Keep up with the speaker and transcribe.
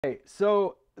Okay,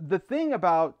 so the thing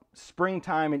about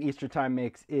springtime and Easter time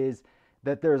makes is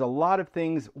that there's a lot of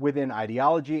things within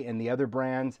Ideology and the other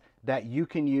brands that you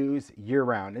can use year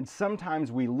round. And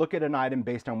sometimes we look at an item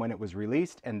based on when it was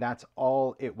released, and that's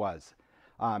all it was.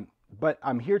 But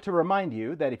I'm here to remind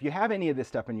you that if you have any of this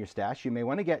stuff in your stash, you may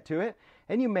want to get to it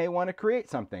and you may want to create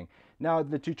something. Now,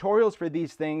 the tutorials for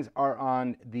these things are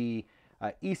on the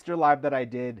Easter live that I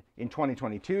did in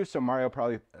 2022. So Mario will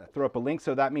probably throw up a link.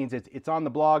 So that means it's on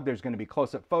the blog. There's going to be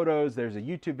close-up photos. There's a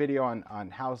YouTube video on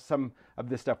how some of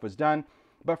this stuff was done.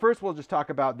 But first, we'll just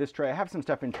talk about this tray. I have some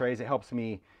stuff in trays. It helps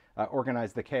me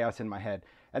organize the chaos in my head.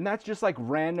 And that's just like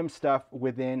random stuff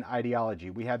within Ideology.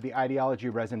 We have the Ideology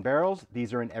resin barrels.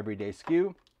 These are an everyday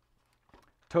SKU.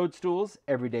 Toadstools,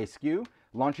 everyday SKU.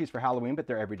 Launchies for Halloween, but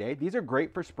they're everyday. These are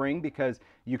great for spring because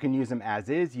you can use them as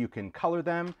is. You can color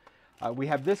them. We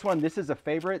have this one. This is a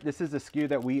favorite. This is a SKU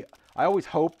that I always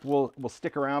hope will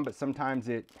stick around, but sometimes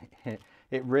it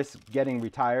risks getting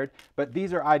retired. But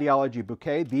these are Ideology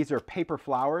Bouquet. These are paper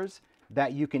flowers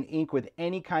that you can ink with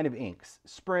any kind of inks,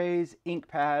 sprays, ink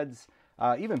pads,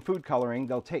 even food coloring.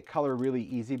 They'll take color really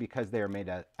easy because they are made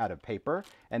out of paper,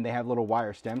 and they have little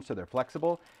wire stems, so they're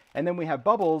flexible. And then we have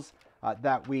bubbles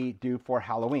that we do for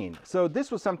Halloween. So this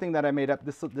was something that I made up.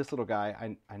 This little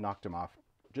guy, I knocked him off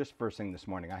just first thing this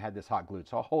morning. I had this hot glued,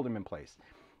 so I'll hold him in place.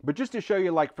 But just to show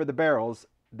you, like for the barrels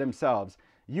themselves,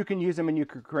 you can use them and you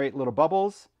can create little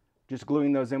bubbles, just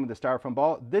gluing those in with a styrofoam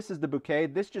ball. This is the bouquet.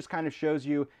 This just kind of shows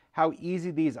you how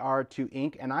easy these are to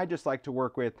ink. And I just like to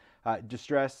work with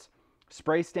Distress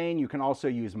spray stain. You can also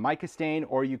use mica stain,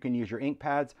 or you can use your ink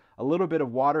pads, a little bit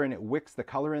of water, and it wicks the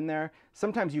color in there.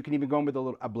 Sometimes you can even go in with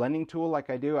a blending tool like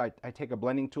I do. I take a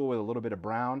blending tool with a little bit of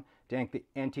brown to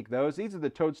antique those. These are the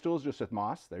toadstools just with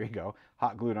moss. There you go,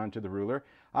 hot glued onto the ruler.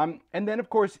 And then of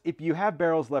course, if you have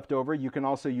barrels left over, you can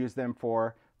also use them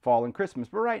for fall and Christmas.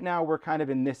 But right now we're kind of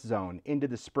in this zone, into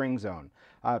the spring zone.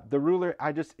 The ruler,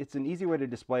 it's an easy way to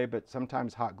display, but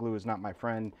sometimes hot glue is not my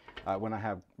friend when I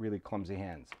have really clumsy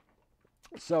hands.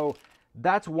 So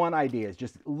that's one idea, is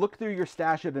just look through your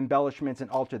stash of embellishments and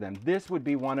alter them. This would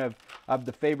be one of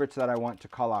the favorites that I want to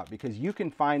call out, because you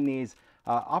can find these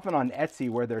often on Etsy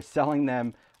where they're selling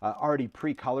them already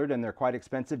pre-colored and they're quite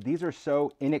expensive. These are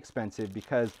so inexpensive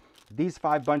because these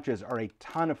 5 bunches are a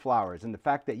ton of flowers, and the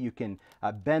fact that you can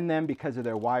bend them because of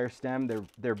their wire stem,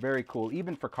 they're very cool,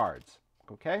 even for cards,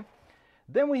 okay?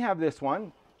 Then we have this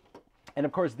one. And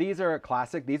of course, these are a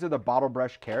classic. These are the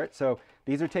Bottlebrush carrot. So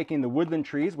these are taking the woodland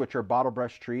trees, which are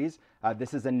Bottlebrush trees.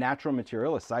 This is a natural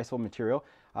material, a sisal material.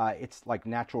 It's like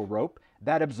natural rope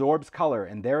that absorbs color.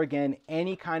 And there again,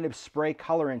 any kind of spray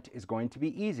colorant is going to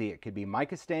be easy. It could be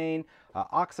mica stain,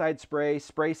 oxide spray,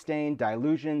 spray stain,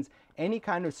 dilutions, any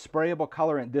kind of sprayable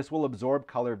colorant. This will absorb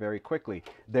color very quickly.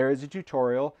 There is a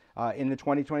tutorial in the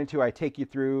 2022. I take you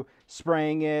through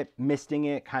spraying it, misting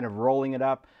it, kind of rolling it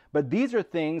up. But these are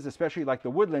things, especially like the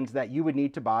woodlands, that you would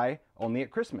need to buy only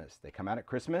at Christmas. They come out at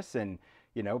Christmas, and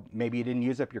you know, maybe you didn't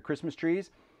use up your Christmas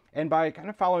trees. And by kind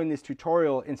of following this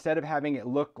tutorial, instead of having it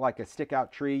look like a stick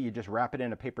out tree, you just wrap it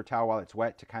in a paper towel while it's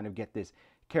wet to kind of get this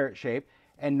carrot shape.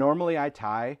 And normally I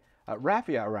tie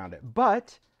raffia around it.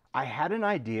 But I had an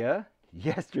idea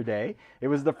yesterday. It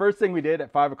was the first thing we did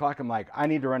at 5 o'clock. I'm like, I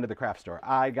need to run to the craft store.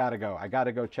 I gotta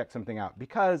go check something out,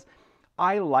 because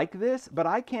I like this, but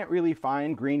I can't really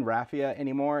find green raffia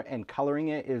anymore, and coloring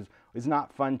it is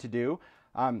not fun to do.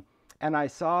 And I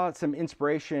saw some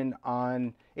inspiration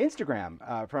on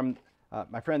Instagram from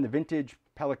my friend, the Vintage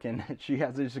Pelican. She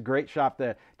has just a great shop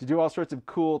to do all sorts of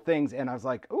cool things. And I was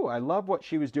like, oh, I love what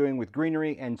she was doing with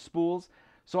greenery and spools.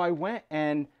 So I went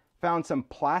and found some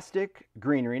plastic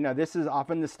greenery. Now, this is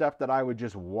often the stuff that I would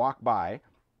just walk by,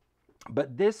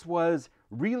 but this was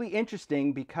really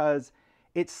interesting because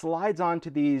it slides onto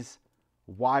these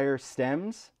wire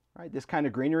stems, right? This kind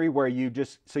of greenery where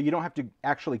so you don't have to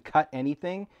actually cut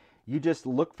anything. You just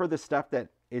look for the stuff that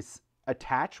is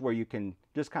attached, where you can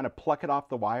just kind of pluck it off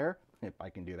the wire. If I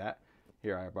can do that.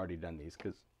 Here, I've already done these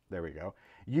because there we go.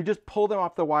 You just pull them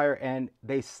off the wire and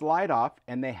they slide off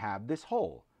and they have this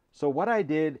hole. So what I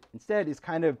did instead is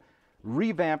kind of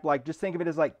revamp, like just think of it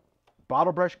as like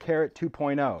Bottlebrush Carrot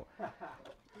 2.0.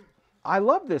 I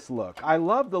love this look. I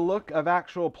love the look of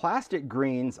actual plastic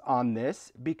greens on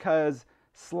this, because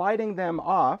sliding them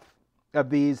off of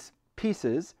these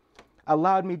pieces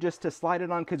allowed me just to slide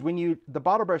it on, because the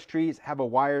Bottlebrush trees have a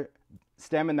wire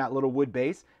stem and that little wood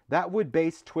base. That wood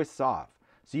base twists off.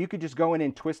 So you could just go in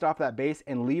and twist off that base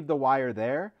and leave the wire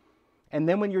there. And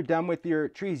then when you're done with your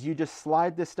trees, you just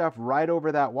slide this stuff right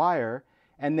over that wire.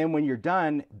 And then when you're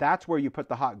done, that's where you put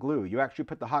the hot glue. You actually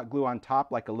put the hot glue on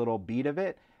top, like a little bead of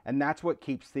it, and that's what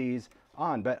keeps these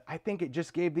on. But I think it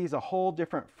just gave these a whole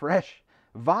different fresh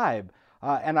vibe.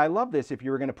 And I love this if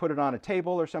you were going to put it on a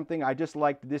table or something. I just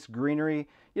liked this greenery.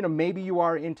 You know, maybe you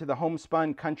are into the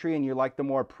homespun country and you like the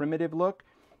more primitive look,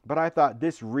 but I thought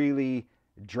this really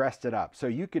dressed it up. So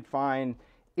you could find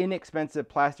inexpensive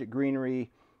plastic greenery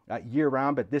year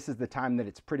round, but this is the time that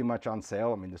it's pretty much on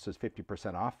sale. I mean, this was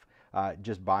 50% off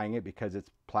just buying it because it's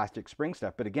plastic spring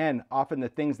stuff. But again, often the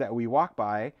things that we walk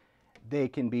by, they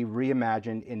can be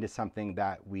reimagined into something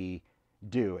that we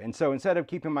do. And so instead of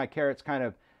keeping my carrots kind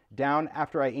of down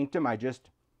after I inked them, I just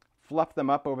fluffed them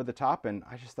up over the top, and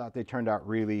I just thought they turned out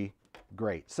really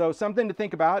great. So something to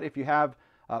think about if you have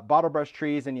Bottlebrush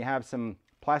trees and you have some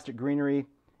plastic greenery,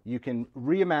 you can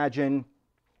reimagine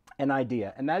an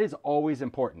idea. And that is always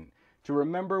important, to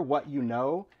remember what you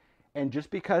know. And just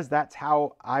because that's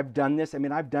how I've done this, I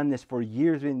mean, I've done this for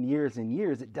years and years and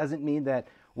years, it doesn't mean that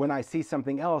when I see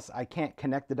something else, I can't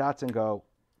connect the dots and go,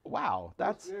 wow,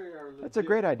 that's a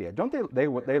great idea. Don't they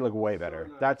look way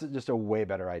better. That's just a way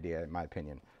better idea in my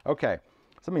opinion. Okay,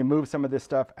 so let me move some of this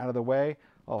stuff out of the way.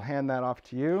 I'll hand that off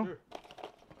to you. Sure.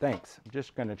 Thanks. I'm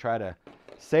just going to try to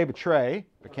save a tray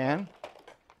if I can.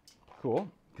 Cool,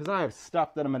 because I have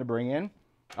stuff that I'm going to bring in.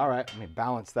 All right, let me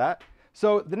balance that.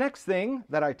 So the next thing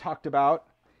that I talked about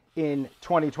in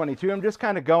 2022, I'm just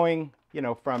kind of going, you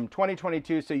know, from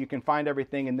 2022 so you can find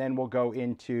everything, and then we'll go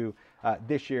into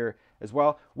this year as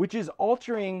well, which is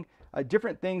altering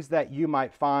different things that you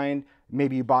might find.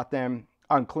 Maybe you bought them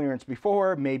on clearance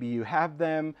before, maybe you have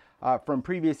them from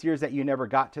previous years that you never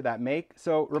got to that make.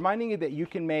 So reminding you that you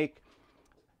can make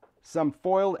some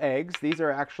foiled eggs. These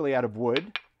are actually out of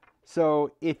wood.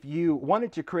 So if you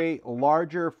wanted to create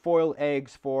larger foil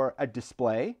eggs for a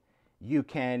display, you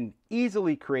can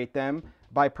easily create them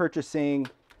by purchasing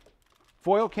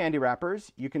foil candy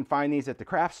wrappers. You can find these at the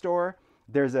craft store.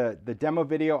 There's the demo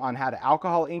video on how to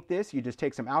alcohol ink this. You just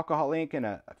take some alcohol ink and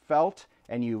a felt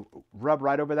and you rub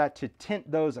right over that to tint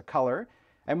those a color.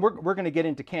 And we're going to get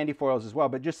into candy foils as well,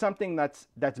 but just something that's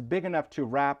big enough to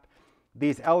wrap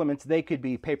these elements. They could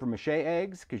be paper mache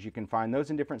eggs, because you can find those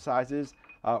in different sizes,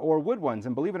 or wood ones.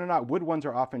 And believe it or not, wood ones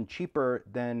are often cheaper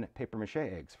than paper mache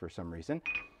eggs for some reason.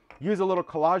 Use a little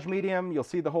collage medium. You'll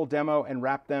see the whole demo and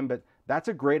wrap them, but that's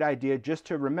a great idea just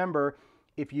to remember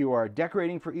if you are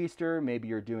decorating for Easter, maybe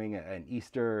you're doing an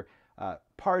Easter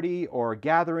party or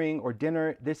gathering or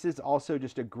dinner. This is also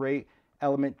just a great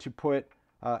element to put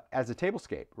as a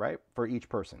tablescape, right, for each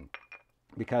person,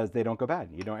 because they don't go bad,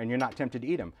 and you're not tempted to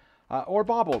eat them. Or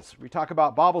baubles. We talk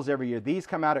about baubles every year. These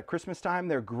come out at Christmas time.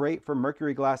 They're great for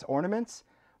mercury glass ornaments.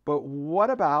 But what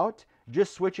about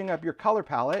just switching up your color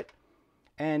palette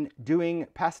and doing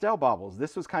pastel baubles?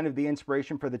 This was kind of the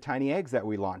inspiration for the tiny eggs that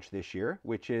we launched this year,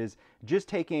 which is just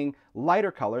taking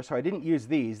lighter colors. So I didn't use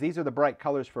these. These are the bright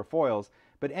colors for foils.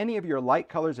 But any of your light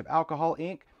colors of alcohol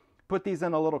ink, put these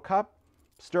in a little cup,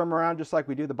 stir them around just like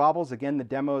we do the baubles. Again, the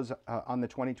demos on the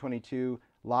 2022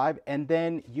 live. And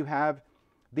then you have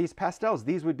these pastels.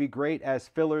 These would be great as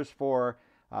fillers for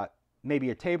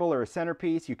maybe a table or a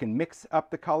centerpiece. You can mix up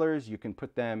the colors. You can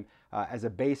put them as a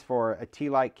base for a tea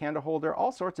light candle holder,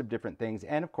 all sorts of different things.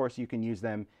 And of course, you can use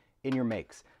them in your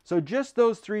makes. So just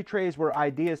those 3 trays were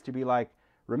ideas to be like,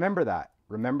 remember that,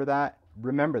 remember that,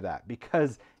 remember that,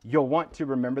 because you'll want to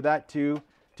remember that to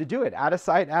do it. Out of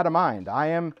sight, out of mind. I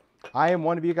am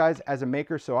one of you guys as a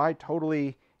maker, so I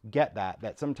totally get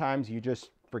that sometimes you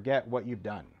just forget what you've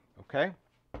done, okay?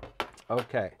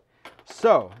 Okay,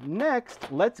 so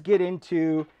next, let's get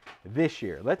into this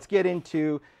year. Let's get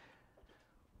into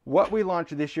what we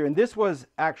launched this year. And this was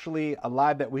actually a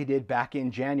live that we did back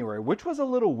in January, which was a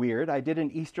little weird. I did an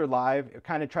Easter live,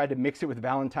 kind of tried to mix it with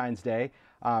Valentine's Day.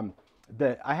 I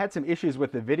had some issues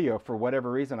with the video for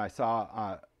whatever reason. I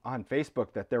saw on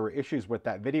Facebook that there were issues with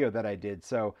that video that I did.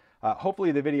 So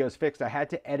hopefully the video is fixed. I had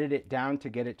to edit it down to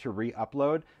get it to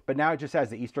re-upload, but now it just has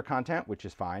the Easter content, which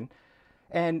is fine.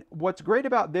 And what's great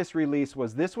about this release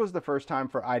was this was the first time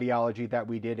for Ideology that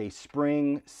we did a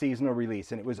spring seasonal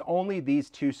release. And it was only these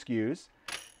 2 SKUs,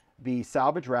 the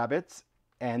Salvage Rabbits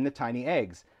and the Tiny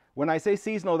Eggs. When I say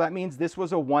seasonal, that means this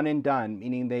was a one and done,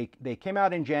 meaning they came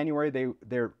out in January.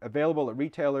 They're available at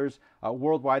retailers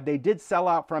worldwide. They did sell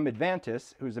out from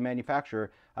Advantis, who's a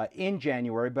manufacturer, in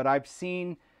January, but I've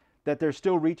seen that there's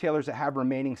still retailers that have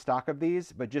remaining stock of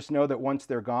these, but just know that once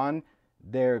they're gone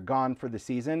for the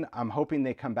season. I'm hoping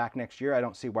they come back next year. I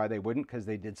don't see why they wouldn't, because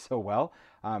they did so well.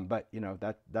 But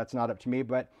that's not up to me.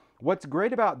 But what's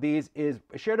great about these is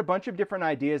I shared a bunch of different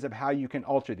ideas of how you can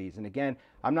alter these. And again,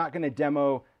 I'm not going to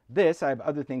demo this. I have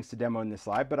other things to demo in this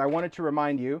slide, but I wanted to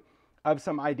remind you of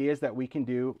some ideas that we can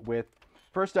do with,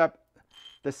 first up,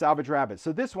 the Salvage Rabbit.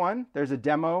 So this one, there's a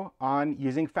demo on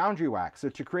using foundry wax. So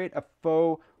to create a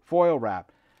faux foil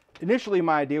wrap. Initially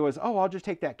my idea was, oh, I'll just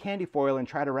take that candy foil and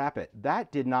try to wrap it.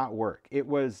 That did not work. It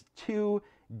was too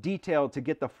detailed to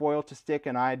get the foil to stick,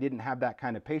 and I didn't have that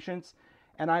kind of patience.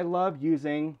 And I love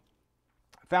using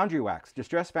foundry wax.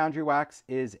 Distress foundry wax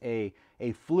is a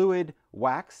fluid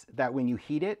wax that when you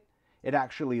heat it, it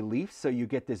actually leaves, so you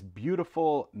get this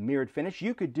beautiful mirrored finish.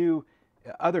 You could do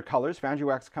other colors. Foundry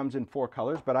wax comes in 4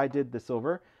 colors, but I did the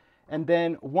silver. And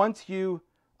then once you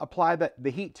apply the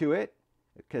heat to it,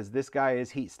 because this guy is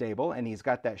heat stable and he's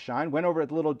got that shine, went over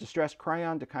with a little distressed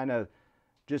crayon to kind of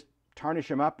just tarnish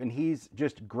him up, and he's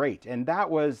just great. And that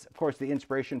was, of course, the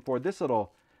inspiration for this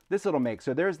little make.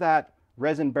 So there's that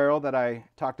resin barrel that I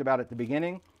talked about at the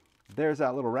beginning. There's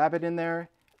that little rabbit in there.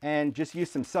 And just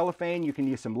use some cellophane. You can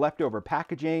use some leftover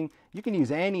packaging. You can use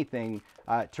anything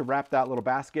to wrap that little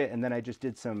basket. And then I just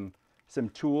did some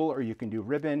tulle, or you can do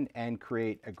ribbon and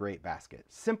create a great basket.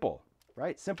 Simple,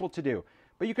 right? Simple to do.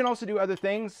 But you can also do other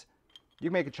things. You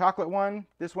can make a chocolate one.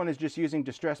 This one is just using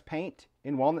distressed paint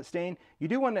in walnut stain. You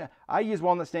do want to, I use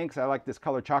walnut stain because I like this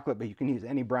color chocolate, but you can use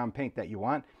any brown paint that you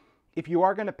want. If you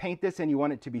are going to paint this and you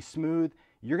want it to be smooth,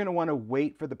 you're going to want to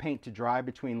wait for the paint to dry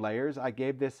between layers. I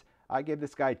gave this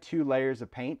guy 2 layers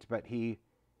of paint, but he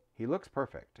looks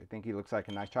perfect. I think he looks like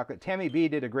a nice chocolate. Tammy B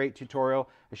did a great tutorial.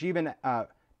 She even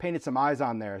painted some eyes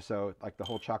on there, so like the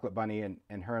whole chocolate bunny,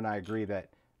 and her and I agree that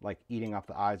like eating off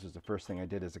the eyes was the first thing I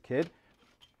did as a kid.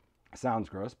 Sounds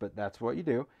gross, but that's what you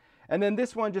do. And then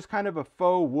this one, just kind of a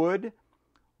faux wood.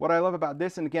 What I love about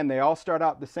this, and again, they all start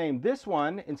out the same. This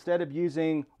one, instead of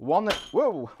using walnut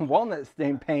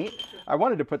stain paint, I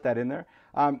wanted to put that in there.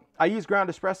 I use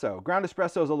ground espresso. Ground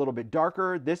espresso is a little bit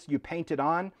darker. This you paint it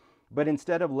on, but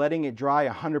instead of letting it dry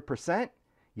 100%,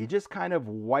 you just kind of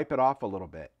wipe it off a little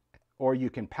bit. Or you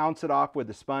can pounce it off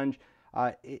with a sponge.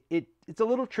 It's a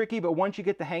little tricky, but once you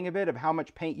get the hang of it, of how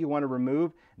much paint you want to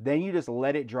remove, then you just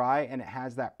let it dry, and it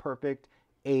has that perfect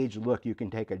aged look. You can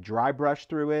take a dry brush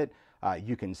through it.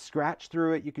 You can scratch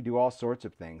through it. You can do all sorts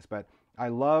of things. But I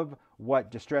love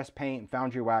what distress paint and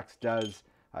foundry wax does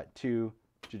to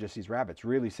just these rabbits.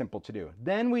 Really simple to do.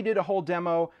 Then we did a whole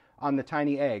demo on the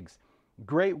tiny eggs.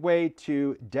 Great way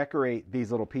to decorate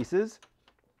these little pieces.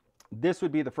 This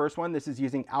would be the first one. This is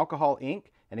using alcohol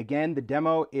ink. And again, the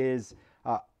demo is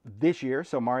this year,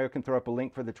 so Mario can throw up a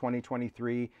link for the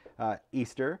 2023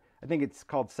 Easter. I think it's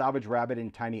called Salvage Rabbit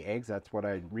in Tiny Eggs. That's what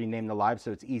I renamed the live,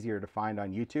 so it's easier to find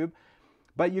on YouTube.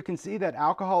 But you can see that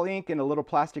alcohol ink in a little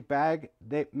plastic bag,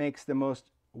 that makes the most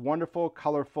wonderful,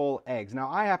 colorful eggs. Now,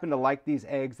 I happen to like these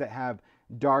eggs that have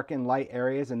dark and light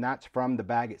areas, and that's from the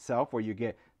bag itself, where you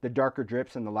get the darker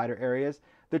drips and the lighter areas.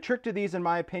 The trick to these, in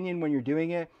my opinion, when you're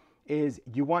doing it, is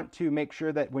you want to make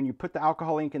sure that when you put the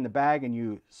alcohol ink in the bag and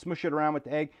you smush it around with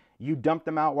the egg, you dump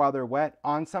them out while they're wet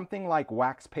on something like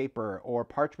wax paper or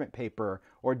parchment paper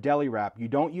or deli wrap. You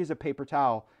don't use a paper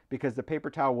towel, because the paper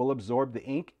towel will absorb the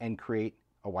ink and create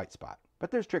a white spot.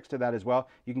 But there's tricks to that as well.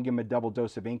 You can give them a double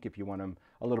dose of ink if you want them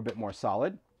a little bit more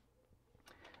solid.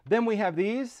 Then we have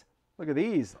these. Look at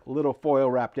these little foil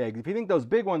wrapped eggs. If you think those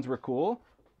big ones were cool,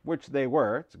 which they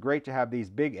were, it's great to have these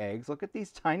big eggs. Look at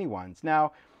these tiny ones.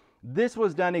 Now, this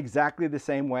was done exactly the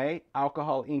same way,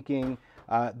 alcohol inking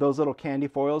those little candy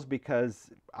foils, because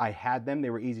I had them.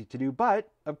 They were easy to do. But,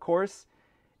 of course,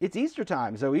 it's Easter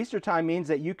time. So Easter time means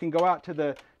that you can go out to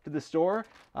the store.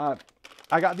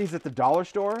 I got these at the dollar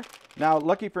store. Now,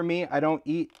 lucky for me, I don't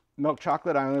eat milk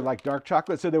chocolate. I only like dark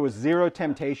chocolate, so there was zero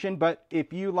temptation. But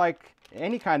if you like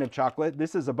any kind of chocolate,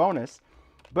 this is a bonus.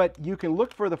 But you can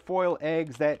look for the foil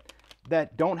eggs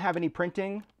that don't have any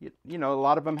printing. You know, a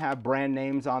lot of them have brand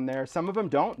names on there. Some of them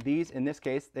don't. These, in this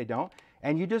case, they don't.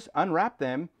 And you just unwrap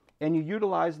them and you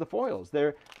utilize the foils.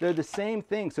 They're the same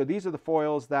thing. So these are the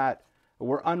foils that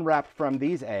were unwrapped from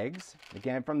these eggs.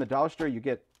 Again, from the dollar store, you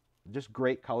get just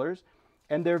great colors.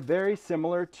 And they're very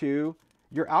similar to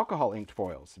your alcohol inked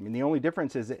foils. I mean, the only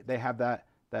difference is that they have that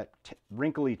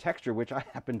wrinkly texture, which I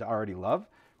happen to already love.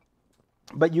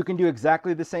 But you can do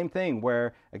exactly the same thing,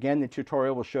 where, again, the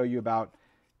tutorial will show you about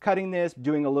cutting this,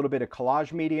 doing a little bit of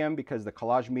collage medium, because the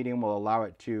collage medium will allow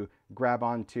it to grab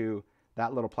onto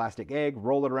that little plastic egg,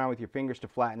 roll it around with your fingers to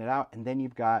flatten it out, and then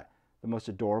you've got the most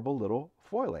adorable little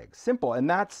foil eggs. Simple. And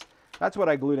that's what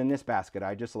I glued in this basket.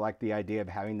 I just like the idea of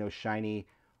having those shiny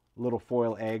little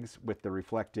foil eggs with the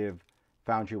reflective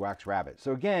foundry wax rabbit.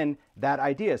 So again, that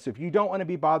idea. So if you don't want to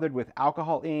be bothered with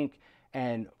alcohol ink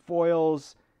and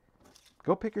foils,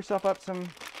 go pick yourself up some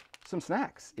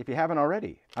snacks if you haven't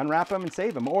already. Unwrap them and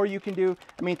save them. Or you can do,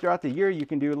 I mean, throughout the year, you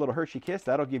can do a little Hershey Kiss.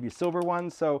 That'll give you silver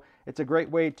ones. So it's a great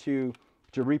way to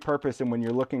to repurpose, and when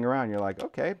you're looking around, you're like,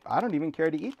 okay, I don't even care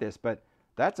to eat this, but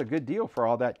that's a good deal for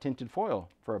all that tinted foil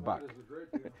for $1. That is a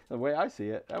great deal. The way I see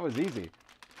it, that was easy.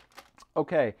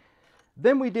 Okay,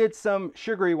 then we did some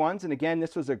sugary ones, and again,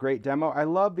 this was a great demo. I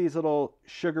love these little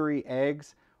sugary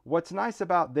eggs. What's nice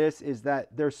about this is that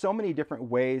there's so many different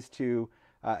ways to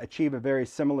achieve a very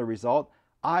similar result.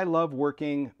 I love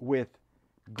working with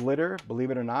glitter, believe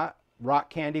it or not, rock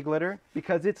candy glitter,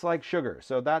 because it's like sugar.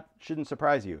 So that shouldn't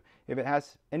surprise you. If it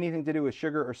has anything to do with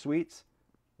sugar or sweets,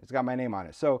 it's got my name on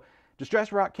it. So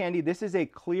Distressed Rock Candy, this is a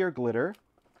clear glitter.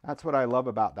 That's what I love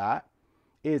about that,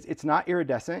 is it's not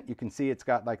iridescent. You can see it's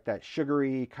got like that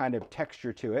sugary kind of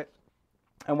texture to it.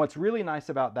 And what's really nice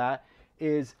about that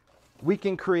is we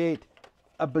can create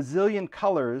a bazillion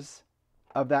colors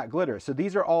of that glitter. So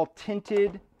these are all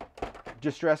tinted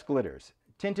distressed glitters,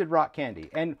 tinted rock candy.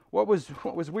 And what was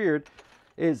weird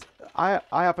is I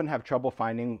often have trouble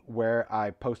finding where I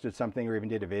posted something or even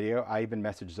did a video. I even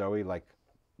messaged Zoe, like,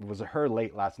 it was her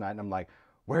late last night, and I'm like,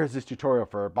 where's this tutorial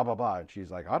for blah, blah, blah? And she's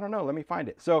like, I don't know, let me find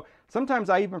it. So sometimes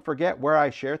I even forget where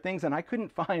I share things, and I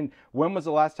couldn't find when was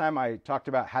the last time I talked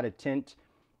about how to tint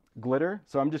glitter.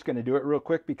 So I'm just going to do it real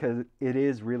quick because it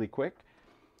is really quick.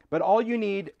 But all you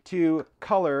need to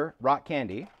color rock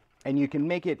candy, and you can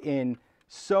make it in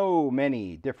so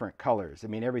many different colors. I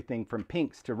mean, everything from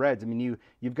pinks to reds. I mean,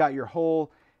 you've got your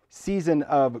whole season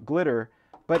of glitter.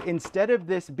 But instead of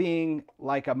this being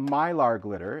like a mylar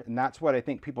glitter, and that's what I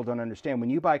think people don't understand, when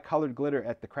you buy colored glitter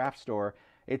at the craft store,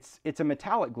 it's a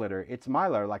metallic glitter. It's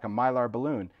mylar, like a mylar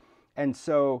balloon. And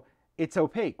so it's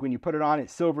opaque. When you put it on,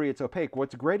 it's silvery, it's opaque.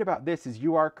 What's great about this is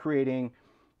you are creating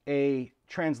a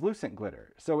translucent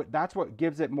glitter. So that's what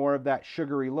gives it more of that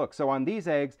sugary look. So on these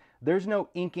eggs, there's no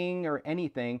inking or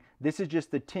anything. This is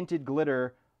just the tinted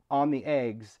glitter on the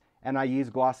eggs, and I use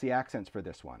glossy accents for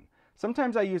this one.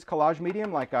 Sometimes I use collage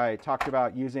medium, like I talked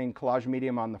about using collage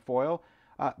medium on the foil.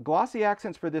 Glossy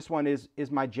accents for this one is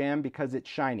my jam because it's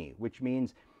shiny, which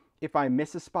means if I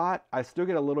miss a spot, I still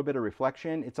get a little bit of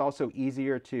reflection. It's also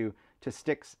easier to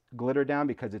stick glitter down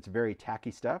because it's very tacky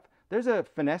stuff. There's a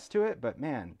finesse to it, but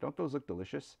man, don't those look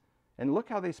delicious? And look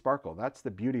how they sparkle. That's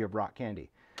the beauty of rock candy.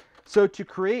 So to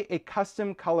create a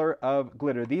custom color of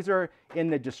glitter, these are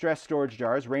in the distressed storage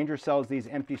jars. Ranger sells these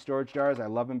empty storage jars. I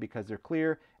love them because they're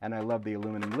clear, and I love the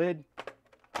aluminum lid.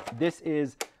 This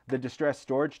is the distressed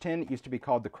storage tin. It used to be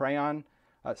called the crayon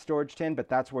storage tin, but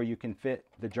that's where you can fit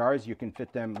the jars. You can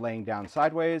fit them laying down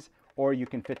sideways, or you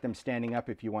can fit them standing up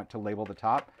if you want to label the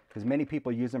top, because many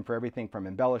people use them for everything from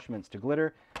embellishments to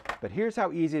glitter. But here's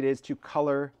how easy it is to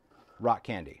color rock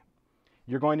candy.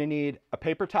 You're going to need a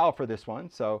paper towel for this one.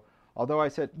 So although I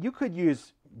said you could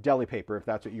use deli paper if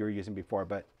that's what you were using before,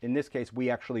 but in this case, we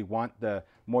actually want the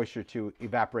moisture to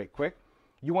evaporate quick.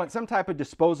 You want some type of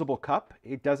disposable cup.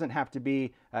 It doesn't have to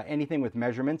be anything with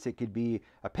measurements. It could be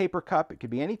a paper cup. It could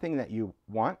be anything that you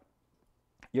want.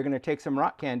 You're going to take some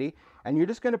rock candy, and you're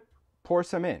just going to pour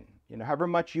some in, you know, however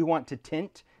much you want to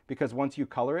tint, because once you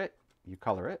color it, you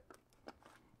color it.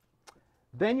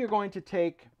 Then you're going to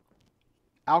take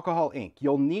alcohol ink.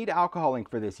 You'll need alcohol ink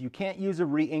for this. You can't use a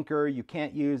re-inker. You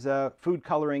can't use food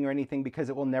coloring or anything because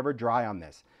it will never dry on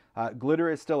this. Glitter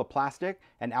is still a plastic,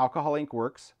 and alcohol ink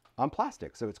works on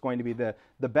plastic. So it's going to be the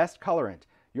best colorant.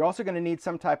 You're also going to need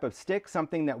some type of stick,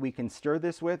 something that we can stir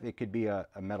this with. It could be a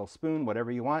metal spoon,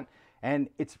 whatever you want. And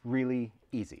it's really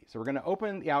easy. So we're going to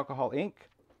open the alcohol ink,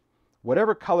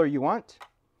 whatever color you want.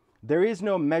 There is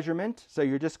no measurement, so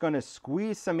you're just going to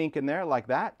squeeze some ink in there like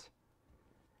that.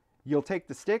 You'll take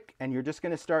the stick and you're just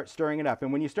going to start stirring it up.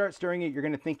 And when you start stirring it, you're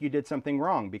going to think you did something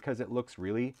wrong because it looks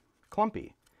really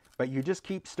clumpy. But you just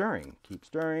keep stirring,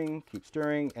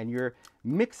 and you're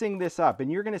mixing this up.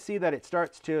 And you're going to see that it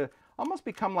starts to almost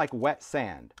become like wet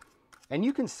sand. And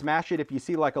you can smash it if you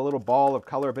see like a little ball of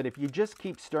color, but if you just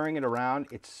keep stirring it around,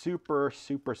 it's super,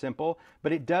 super simple.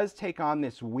 But it does take on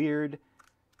this weird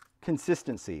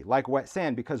consistency like wet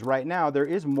sand, because right now there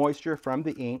is moisture from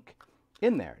the ink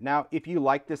in there. Now, if you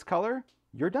like this color,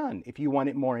 you're done. If you want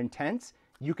it more intense,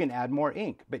 you can add more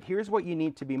ink. But here's what you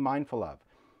need to be mindful of.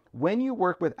 When you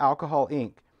work with alcohol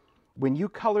ink, when you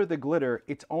color the glitter,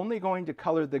 it's only going to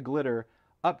color the glitter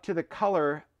up to the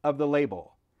color of the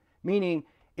label. Meaning,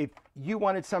 if you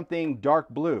wanted something dark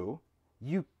blue,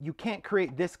 you can't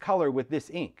create this color with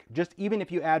this ink. Just even if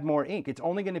you add more ink, it's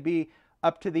only going to be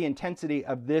up to the intensity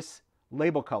of this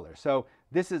label color. So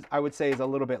this is, I would say, is a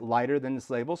little bit lighter than this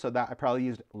label, so that I probably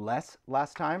used less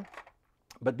last time.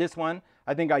 But this one,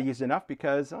 I think I used enough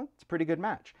because it's a pretty good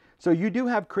match. So you do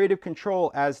have creative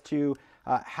control as to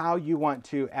how you want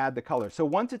to add the color. So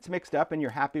once it's mixed up and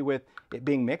you're happy with it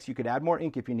being mixed, you could add more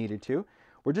ink if you needed to.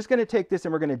 we're just going to take this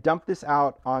and we're going to dump this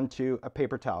out onto a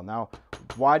paper towel. Now,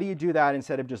 why do you do that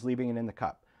instead of just leaving it in the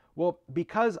cup? Well,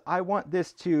 because I want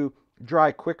this to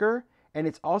dry quicker, and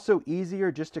it's also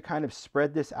easier just to kind of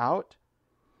spread this out.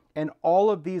 And all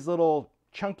of these little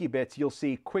chunky bits you'll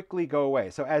see quickly go away.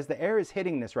 So as the air is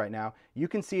hitting this right now, you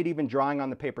can see it even drying on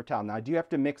the paper towel. Now, do you have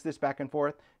to mix this back and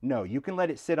forth? No, you can let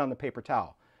it sit on the paper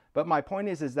towel. But my point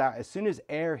is that as soon as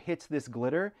air hits this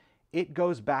glitter, it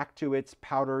goes back to its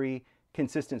powdery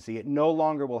consistency. It no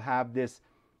longer will have this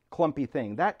clumpy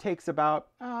thing. That takes about,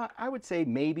 I would say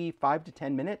maybe 5 to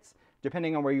 10 minutes,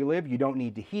 depending on where you live. You don't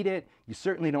need to heat it. You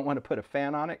certainly don't want to put a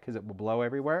fan on it because it will blow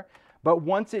everywhere. But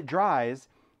once it dries,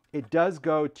 it does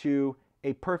go to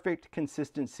a perfect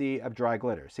consistency of dry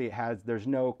glitter. See, there's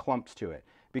no clumps to it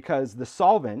because the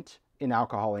solvent in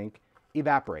alcohol ink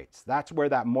evaporates. That's where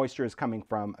that moisture is coming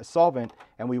from, a solvent,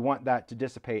 and we want that to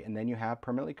dissipate, and then you have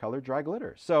permanently colored dry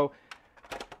glitter. So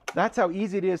that's how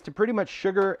easy it is to pretty much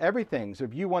sugar everything. So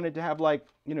if you wanted to have, like,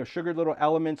 you know, sugared little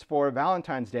elements for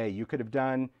Valentine's Day, you could have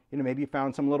done, you know, maybe you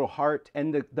found some little heart.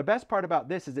 And the best part about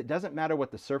this is it doesn't matter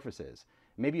what the surface is.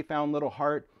 Maybe you found little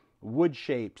heart wood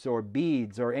shapes or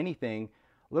beads or anything,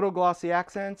 little glossy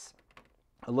accents,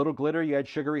 a little glitter, you had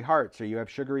sugary hearts, or you have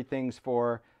sugary things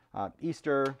for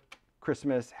Easter,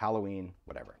 Christmas, Halloween,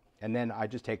 whatever. And then I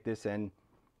just take this and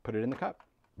put it in the cup.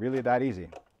 Really that easy.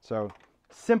 So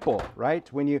simple,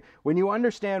 right? When you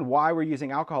understand why we're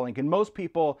using alcohol ink, and most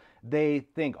people, they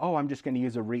think, oh, I'm just going to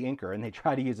use a re-inker, and they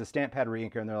try to use a stamp pad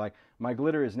re-inker, and they're like, my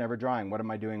glitter is never drying. What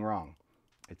am I doing wrong?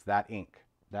 It's that ink.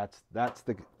 That's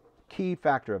the key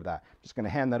factor of that. I'm just going to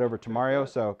hand that over to Mario,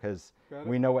 so because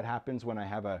we know what happens when I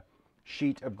have a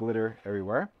sheet of glitter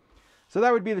everywhere. So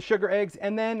that would be the sugar eggs.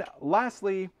 And then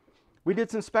lastly, we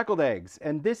did some speckled eggs,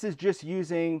 and this is just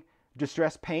using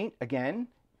distress paint again,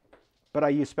 but I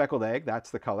use speckled egg. That's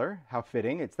the color. How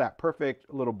fitting. It's that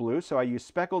perfect little blue. So I use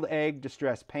speckled egg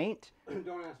distress paint.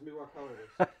 Don't ask me what color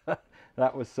it is.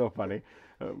 That was so funny.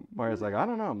 Mario's like, I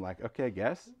don't know. I'm like, okay,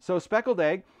 guess. So speckled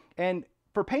egg. And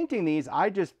for painting these, I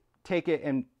just take it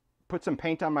and put some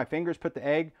paint on my fingers, put the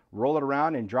egg, roll it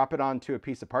around, and drop it onto a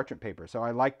piece of parchment paper. So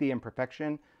I like the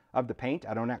imperfection of the paint.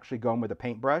 I don't actually go in with a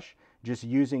paintbrush, just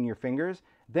using your fingers.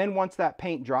 Then once that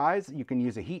paint dries, you can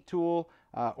use a heat tool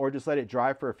or just let it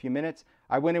dry for a few minutes.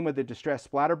 I went in with a distress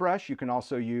splatter brush. You can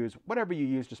also use whatever you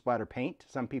use to splatter paint.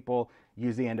 Some people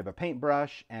use the end of a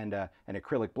paintbrush and an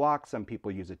acrylic block. Some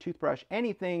people use a toothbrush,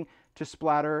 anything to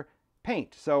splatter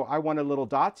paint. So I wanted little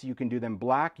dots. You can do them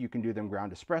black, you can do them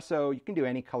ground espresso, you can do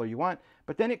any color you want,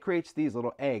 but then it creates these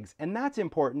little eggs. And that's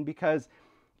important because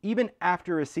even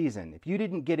after a season, if you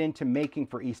didn't get into making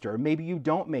for Easter, or maybe you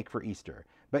don't make for Easter,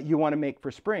 but you want to make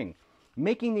for spring,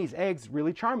 making these eggs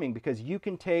really charming because you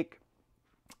can take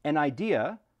an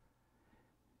idea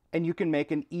and you can make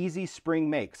an easy spring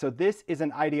make. So this is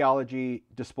an Ideology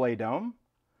display dome.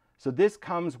 So this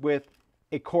comes with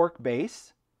a cork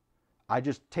base. I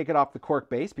just take it off the cork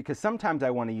base because sometimes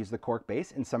I want to use the cork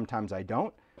base and sometimes I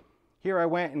don't. Here I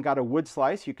went and got a wood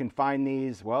slice. You can find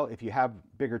these, well, if you have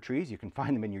bigger trees, you can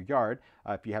find them in your yard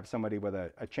if you have somebody with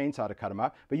a chainsaw to cut them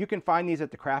up. But you can find these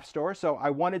at the craft store. So I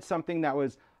wanted something that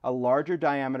was a larger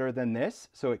diameter than this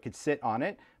so it could sit on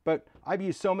it. But I've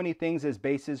used so many things as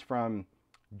bases, from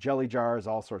jelly jars,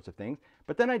 all sorts of things.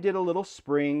 But then I did a little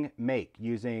spring make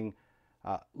using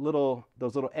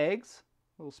those little eggs,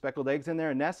 little speckled eggs in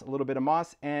there, a nest, a little bit of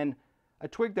moss, and a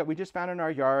twig that we just found in our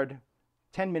yard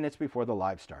 10 minutes before the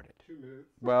live started. 2 minutes.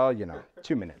 Well, you know,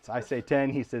 2 minutes. I say 10,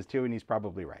 he says 2, and he's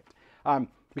probably right.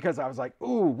 Because I was like,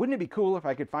 ooh, wouldn't it be cool if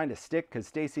I could find a stick? Because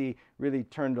Stacy really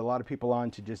turned a lot of people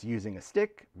on to just using a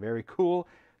stick. Very cool.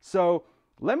 So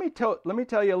let me tell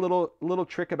you a little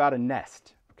trick about a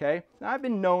nest. Okay, now, I've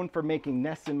been known for making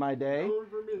nests in my day.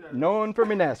 Known for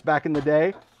me nest back in the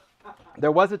day.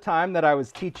 There was a time that I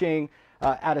was teaching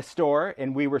at a store,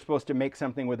 and we were supposed to make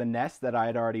something with a nest that I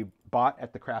had already bought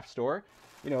at the craft store.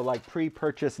 You know, like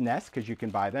pre-purchased nests, because you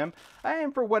can buy them.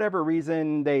 And for whatever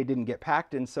reason, they didn't get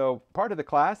packed. And so part of the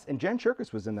class, and Jen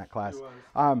Shirkus was in that class.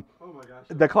 Oh my gosh.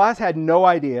 The class had no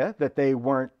idea that they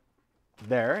weren't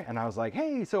there. And I was like,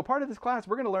 hey, so part of this class,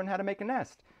 we're going to learn how to make a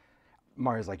nest.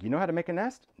 Mario's like, you know how to make a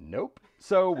nest? Nope.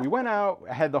 So we went out,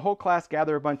 had the whole class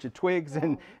gather a bunch of twigs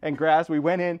and grass. We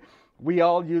went in. We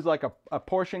all used like a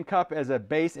portion cup as a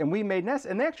base, and we made nests,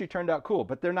 and they actually turned out cool,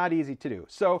 but they're not easy to do.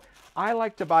 So I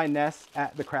like to buy nests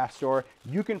at the craft store.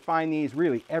 You can find these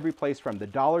really every place, from the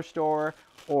dollar store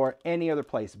or any other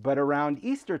place. But around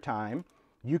Easter time,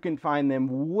 you can find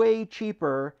them way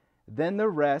cheaper than the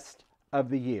rest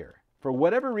of the year. For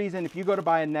whatever reason, if you go to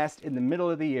buy a nest in the middle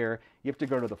of the year, you have to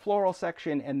go to the floral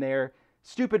section, and they're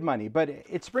stupid money, but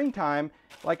it's springtime.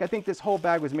 Like I think this whole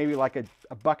bag was maybe like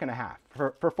a buck and a half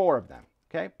for 4 of them.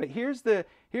 Okay, but here's the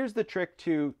trick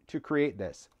to create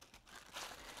this.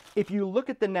 If you look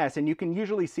at the nest, and you can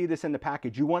usually see this in the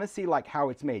package, you want to see like how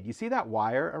it's made. You see that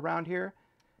wire around here?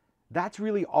 That's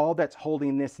really all that's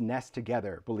holding this nest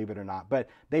together, believe it or not. But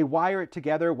they wire it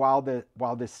together while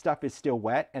this stuff is still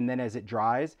wet, and then as it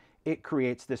dries, it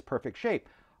creates this perfect shape.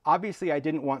 Obviously, I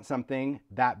didn't want something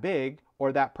that big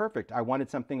or that perfect. I wanted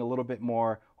something a little bit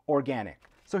more organic.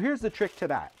 So here's the trick to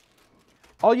that.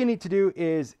 All you need to do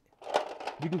is,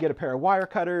 you can get a pair of wire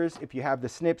cutters. If you have the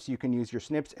snips, you can use your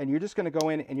snips, and you're just gonna go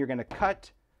in and you're gonna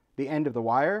cut the end of the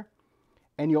wire,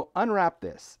 and you'll unwrap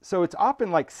this. So it's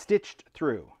often like stitched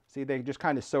through. See, they just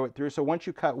kind of sew it through. So once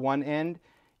you cut one end,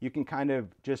 you can kind of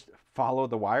just follow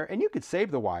the wire, and you could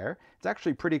save the wire. It's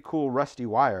actually pretty cool rusty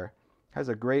wire. Has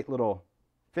a great little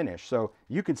finish. So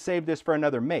you could save this for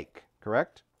another make,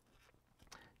 correct?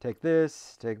 Take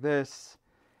this,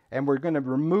 and we're going to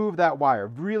remove that wire.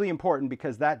 Really important,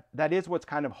 because that is what's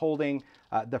kind of holding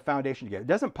the foundation together. It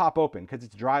doesn't pop open because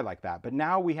it's dry like that, but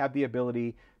now we have the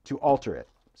ability to alter it.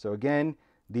 So again,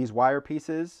 these wire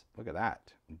pieces, look at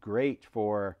that. Great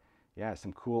for, yeah,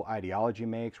 some cool ideology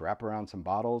makes, wrap around some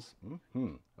bottles.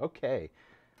 Okay.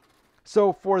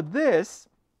 So for this,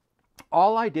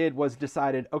 all I did was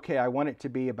decided, okay, I want it to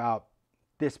be about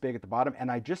this big at the bottom,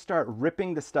 and I just start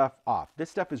ripping the stuff off. This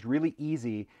stuff is really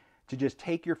easy to just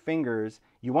take your fingers.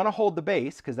 You want to hold the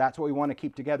base because that's what we want to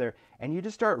keep together, and you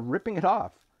just start ripping it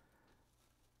off.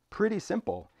 Pretty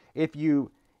simple. If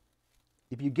you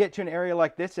get to an area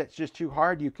like this that's just too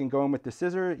hard, you can go in with the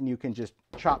scissor and you can just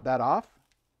chop that off.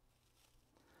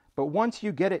 But once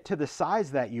you get it to the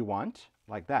size that you want,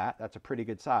 like that, that's a pretty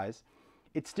good size,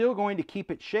 it's still going to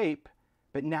keep its shape,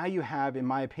 but now you have, in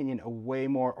my opinion, a way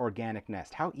more organic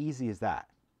nest. How easy is that?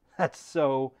 That's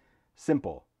so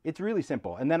simple. It's really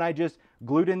simple. And then I just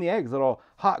glued in the eggs, little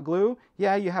hot glue.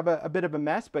 Yeah, you have a bit of a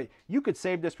mess, but you could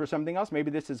save this for something else.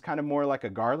 Maybe this is kind of more like a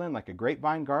garland, like a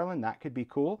grapevine garland. That could be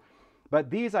cool. But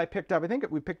these I picked up, I think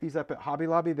we picked these up at Hobby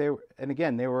Lobby. And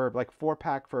again, they were like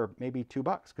 4-pack for maybe $2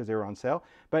 because they were on sale.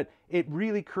 But it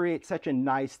really creates such a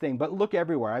nice thing. But look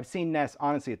everywhere. I've seen nests,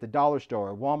 honestly, at the dollar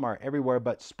store, Walmart, everywhere.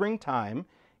 But springtime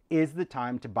is the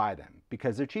time to buy them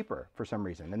because they're cheaper for some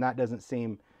reason. And that doesn't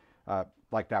seem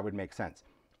like that would make sense.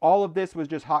 All of this was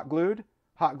just hot glued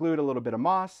a little bit of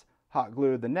moss, hot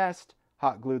glued the nest,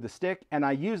 hot glued the stick. And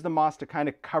I used the moss to kind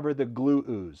of cover the glue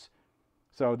ooze.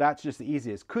 So that's just the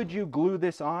easiest. Could you glue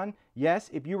this on? Yes,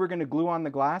 if you were going to glue on the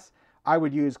glass, I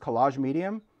would use collage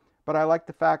medium, but I like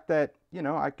the fact that, you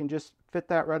know, I can just fit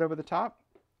that right over the top.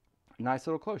 Nice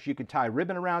little close. You could tie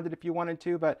ribbon around it if you wanted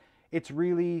to, but it's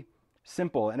really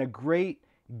simple and a great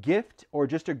gift or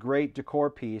just a great decor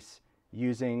piece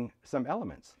using some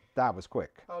elements. That was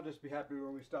quick. I'll just be happy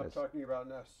when we stop talking about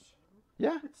nests.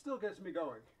 Yeah. It still gets me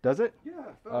going. Does it?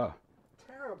 Yeah.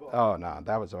 Terrible. Oh no,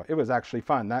 it was actually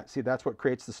fun. That's what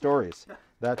creates the stories.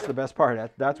 That's the best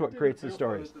part. That's what creates the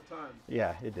stories. At the time.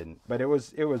 Yeah, it didn't, but it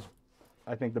was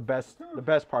I think the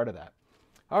best part of that.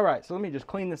 All right, so let me just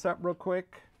clean this up real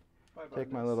quick.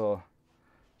 Take my little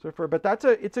Swiffer, but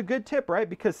it's a good tip, right?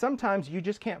 Because sometimes you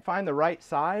just can't find the right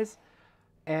size,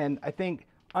 and I think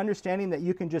understanding that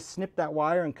you can just snip that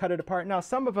wire and cut it apart. Now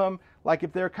some of them, like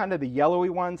if they're kind of the yellowy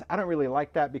ones, I don't really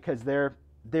like that because they're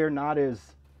not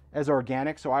as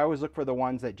organic, so I always look for the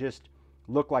ones that just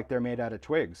look like they're made out of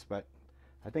twigs. But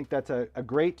I think that's a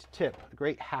great tip, a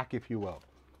great hack, if you will.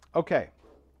 Okay,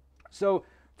 so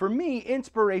for me,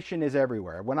 inspiration is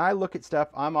everywhere. When I look at stuff,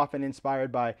 I'm often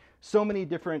inspired by so many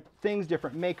different things,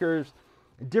 different makers,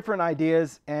 different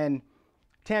ideas, and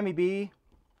Tammy B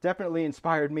definitely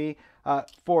inspired me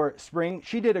for spring.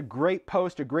 She did a great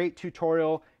post, a great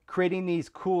tutorial, creating these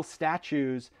cool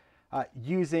statues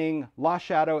using Lost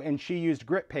Shadow, and she used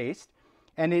grit paste,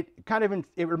 and it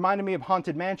reminded me of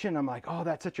Haunted Mansion. I'm like, oh,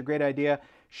 that's such a great idea.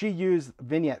 She used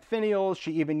vignette finials.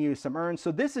 She even used some urns.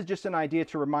 So this is just an idea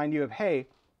to remind you of, hey,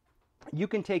 you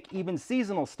can take even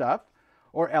seasonal stuff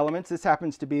or elements. This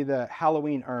happens to be the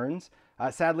Halloween urns.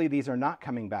 Sadly, these are not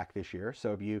coming back this year.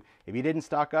 So if you didn't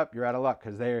stock up, you're out of luck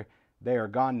because they are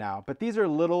gone now. But these are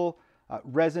little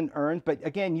resin urns. But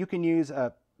again, you can use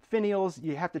finials.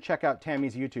 You have to check out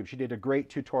Tammy's YouTube. She did a great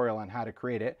tutorial on how to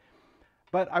create it.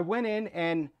 But I went in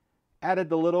and added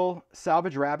the little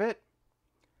salvage rabbit.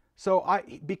 So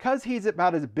because he's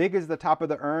about as big as the top of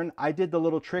the urn, I did the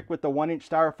little trick with the 1-inch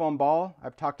styrofoam ball.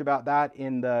 I've talked about that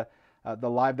in the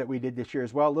live that we did this year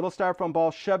as well. Little styrofoam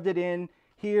ball, shoved it in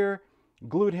here,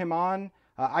 glued him on.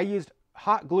 I used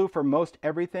hot glue for most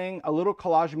everything, a little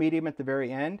collage medium at the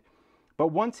very end. But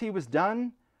once he was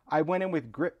done, I went in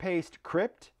with grit paste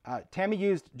Crypt. Tammy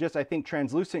used just, I think,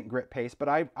 translucent grit paste, but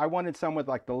I wanted some with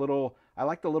like the little, I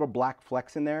like the little black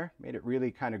flecks in there. Made it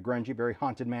really kind of grungy, very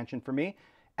Haunted Mansion for me.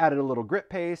 Added a little grit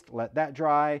paste, let that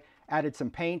dry. Added some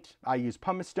paint. I used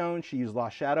pumice stone. She used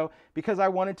Lost Shadow because I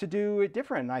wanted to do it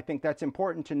different. And I think that's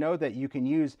important to know that you can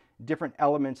use different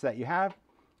elements that you have.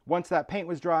 Once that paint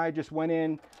was dry, I just went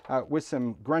in with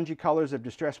some grungy colors of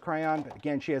Distress Crayon. But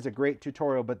again, she has a great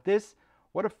tutorial. But this,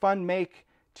 what a fun make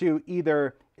to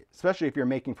either, especially if you're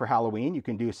making for Halloween, you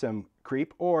can do some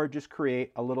creep or just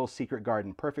create a little secret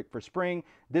garden. Perfect for spring.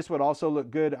 This would also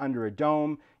look good under a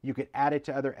dome. You could add it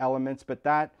to other elements, but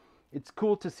that, it's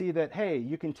cool to see that, hey,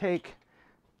 you can take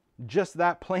just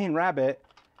that plain rabbit,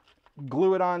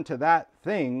 glue it onto that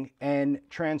thing, and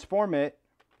transform it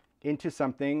into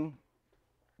something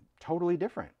totally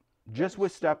different, just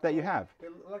with stuff that you have.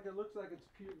 It looks like it's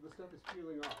the stuff is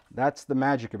peeling off. That's the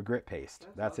magic of grit paste.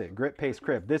 That's awesome. It. Grit paste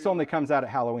Crypt. This only comes out at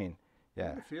Halloween.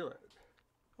 Yeah. I can feel it.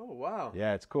 Oh, wow.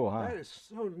 Yeah, it's cool, huh? That is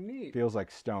so neat. Feels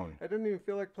like stone. It doesn't even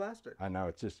feel like plastic. I know.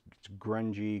 It's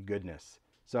grungy goodness.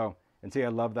 So, and see, I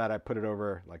love that. I put it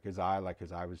over like his eye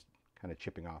was kind of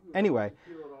chipping off. Anyway,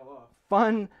 Peel it all off.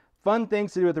 fun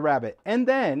things to do with the rabbit. And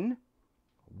then,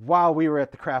 while we were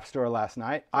at the craft store last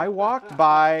night, I walked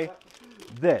by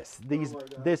this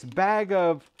bag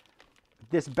of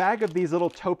these little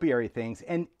topiary things,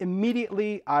 and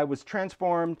immediately I was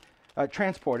transported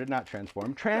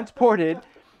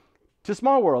to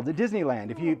Small World at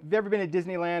Disneyland. If you've ever been to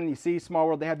Disneyland and you see Small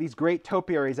World, they have these great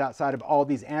topiaries outside of all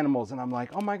these animals, and I'm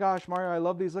like, oh my gosh, Mario, I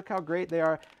love these. Look how great they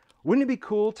are. Wouldn't it be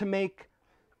cool to make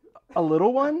a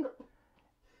little one?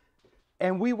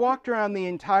 And we walked around the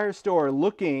entire store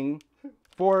looking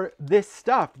for this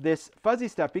stuff, this fuzzy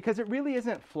stuff, because it really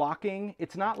isn't flocking.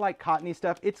 It's not like cottony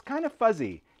stuff. It's kind of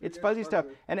fuzzy. It's fuzzy stuff.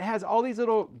 And it has all these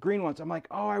little green ones. I'm like,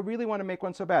 oh, I really want to make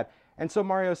one so bad. And so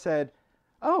Mario said,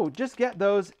 oh, just get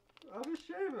those. I'll just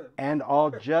shave it. And I'll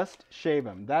just shave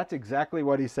them. That's exactly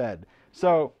what he said.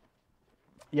 So,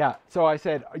 yeah. So I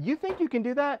said, you think you can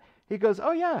do that? He goes,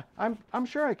 oh yeah, I'm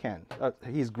sure I can.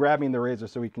 He's grabbing the razor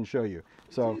so he can show you.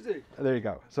 So there you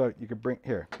go. So you can bring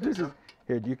here.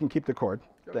 Here, you can keep the cord.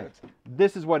 Thanks.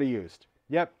 This is what he used.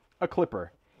 Yep, a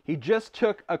clipper. He just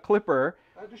took a clipper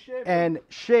and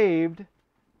shaved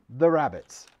the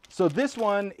rabbits. So this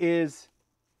one is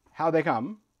how they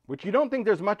come, which you don't think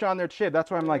there's much on there to shave.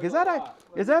 That's why I'm like, is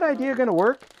that idea going to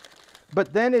work?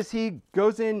 But then as he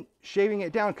goes in shaving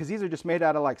it down, because these are just made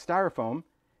out of like styrofoam,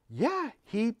 yeah,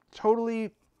 he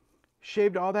totally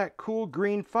shaved all that cool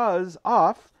green fuzz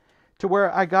off to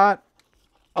where I got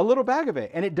a little bag of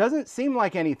it. And it doesn't seem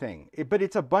like anything, but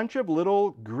it's a bunch of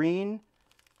little green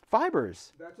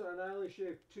fibers. That's and I only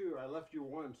shaved two. I left you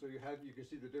one so you can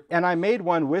see the difference. And I made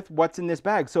one with what's in this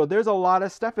bag. So there's a lot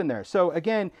of stuff in there. So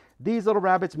again, these little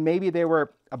rabbits, maybe they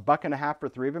were $1.50 for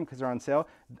 3 of them because they're on sale.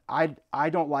 I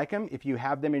don't like them. If you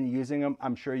have them and you're using them,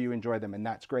 I'm sure you enjoy them, and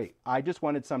that's great. I just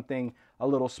wanted something a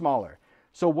little smaller.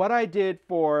 So what I did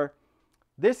for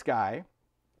this guy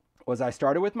was I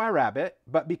started with my rabbit,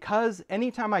 but because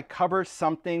anytime I cover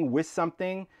something with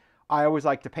something, I always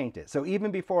like to paint it. So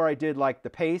even before I did like the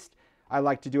paste, I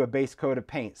like to do a base coat of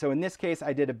paint. So in this case,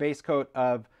 I did a base coat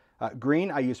of green.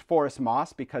 I used forest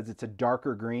moss because it's a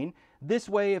darker green. This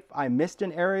way, if I missed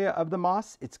an area of the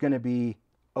moss, it's gonna be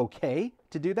okay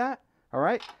to do that, all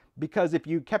right? Because if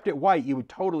you kept it white, you would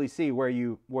totally see where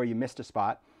you missed a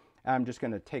spot. I'm just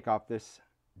gonna take off this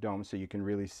dome so you can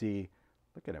really see.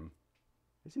 Look at him.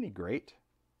 Isn't he great?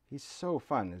 He's so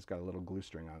fun. He's got a little glue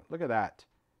string on it. Look at that.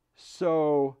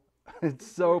 So, it's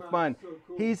so fun. So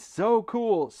cool. He's so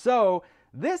cool. So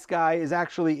this guy is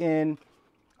actually in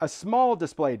a small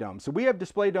display dome. So we have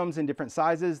display domes in different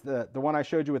sizes. The one I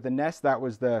showed you with the nest, that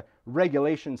was the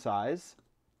regulation size.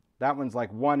 That one's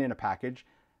like 1 in a package.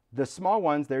 The small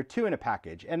ones, they're 2 in a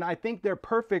package. And I think they're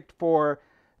perfect for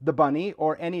the bunny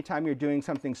or anytime you're doing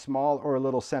something small or a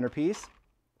little centerpiece.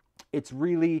 It's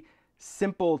really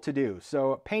simple to do.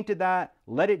 So painted that,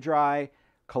 let it dry,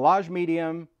 collage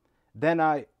medium.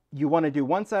 Then you want to do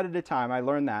one side at a time. I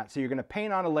learned that. So you're going to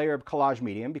paint on a layer of collage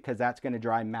medium because that's going to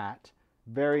dry matte.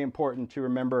 Very important to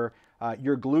remember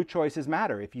your glue choices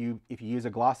matter. If you use a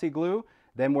glossy glue,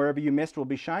 then wherever you missed will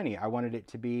be shiny. I wanted it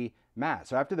to be matte.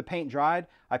 So after the paint dried,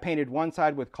 I painted one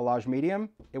side with collage medium.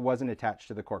 It wasn't attached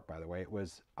to the cork, by the way. It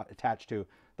was attached to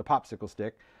the popsicle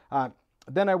stick.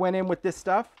 Then I went in with this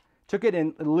stuff, took it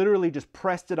and literally just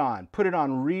pressed it on, put it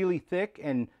on really thick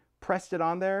and pressed it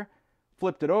on there,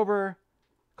 flipped it over,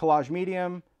 collage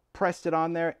medium, pressed it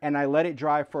on there, and I let it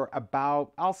dry for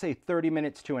about, I'll say 30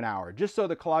 minutes to an hour, just so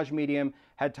the collage medium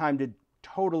had time to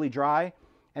totally dry.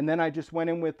 And then I just went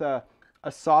in with a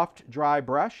a soft, dry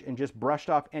brush and just brushed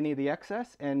off any of the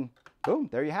excess, and boom,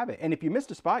 there you have it. And if you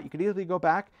missed a spot, you could easily go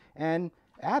back and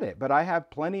add it. But I have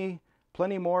plenty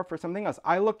more for something else.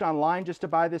 I looked online just to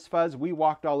buy this fuzz. We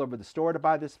walked all over the store to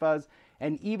buy this fuzz.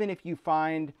 And even if you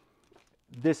find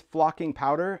this flocking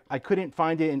powder, I couldn't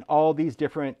find it in all these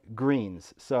different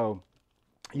greens. So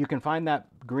you can find that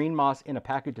green moss in a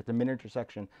package at the miniature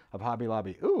section of Hobby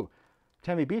Lobby. Ooh,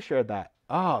 Tammy B shared that.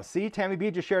 Oh, see, Tammy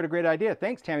B just shared a great idea.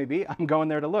 Thanks, Tammy B. I'm going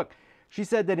there to look. She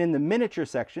said that in the miniature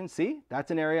section, see,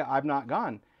 that's an area I've not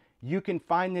gone. You can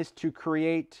find this to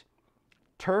create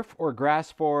turf or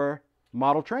grass for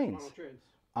model trains. Model trains.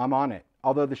 I'm on it.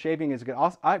 Although the shaving is good.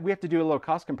 Also, we have to do a little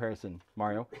cost comparison,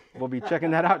 Mario. We'll be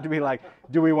checking that out to be like,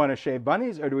 do we want to shave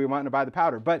bunnies or do we want to buy the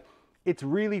powder? But it's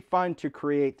really fun to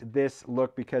create this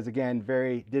look because, again,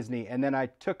 very Disney. And then I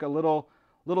took a little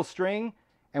string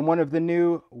and one of the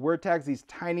new word tags, these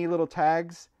tiny little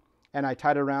tags, and I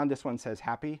tied it around. This one says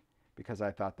happy because I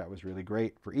thought that was really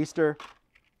great for Easter.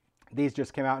 These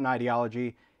just came out in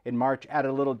Ideology in March. Added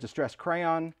a little distressed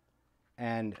crayon,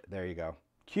 and there you go.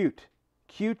 Cute.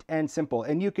 Cute and simple.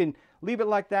 And you can leave it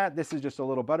like that. This is just a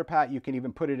little butter pat. You can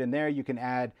even put it in there. You can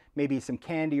add maybe some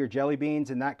candy or jelly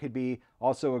beans, and that could be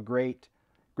also a great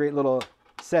little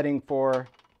setting for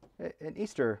an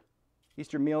Easter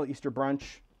meal, Easter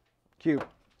brunch. Cute.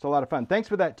 It's a lot of fun. Thanks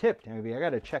for that tip, Tammy B. I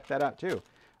got to check that out too.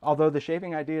 Although the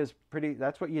shaving idea is pretty,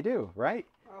 that's what you do, right?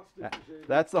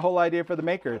 That's the whole idea for the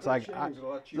maker. It's like,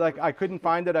 I couldn't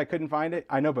find it.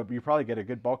 I know, but you probably get a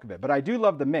good bulk of it. But I do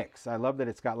love the mix. I love that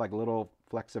it's got like little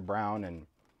flecks of brown, and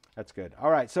that's good.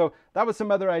 All right, so that was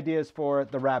some other ideas for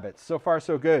the rabbits. So far,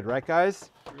 so good, right,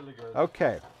 guys? Really good.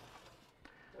 Okay.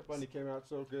 That bunny came out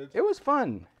so good. It was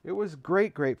fun. It was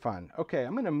great fun. Okay,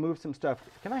 I'm going to move some stuff.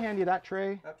 Can I hand you that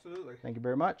tray? Absolutely. Thank you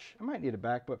very much. I might need it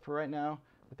back, but for right now,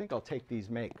 I think I'll take these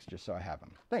makes just so I have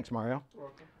them. Thanks, Mario. You're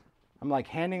welcome. I'm like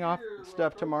handing off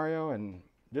stuff to Mario and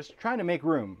just trying to make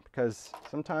room because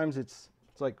sometimes it's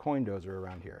like coin dozer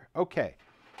around here. Okay,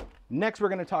 next we're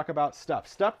going to talk about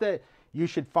stuff that you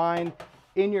should find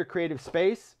in your creative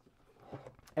space,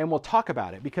 and we'll talk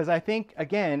about it because I think,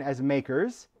 again, as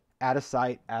makers, out of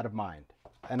sight, out of mind.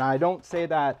 And I don't say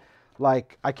that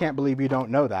like I can't believe you don't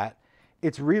know that.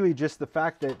 It's really just the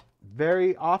fact that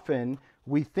very often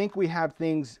we think we have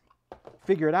things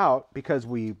figured out because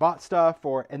we bought stuff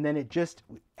and then it just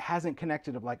hasn't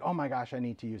connected of like, oh my gosh, I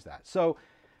need to use that. So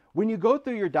when you go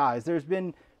through your dies, there's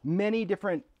been many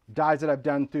different dies that I've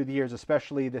done through the years,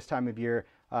 especially this time of year,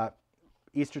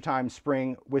 Easter time,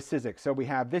 spring with Sizzix. So we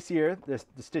have this year, the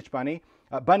Stitch Bunny,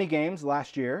 Bunny Games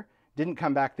last year, didn't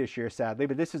come back this year, sadly,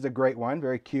 but this is a great one,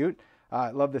 very cute. I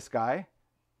love this guy,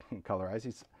 colorized,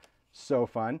 he's so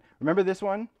fun. Remember this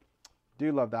one?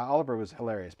 Do love that. Oliver was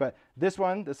hilarious. But this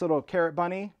one, this little carrot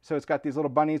bunny, so it's got these little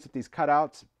bunnies with these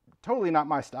cutouts. Totally not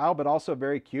my style, but also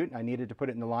very cute. I needed to put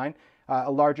it in the line.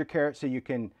 A larger carrot so you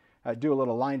can do a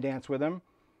little line dance with them.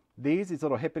 These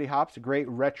little hippity hops, great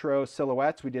retro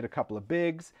silhouettes. We did a couple of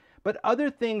bigs. But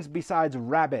other things besides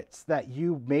rabbits that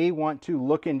you may want to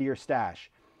look into your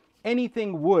stash.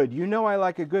 Anything wood. You know I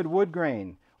like a good wood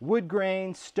grain. Wood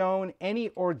grain, stone, any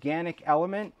organic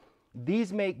element.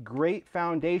 These make great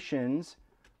foundations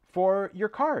for your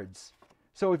cards.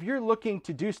 So if you're looking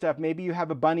to do stuff, maybe you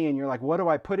have a bunny and you're like, what do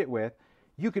I put it with?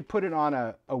 You could put it on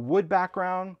a wood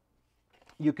background.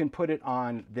 You can put it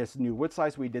on this new wood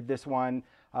slice. We did this one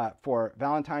for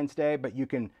Valentine's Day, but you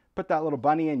can put that little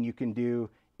bunny in. You can do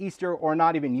Easter or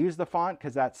not even use the font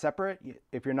because that's separate.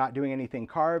 If you're not doing anything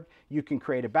carved, you can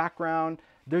create a background.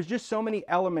 There's just so many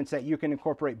elements that you can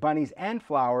incorporate bunnies and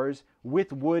flowers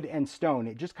with wood and stone.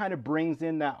 It just kind of brings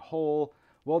in that whole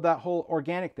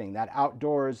organic thing, that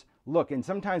outdoors look. And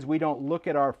sometimes we don't look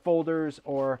at our folders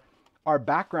or our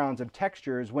backgrounds of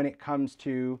textures when it comes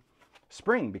to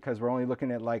spring because we're only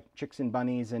looking at like chicks and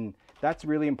bunnies, and that's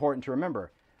really important to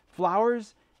remember.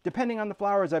 Flowers, depending on the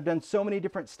flowers, I've done so many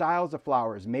different styles of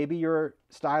flowers. Maybe your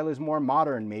style is more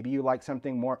modern. Maybe you like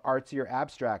something more artsy or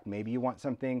abstract. Maybe you want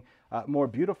something more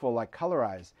beautiful like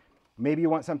colorized. Maybe you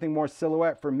want something more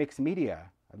silhouette for mixed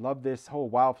media. I love this whole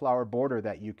wildflower border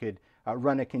that you could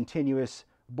run a continuous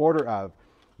border of.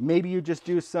 Maybe you just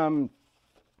do some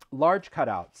large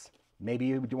cutouts. Maybe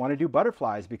you want to do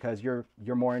butterflies because you're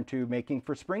more into making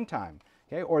for springtime.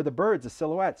 Okay, or the birds, the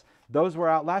silhouettes, those were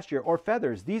out last year, or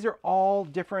feathers. These are all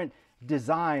different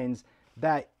designs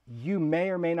that you may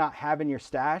or may not have in your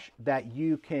stash that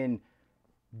you can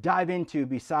dive into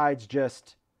besides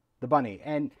just the bunny.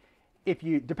 And if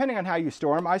you, depending on how you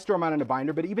store them, I store them out in a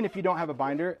binder, but even if you don't have a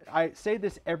binder, I say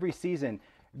this every season,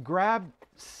 grab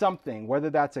something, whether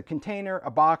that's a container,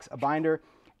 a box, a binder,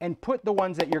 and put the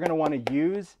ones that you're going to want to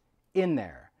use in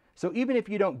there. So even if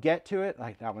you don't get to it,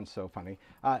 like that one's so funny,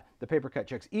 the paper cut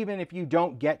chicks, even if you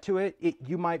don't get to it,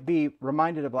 you might be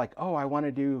reminded of like, oh, I want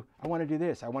to do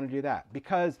this, I want to do that.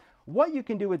 Because what you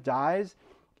can do with dies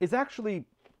is actually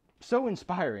so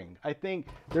inspiring. I think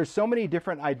there's so many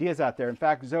different ideas out there. In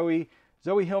fact, Zoe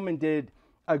Hillman did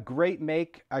a great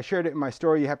make. I shared it in my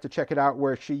story. You have to check it out,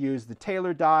 where she used the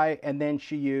tailor die and then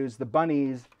she used the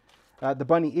bunny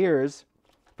ears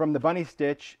from the bunny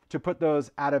stitch to put those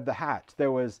out of the hat.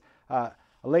 There was a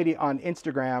lady on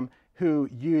Instagram who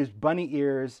used bunny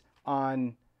ears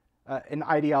on an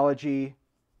ideology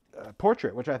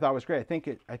portrait, which I thought was great.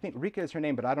 I think Rika is her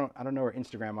name, but I don't know her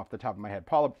Instagram off the top of my head.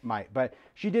 Paula might, but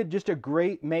she did just a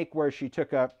great make where she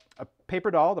took a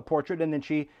paper doll, the portrait, and then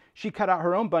she cut out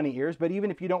her own bunny ears. But even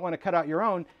if you don't want to cut out your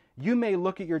own, you may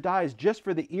look at your dies just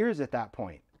for the ears at that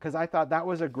point, because I thought that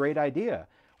was a great idea,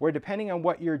 where depending on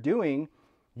what you're doing,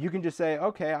 you can just say,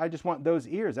 okay, I just want those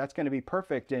ears. That's going to be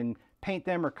perfect, and paint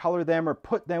them or color them or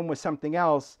put them with something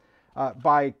else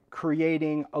by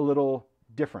creating a little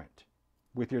different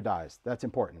with your dies. That's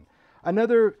important.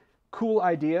 Another cool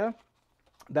idea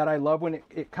that I love when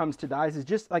it comes to dies is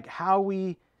just like how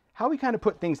we kind of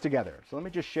put things together. So let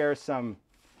me just share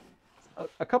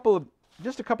a couple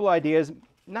of ideas,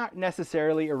 not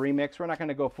necessarily a remix. We're not going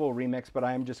to go full remix, but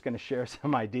I am just going to share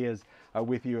some ideas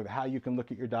with you of how you can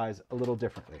look at your dies a little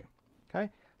differently. Okay,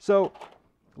 so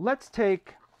let's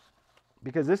take,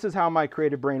 because this is how my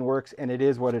creative brain works, and it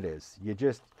is what it is. You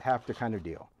just have to kind of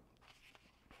deal.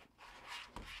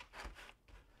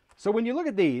 So when you look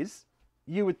at these,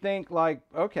 you would think like,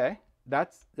 okay,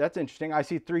 that's interesting. I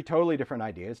see three totally different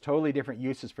ideas, totally different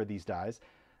uses for these dies.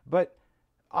 But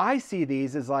I see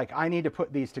these as like, I need to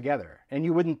put these together. And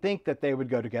you wouldn't think that they would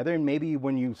go together. And maybe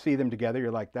when you see them together, you're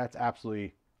like, that's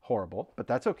absolutely horrible, but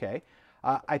that's okay.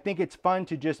 I think it's fun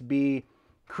to just be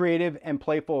creative and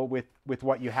playful with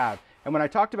what you have. And when I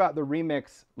talked about the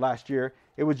remix last year,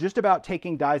 it was just about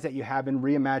taking dies that you have and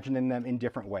reimagining them in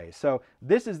different ways. So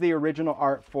this is the original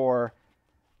art for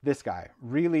this guy.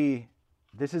 Really,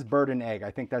 this is bird and egg. I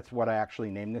think that's what I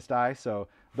actually named this die. So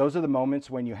those are the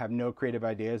moments when you have no creative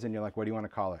ideas and you're like, what do you want to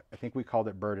call it? I think we called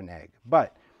it bird and egg.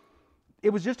 But it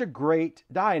was just a great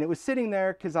die, and it was sitting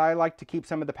there because I like to keep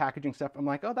some of the packaging stuff. I'm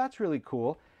like, oh, that's really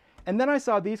cool. And then I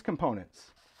saw these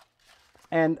components.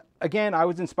 And again, I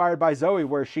was inspired by Zoe,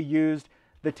 where she used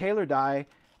the tailor die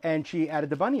and she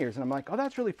added the bunny ears. And I'm like, oh,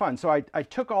 that's really fun. So I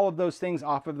took all of those things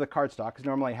off of the cardstock, because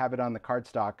normally I have it on the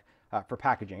cardstock for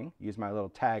packaging. Use my little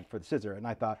tag for the scissor. And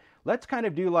I thought, let's kind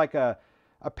of do like a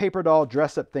paper doll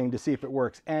dress up thing to see if it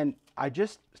works. And I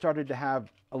just started to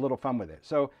have a little fun with it.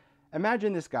 So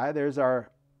imagine this guy. There's our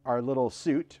little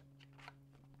suit.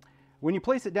 When you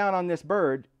place it down on this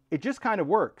bird, it just kind of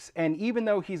works. And even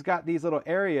though he's got these little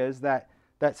areas that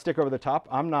stick over the top,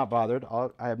 I'm not bothered.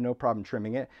 I have no problem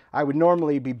trimming it. I would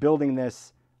normally be building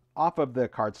this off of the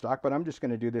cardstock, but I'm just going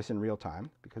to do this in real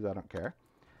time because I don't care.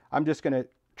 I'm just going to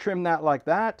trim that like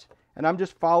that, and I'm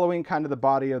just following kind of the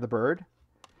body of the bird.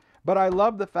 But I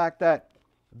love the fact that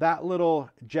that little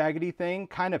jaggedy thing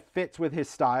kind of fits with his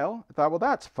style. I thought, well,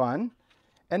 that's fun.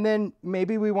 And then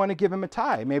maybe we want to give him a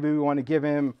tie. Maybe we want to give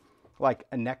him like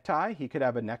a necktie. He could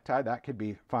have a necktie. That could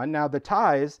be fun. Now the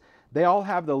ties, they all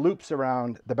have the loops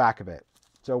around the back of it.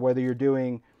 So whether you're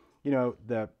doing, you know,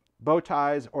 the bow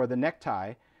ties or the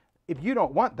necktie, if you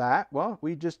don't want that, well,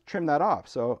 we just trim that off.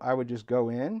 So I would just go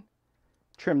in,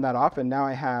 trim that off, and now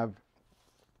I have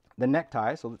the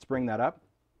necktie. So let's bring that up.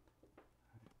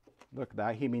 Look at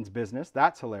that. He means business.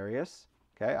 That's hilarious.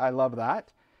 Okay, I love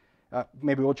that.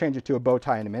 Maybe we'll change it to a bow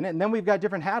tie in a minute. And then we've got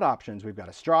different hat options. We've got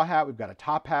a straw hat, we've got a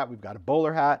top hat, we've got a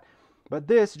bowler hat. But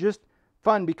this, just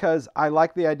fun, because I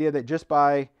like the idea that just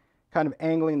by kind of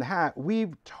angling the hat,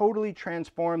 we've totally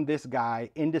transformed this guy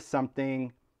into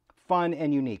something fun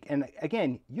and unique. And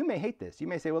again, you may hate this. You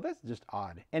may say, well, this is just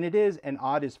odd. And it is, and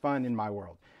odd is fun in my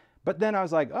world. But then I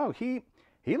was like, oh, he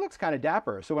looks kind of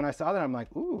dapper. So when I saw that, I'm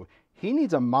like, ooh, he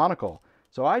needs a monocle.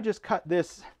 So I just cut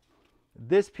this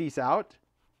piece out,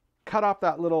 cut off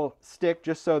that little stick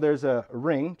just so there's a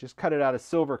ring, just cut it out of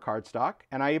silver cardstock.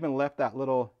 And I even left that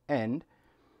little end.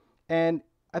 And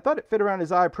I thought it fit around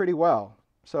his eye pretty well.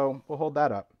 So we'll hold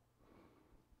that up.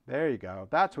 There you go.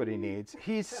 That's what he needs.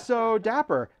 He's so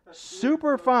dapper.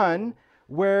 Super fun,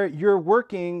 where you're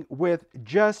working with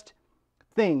just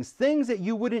things that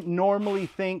you wouldn't normally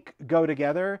think go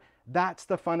together. That's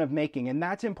the fun of making. And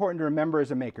that's important to remember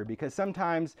as a maker, because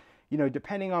sometimes, you know,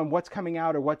 depending on what's coming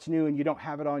out or what's new and you don't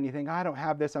have it all and you think, I don't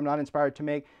have this, I'm not inspired to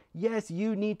make. Yes,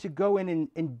 you need to go in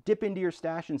and dip into your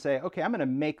stash and say, okay, I'm going to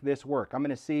make this work. I'm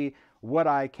going to see what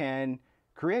I can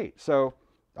create. So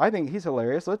I think he's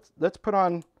hilarious. Let's put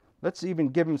on let's even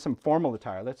give him some formal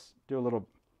attire. Let's do a little,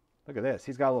 look at this.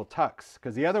 He's got a little tux,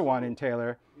 because the other one in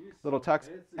Taylor, little tux.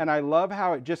 And I love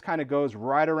how it just kind of goes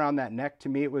right around that neck. To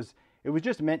me, it was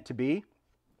just meant to be.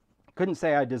 Couldn't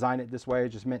say I designed it this way,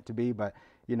 it's just meant to be, but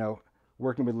you know,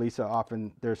 working with Lisa,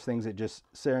 often there's things that just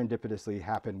serendipitously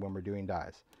happen when we're doing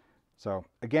dies. So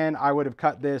again, I would have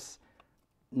cut this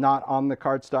not on the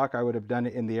cardstock. I would have done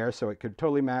it in the air so it could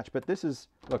totally match, but this is,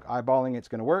 look, eyeballing, it's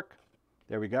gonna work.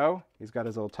 There we go. He's got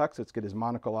his little tux. Let's get his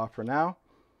monocle off for now.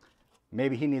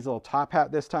 Maybe he needs a little top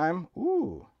hat this time.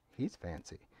 Ooh, he's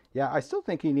fancy. Yeah, I still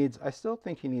think he needs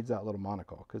that little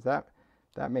monocle, because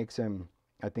that makes him,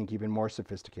 I think, even more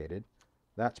sophisticated.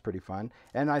 That's pretty fun.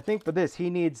 And I think for this, he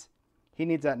needs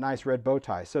that nice red bow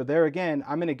tie. So there again,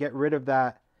 I'm going to get rid of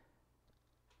that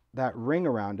ring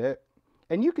around it.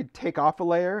 And you could take off a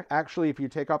layer. Actually, if you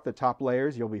take off the top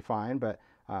layers, you'll be fine. But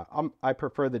I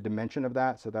prefer the dimension of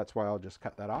that, so that's why I'll just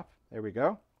cut that off. There we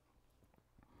go.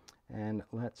 And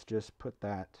let's just put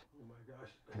that. Oh my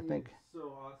gosh! I think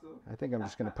so awesome. I think I'm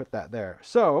just going to put that there.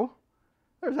 So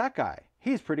there's that guy.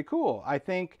 He's pretty cool. I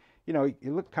think, you know, he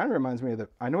kind of reminds me of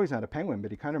I know he's not a penguin,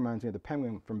 but he kind of reminds me of the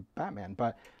penguin from Batman.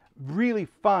 But really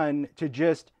fun to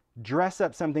just dress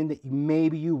up something that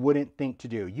maybe you wouldn't think to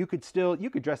do. You could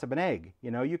dress up an egg.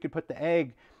 You know, you could put the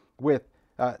egg with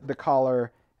the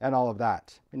collar and all of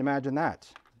that. And imagine that.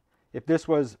 If this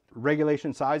was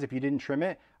regulation size, if you didn't trim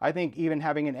it, I think even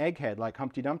having an egg head like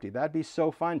Humpty Dumpty, that'd be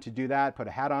so fun to do that, put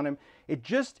a hat on him. It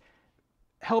just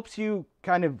helps you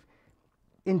kind of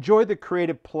enjoy the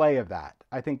creative play of that.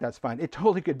 I think that's fun. It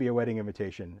totally could be a wedding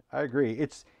invitation. I agree.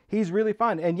 He's really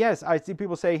fun. And yes, I see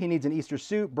people say he needs an Easter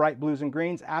suit, bright blues and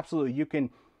greens. Absolutely. You can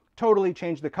totally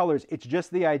change the colors. It's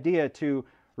just the idea to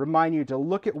remind you to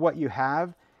look at what you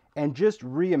have and just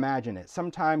reimagine it.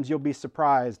 Sometimes you'll be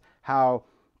surprised how,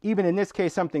 even in this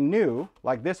case, something new,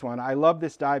 like this one, I love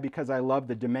this die because I love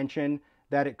the dimension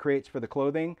that it creates for the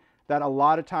clothing, that a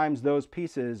lot of times those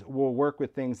pieces will work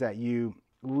with things that you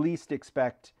least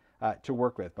expect to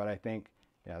work with. But I think,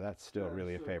 yeah, that's still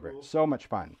really a favorite. Cool. So much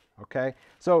fun. Okay,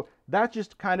 so that's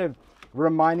just kind of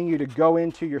reminding you to go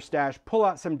into your stash, pull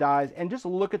out some dies, and just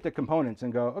look at the components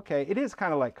and go, okay, it is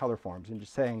kind of like color forms, and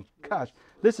just saying, gosh,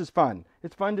 this is fun.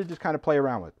 It's fun to just kind of play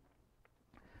around with.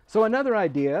 So another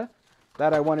idea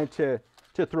that I wanted to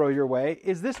throw your way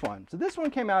is this one. So this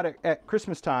one came out at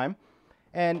Christmas time,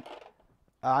 and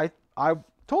I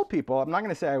told people, I'm not going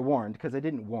to say I warned, because I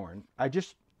didn't warn. I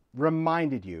just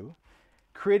reminded you,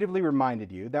 creatively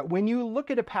reminded you, that when you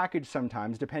look at a package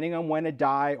sometimes, depending on when a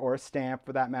die or a stamp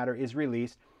for that matter is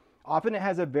released, often it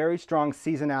has a very strong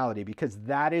seasonality, because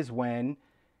that is when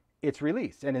it's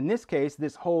released. And in this case,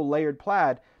 this whole layered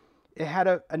plaid, it had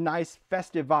a nice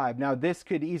festive vibe. Now this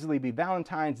could easily be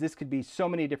Valentine's, this could be so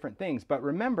many different things, but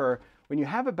remember, when you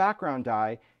have a background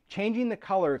die, changing the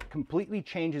color completely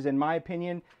changes, in my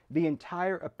opinion, the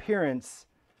entire appearance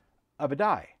of a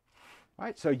die.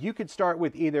 Right? So you could start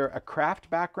with either a craft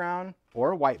background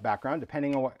or a white background,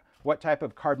 depending on what type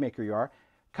of card maker you are,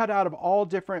 cut out of all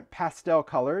different pastel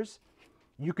colors.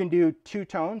 You can do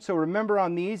two-tone. So remember,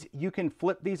 on these, you can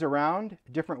flip these around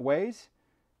different ways.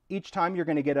 Each time you're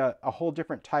going to get a whole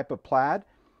different type of plaid.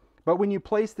 But when you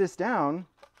place this down,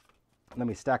 let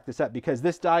me stack this up, because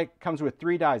this die comes with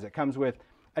 3 dies. It comes with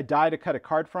a die to cut a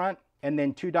card front, and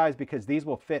then 2 dies because these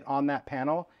will fit on that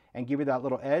panel and give you that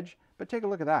little edge. But take a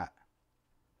look at that.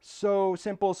 So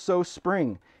simple, so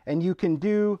spring. And you can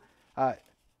do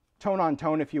tone on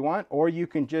tone if you want, or you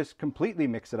can just completely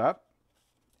mix it up.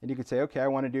 And you could say, okay, I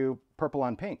want to do purple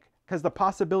on pink, because the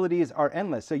possibilities are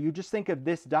endless. So you just think of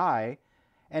this die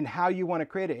and how you want to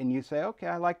create it. And you say, okay,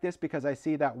 I like this because I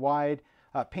see that wide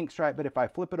pink stripe, but if I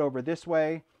flip it over this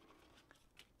way,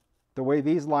 the way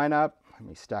these line up, let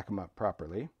me stack them up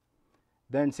properly.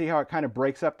 Then see how it kind of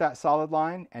breaks up that solid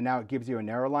line, and now it gives you a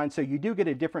narrow line. So you do get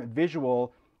a different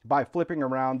visual by flipping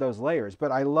around those layers.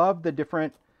 But I love the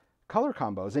different color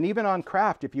combos. And even on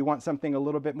craft, if you want something a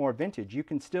little bit more vintage, you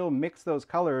can still mix those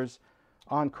colors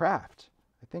on craft.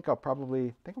 I think I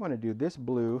want to do this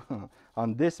blue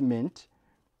on this mint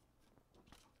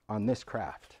on this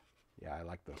craft. Yeah, I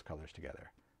like those colors together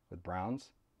with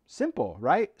browns. Simple,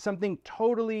 right? Something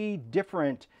totally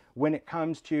different when it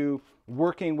comes to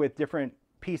working with different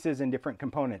pieces and different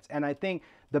components. And I think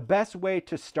the best way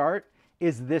to start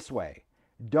is this way.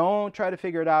 Don't try to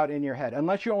figure it out in your head,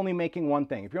 unless you're only making one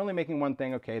thing. If you're only making one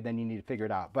thing, okay, then you need to figure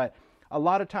it out. But a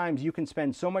lot of times you can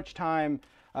spend so much time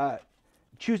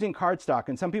choosing cardstock,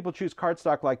 and some people choose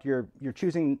cardstock like you're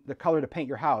choosing the color to paint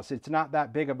your house. It's not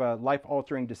that big of a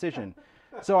life-altering decision.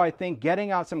 So I think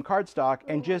getting out some cardstock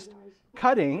and just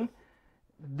cutting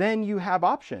then you have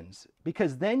options,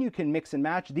 because then you can mix and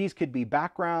match. These could be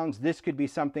backgrounds. This could be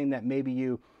something that maybe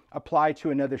you apply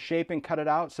to another shape and cut it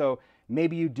out. So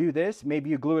maybe you do this, maybe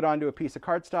you glue it onto a piece of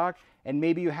cardstock, and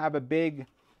maybe you have a big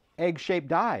egg-shaped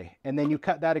die, and then you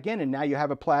cut that again, and now you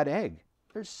have a plaid egg.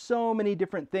 There's so many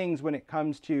different things when it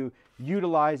comes to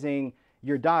utilizing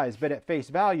your dies, but at face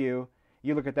value,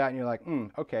 you look at that and you're like,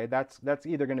 okay, that's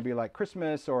either going to be like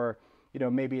Christmas, or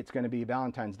maybe it's going to be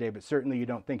Valentine's Day, but certainly you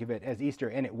don't think of it as Easter,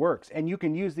 and it works. And you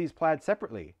can use these plaids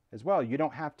separately as well. You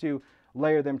don't have to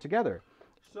layer them together.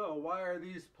 So why are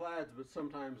these plaids, but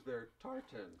sometimes they're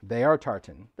tartan? They are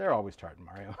tartan. They're always tartan,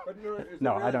 Mario. But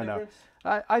No, I don't know.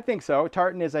 I think so.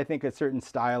 Tartan is, I think, a certain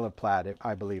style of plaid.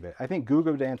 I believe it. I think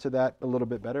Google would answer that a little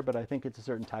bit better, but I think it's a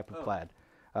certain type of plaid.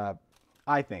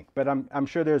 I think, but I'm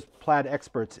sure there's plaid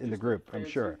experts in the group. I'm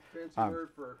sure. Fancy word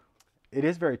for... It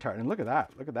is very tartan. Look at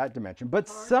that. Look at that dimension. But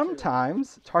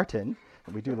sometimes tartan.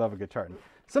 We do love a good tartan.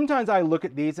 Sometimes I look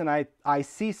at these and I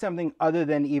see something other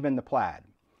than even the plaid.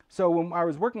 So when I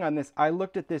was working on this, I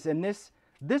looked at this, and this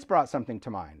brought something to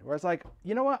mind, where I was like,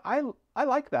 you know what, I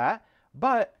like that,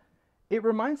 but it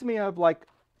reminds me of like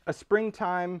a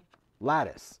springtime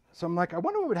lattice. So I'm like, I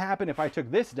wonder what would happen if I took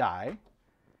this die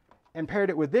and paired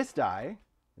it with this die,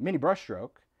 mini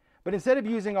brushstroke, but instead of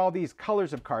using all these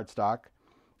colors of cardstock,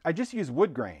 I just used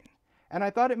wood grain. And I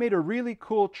thought it made a really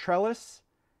cool trellis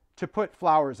to put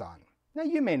flowers on. Now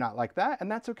you may not like that, and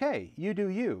that's okay. You do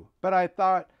you. But I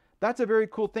thought, that's a very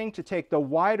cool thing to take the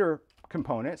wider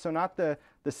component, so not the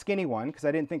skinny one, because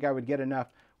I didn't think I would get enough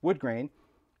wood grain.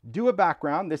 Do a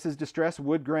background. This is distressed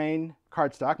wood grain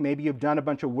cardstock. Maybe you've done a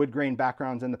bunch of wood grain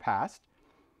backgrounds in the past.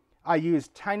 I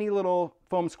used tiny little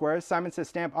foam squares. Simon Says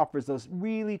Stamp offers those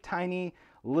really tiny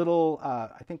little,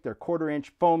 I think they're 1/4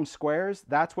 inch foam squares.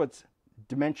 That's what's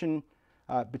dimension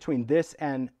between this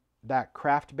and that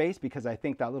craft base, because I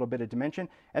think that little bit of dimension.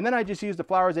 And then I just used the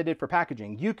flowers I did for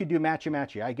packaging. You could do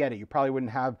matchy-matchy. I get it. You probably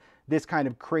wouldn't have this kind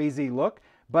of crazy look,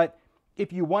 but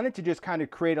if you wanted to just kind of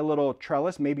create a little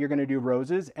trellis, maybe you're going to do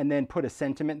roses and then put a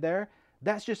sentiment there.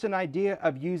 That's just an idea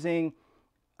of using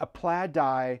a plaid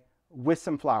die with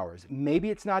some flowers.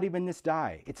 Maybe it's not even this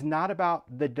die. It's not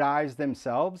about the dies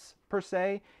themselves per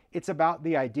se. It's about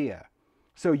the idea.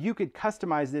 So you could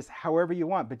customize this however you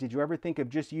want, but did you ever think of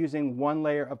just using one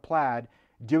layer of plaid,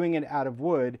 doing it out of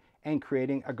wood, and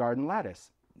creating a garden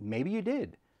lattice? Maybe you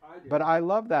did. I did. But I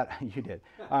love that. You did.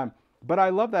 But I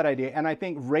love that idea, and I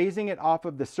think raising it off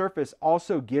of the surface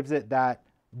also gives it that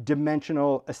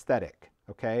dimensional aesthetic,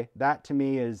 okay? That to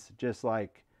me is just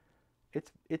like,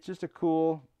 it's just a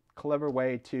cool, clever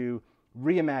way to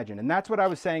reimagine. And that's what I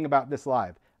was saying about this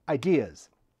live. Ideas.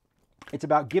 It's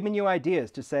about giving you ideas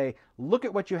to say, look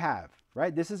at what you have,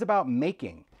 right? This is about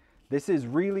making. This is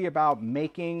really about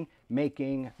making,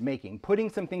 putting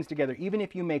some things together. Even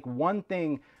if you make one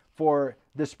thing for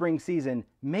the spring season,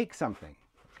 make something,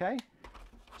 okay?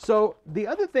 So the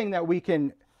other thing that we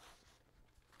can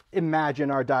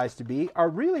imagine our dies to be are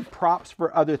really props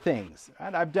for other things.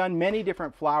 And I've done many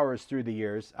different flowers through the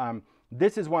years.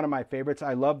 This is one of my favorites.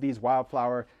 I love these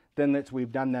Wildflower thinlits.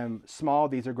 We've done them small.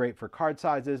 These are great for card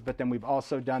sizes, but then we've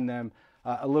also done them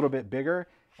a little bit bigger.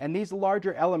 And these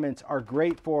larger elements are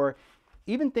great for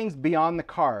even things beyond the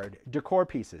card, decor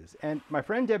pieces. And my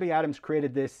friend Debbie Adams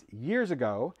created this years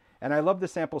ago, and I love the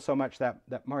sample so much that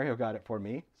Mario got it for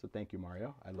me. So thank you,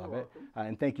 Mario. I love it.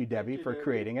 And thank you, Debbie, for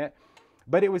creating it.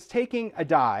 But it was taking a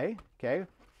die, okay?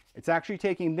 It's actually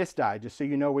taking this die, just so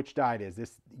you know which die it is,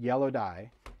 this yellow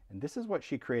die. And this is what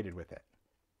she created with it.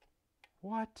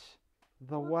 What?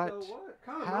 The what?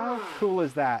 How cool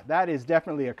is that? That is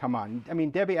definitely a come on. I mean,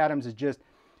 Debbie Adams is just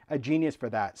a genius for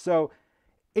that. So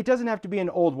it doesn't have to be an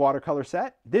old watercolor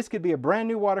set. This could be a brand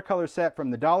new watercolor set from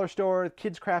the dollar store,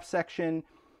 kids craft section,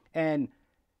 and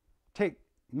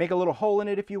make a little hole in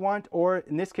it if you want. Or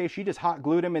in this case, she just hot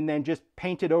glued them and then just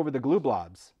painted over the glue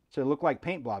blobs to look like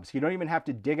paint blobs. You don't even have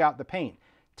to dig out the paint.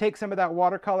 Take some of that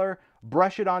watercolor,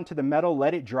 brush it onto the metal,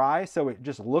 let it dry so it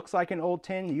just looks like an old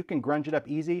tin. You can grunge it up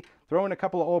easy, throw in a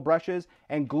couple of old brushes,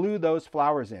 and glue those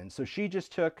flowers in. So she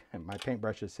just took, and my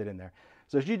paintbrushes sit in there.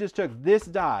 So she just took this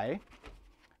die,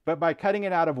 but by cutting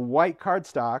it out of white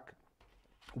cardstock,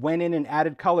 went in and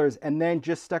added colors, and then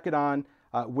just stuck it on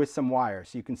with some wires.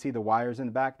 So you can see the wires in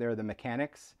the back there, the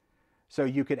mechanics. So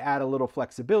you could add a little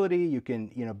flexibility. You can,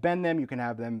 bend them. You can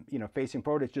have them, facing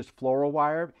forward. It's just floral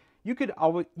wire. You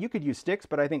could use sticks,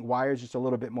 but I think wire is just a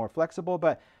little bit more flexible.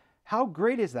 But how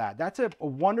great is that? That's a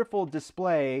wonderful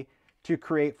display to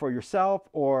create for yourself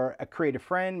or a creative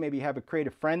friend. Maybe you have a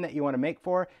creative friend that you want to make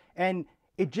for. And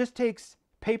it just takes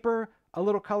paper, a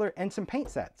little color, and some paint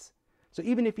sets. So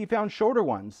even if you found shorter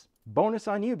ones, bonus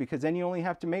on you, because then you only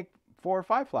have to make 4 or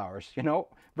 5 flowers, you know,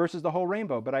 versus the whole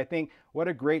rainbow. But I think what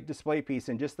a great display piece,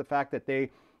 and just the fact that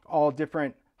they all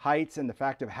different heights, and the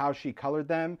fact of how she colored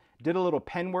them, did a little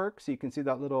pen work, so you can see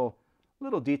that little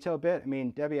detail bit. I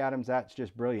mean, Debbie Adams, that's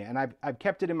just brilliant. And I've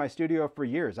kept it in my studio for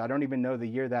years. I don't even know the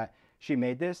year that she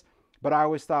made this, but I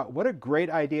always thought, what a great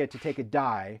idea to take a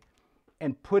die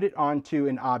and put it onto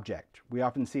an object. We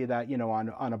often see that, you know,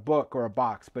 on a book or a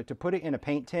box, but to put it in a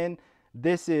paint tin,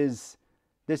 this is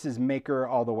maker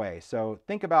all the way. So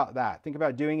think about that. Think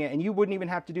about doing it, and you wouldn't even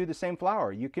have to do the same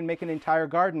flower. You can make an entire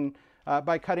garden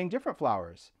by cutting different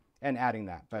flowers and adding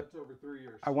that. But that's over 3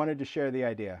 years. I wanted to share the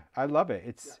idea. I love it.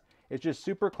 It's just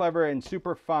super clever and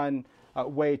super fun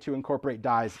way to incorporate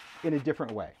dyes in a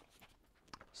different way.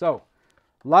 So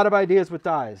a lot of ideas with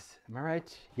dyes. Am I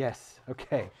right? Yes.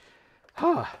 Okay.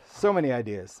 So many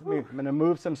ideas. I'm going to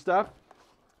move some stuff.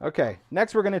 Okay.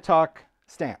 Next, we're going to talk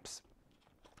stamps,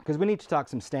 because we need to talk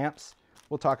some stamps.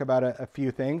 We'll talk about a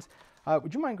few things.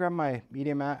 Would you mind grabbing my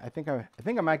media mat? I think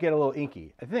I might get a little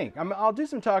inky. I'll do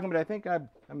some talking, but I think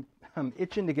I'm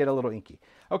itching to get a little inky.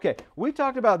 Okay, we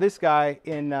talked about this guy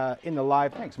in the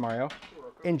live. Thanks, Mario.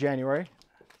 In January.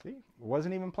 See,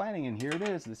 wasn't even planning, and here it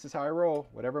is. This is how I roll.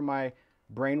 Whatever my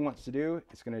brain wants to do,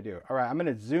 it's going to do. All right, I'm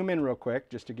going to zoom in real quick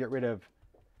just to get rid of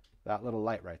that little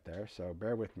light right there. So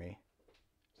bear with me.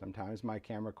 Sometimes my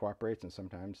camera cooperates, and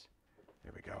sometimes,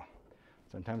 there we go.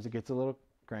 Sometimes it gets a little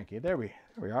cranky. There we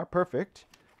are. Perfect.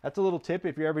 That's a little tip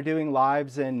if you're ever doing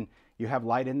lives and you have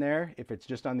light in there. If it's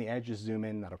just on the edge, just zoom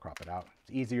in. That'll crop it out.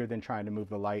 It's easier than trying to move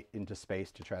the light into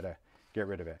space to try to get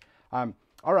rid of it.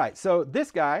 All right. So this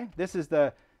guy, this is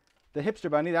the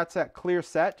Hipster Bunny. That's that clear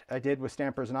set I did with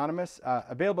Stampers Anonymous.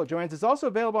 Available at Joann's. It's also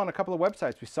available on a couple of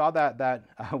websites. We saw that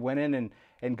went in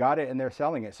and got it, and they're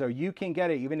selling it. So you can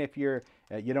get it even if you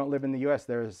don't live in the U.S.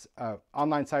 There's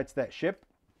online sites that ship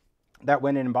that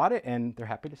went in and bought it, and they're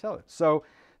happy to sell it. So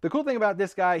the cool thing about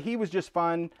this guy, he was just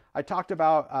fun. I talked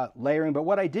about layering, but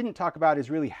what I didn't talk about is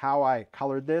really how I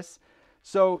colored this.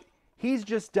 So he's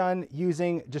just done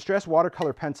using distressed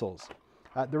watercolor pencils.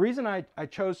 The reason I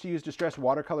chose to use distressed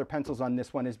watercolor pencils on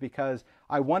this one is because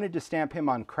I wanted to stamp him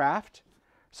on craft.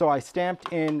 So I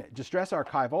stamped in Distress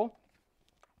Archival,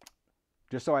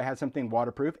 just so I had something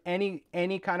waterproof. Any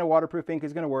kind of waterproof ink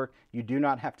is going to work. You do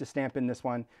not have to stamp in this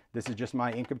one. This is just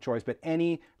my ink of choice, but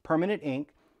any permanent ink.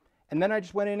 And then I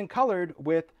just went in and colored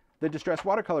with the Distress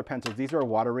Watercolor pencils. These are a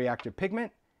water reactive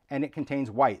pigment, and it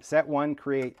contains white. Set 1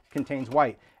 contains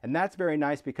white. And that's very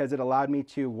nice because it allowed me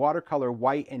to watercolor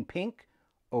white and pink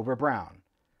over brown.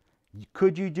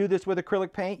 Could you do this with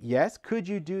acrylic paint? Yes. Could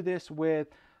you do this with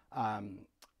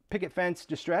picket fence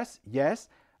distress? Yes.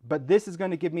 But this is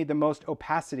going to give me the most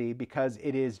opacity because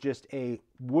it is just a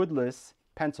woodless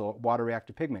pencil, water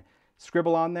reactive pigment.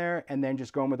 Scribble on there and then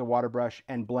just go in with a water brush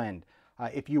and blend.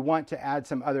 If you want to add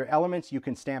some other elements, you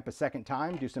can stamp a second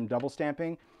time, do some double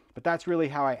stamping. But that's really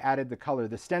how I added the color.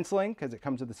 The stenciling, because it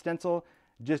comes with the stencil,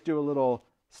 just do a little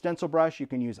stencil brush. You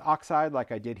can use oxide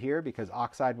like I did here because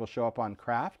oxide will show up on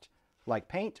craft like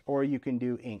paint, or you can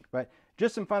do ink. But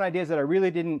just some fun ideas that I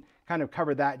really didn't kind of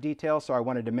cover that detail, so I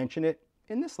wanted to mention it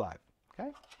in this live.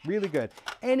 Okay, really good.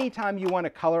 Anytime you want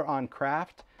to color on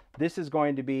craft, this is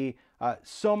going to be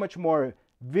so much more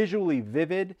visually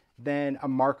vivid than a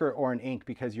marker or an ink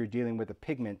because you're dealing with a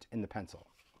pigment in the pencil.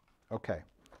 Okay,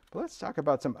 but let's talk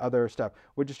about some other stuff.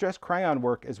 Would Distress Crayon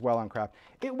work as well on craft?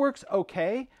 It works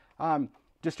okay.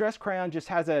 Distress Crayon just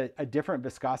has a different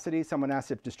viscosity. Someone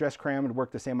asked if Distress Crayon would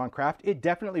work the same on craft. It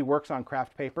definitely works on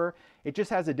craft paper. It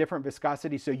just has a different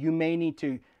viscosity, so you may need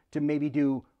to maybe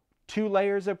do 2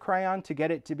 layers of crayon to get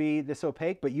it to be this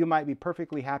opaque, but you might be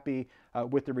perfectly happy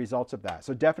with the results of that.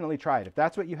 So definitely try it. If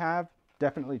that's what you have,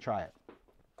 definitely try it.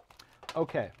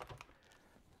 Okay,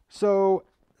 so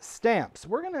stamps.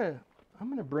 I'm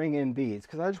gonna bring in these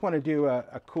because I just want to do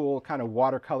a cool kind of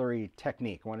watercolory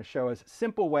technique. I want to show us a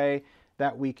simple way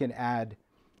that we can add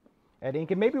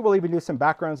ink, and maybe we'll even do some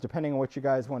backgrounds depending on what you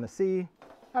guys want to see.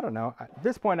 I don't know. At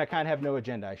this point, I kind of have no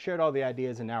agenda. I shared all the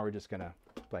ideas, and now we're just gonna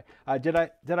play. Did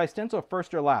I stencil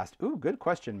first or last? Ooh, good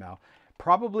question, Mel.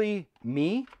 Probably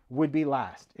me would be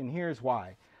last, and here's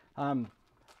why.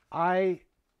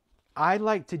 I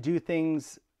like to do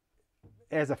things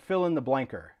as a fill in the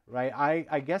blanker, right?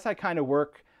 I guess I kind of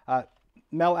work.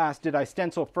 Mel asked, did I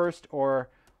stencil first or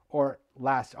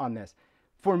last on this?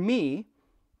 For me,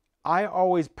 I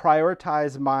always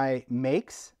prioritize my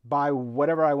makes by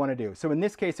whatever I want to do. So in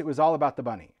this case, it was all about the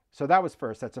bunny. So that was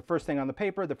first. That's the first thing on the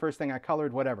paper, the first thing I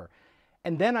colored, whatever.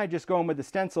 And then I just go in with the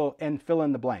stencil and fill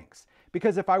in the blanks.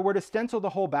 Because if I were to stencil the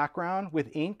whole background with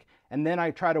ink and then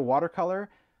I try to watercolor,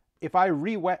 if I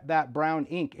re-wet that brown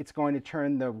ink, it's going to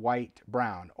turn the white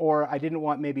brown. Or I didn't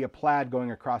want maybe a plaid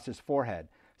going across his forehead.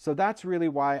 So that's really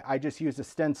why I just used a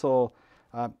stencil,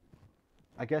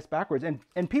 I guess backwards.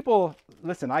 And people,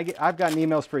 listen, I've gotten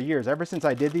emails for years. Ever since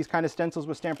I did these kind of stencils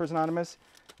with Stampers Anonymous,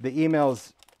 the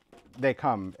emails, they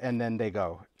come and then they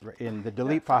go in the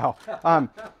delete file.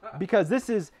 Because this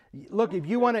is, look, if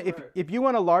you want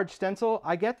a large stencil,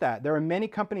 I get that. There are many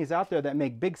companies out there that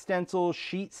make big stencils,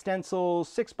 sheet stencils,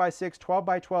 6x6,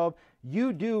 12x12.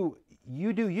 You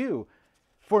do you.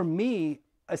 For me,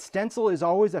 a stencil is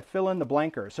always a fill in the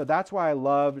blanker. So that's why I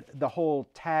loved the whole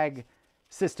tag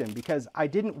system, because I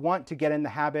didn't want to get in the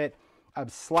habit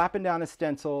of slapping down a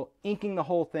stencil, inking the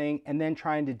whole thing, and then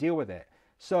trying to deal with it.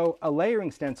 So a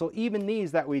layering stencil, even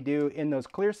these that we do in those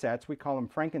clear sets, we call them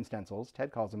Franken stencils.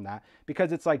 Ted calls them that,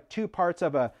 because it's like two parts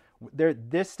of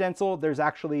this stencil, there's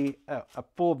actually a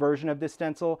full version of this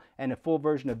stencil and a full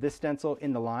version of this stencil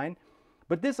in the line.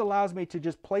 But this allows me to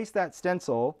just place that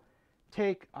stencil,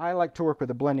 I like to work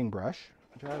with a blending brush,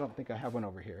 which I don't think I have one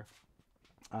over here.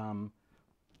 I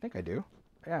think I do.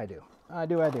 Yeah, I do. I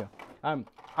do.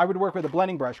 I would work with a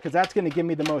blending brush because that's going to give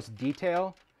me the most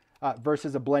detail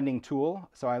versus a blending tool.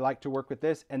 So I like to work with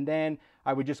this. And then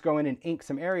I would just go in and ink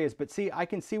some areas. But see, I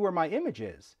can see where my image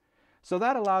is. So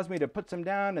that allows me to put some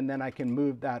down, and then I can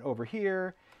move that over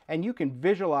here. And you can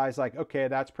visualize like, okay,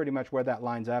 that's pretty much where that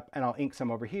lines up. And I'll ink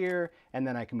some over here. And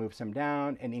then I can move some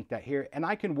down and ink that here. And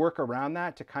I can work around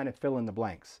that to kind of fill in the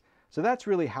blanks. So that's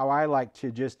really how I like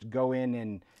to just go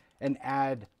in and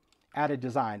add a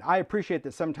design. I appreciate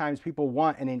that sometimes people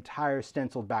want an entire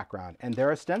stenciled background, and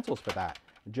there are stencils for that,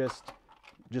 just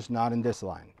not in this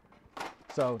line.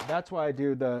 So that's why I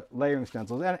do the layering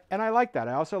stencils, and I like that.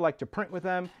 I also like to print with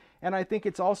them, and I think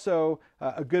it's also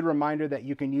a good reminder that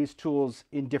you can use tools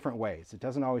in different ways. It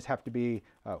doesn't always have to be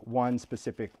one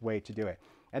specific way to do it.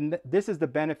 And this is the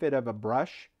benefit of a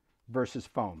brush versus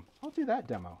foam. I'll do that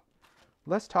demo.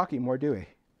 Less talking, more doing.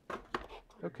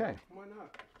 Okay. Why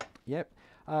not? Yep.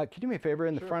 Can you do me a favor?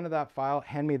 In the front of that file,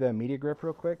 hand me the media grip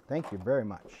real quick. Thank you very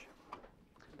much.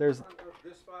 There's,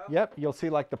 this file? yep, you'll see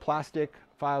like the plastic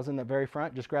files in the very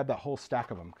front. Just grab that whole stack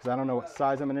of them, because I don't know what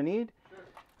size I'm going to need. Sure.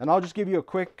 And I'll just give you a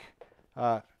quick,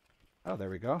 oh, there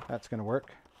we go. That's going to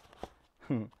work.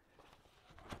 That's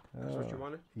what you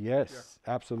wanted? Yes,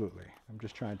 yeah. Absolutely. I'm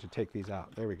just trying to take these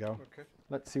out. There we go. Okay.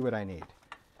 Let's see what I need.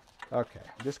 Okay,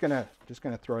 I'm just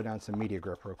gonna throw down some media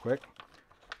grip real quick.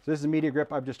 So this is a media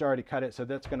grip. I've just already cut it, so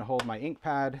that's going to hold my ink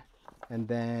pad. And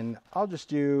then I'll just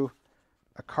do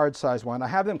a card size one. I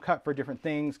have them cut for different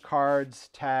things: cards,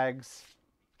 tags,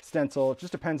 stencil. It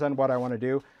just depends on what I want to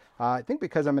do. I think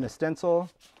because I'm in a stencil,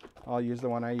 I'll use the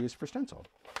one I use for stencil,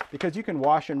 because you can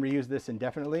wash and reuse this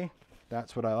indefinitely.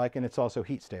 That's what I like, and it's also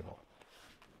heat stable.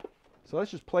 So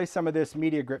let's just place some of this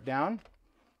media grip down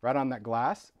right on that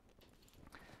glass.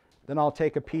 Then I'll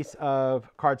take a piece of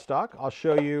cardstock. I'll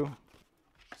show you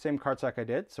same cardstock I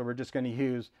did. So we're just going to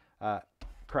use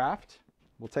Craft.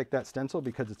 We'll take that stencil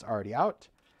because it's already out.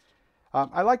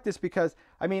 I like this because,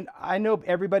 I mean, I know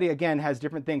everybody, again, has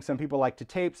different things. Some people like to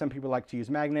tape. Some people like to use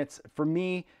magnets. For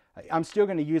me, I'm still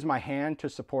going to use my hand to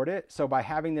support it. So by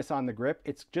having this on the grip,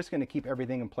 it's just going to keep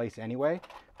everything in place anyway.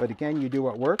 But again, you do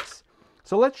what works.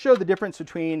 So let's show the difference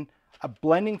between a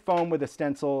blending foam with a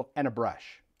stencil and a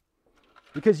brush,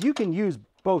 because you can use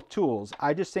both tools.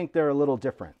 I just think they're a little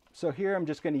different. So here I'm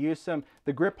just going to use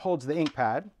the grip holds the ink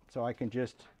pad, so I can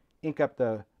just ink up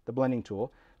the blending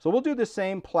tool. So we'll do the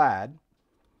same Plaid,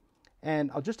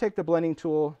 and I'll just take the blending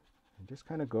tool and just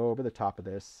kind of go over the top of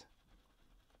this.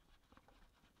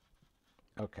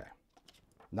 Okay,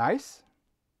 nice.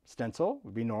 Stencil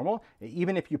would be normal.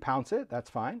 Even if you pounce it, that's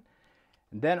fine.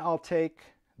 And then I'll take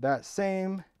that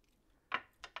same,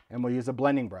 and we'll use a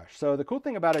blending brush. So the cool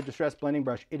thing about a distress blending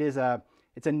brush, it's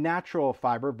a natural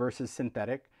fiber versus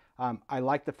synthetic. I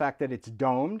like the fact that it's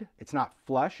domed. It's not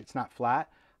flush. It's not flat.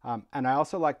 And I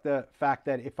also like the fact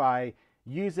that if I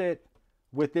use it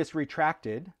with this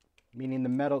retracted, meaning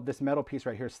this metal piece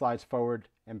right here slides forward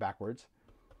and backwards,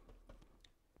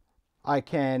 I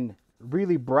can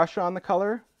really brush on the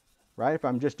color, right? If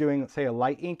I'm just doing, say, a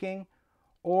light inking,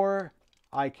 or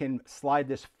I can slide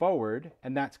this forward,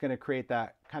 and that's going to create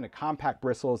that kind of compact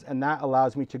bristles, and that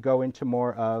allows me to go into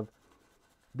more of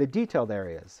the detailed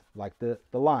areas, like the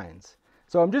lines.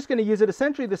 So I'm just going to use it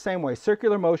essentially the same way,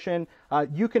 circular motion.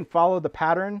 You can follow the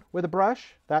pattern with a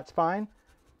brush, that's fine.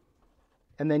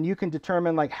 And then you can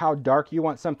determine like how dark you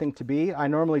want something to be. I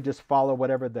normally just follow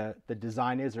whatever the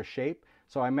design is or shape.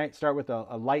 So I might start with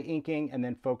a light inking and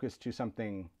then focus to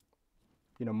something,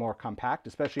 you know, more compact,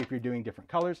 especially if you're doing different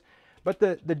colors. But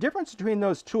the difference between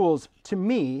those tools, to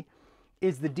me,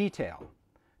 is the detail,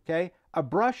 okay? A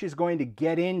brush is going to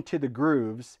get into the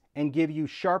grooves and give you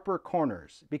sharper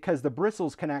corners because the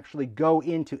bristles can actually go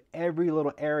into every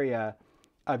little area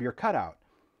of your cutout.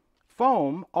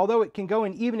 Foam, although it can go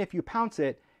in even if you pounce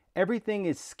it, everything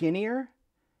is skinnier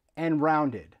and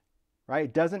rounded, right?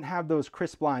 It doesn't have those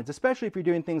crisp lines, especially if you're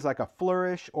doing things like a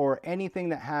flourish or anything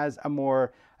that has a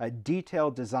more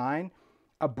detailed design.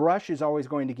 A brush is always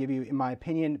going to give you, in my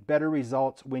opinion, better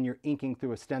results when you're inking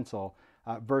through a stencil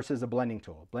versus a blending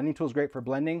tool. Blending tool is great for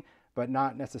blending, but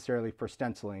not necessarily for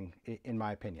stenciling, in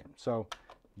my opinion. So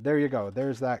there you go.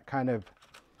 There's that kind of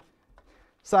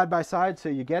side by side, so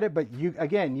you get it. But you,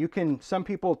 again, you can, some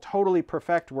people totally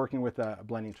perfect working with a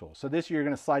blending tool. So this, you're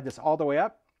going to slide this all the way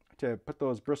up to put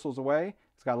those bristles away.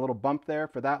 It's got a little bump there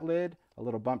for that lid, a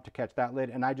little bump to catch that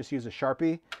lid, and I just use a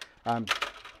Sharpie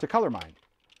to color mine.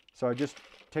 So I just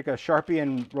take a Sharpie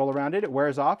and roll around it. It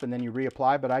wears off, and then you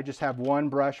reapply, but I just have one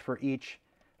brush for each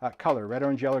color: red,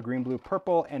 orange, yellow, green, blue,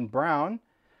 purple, and brown.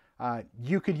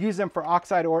 You could use them for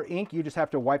oxide or ink. You just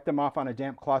have to wipe them off on a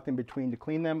damp cloth in between to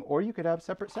clean them, or you could have a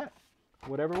separate set.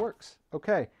 Whatever works.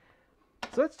 Okay,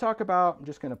 so let's talk about, I'm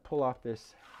just going to pull off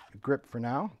this grip for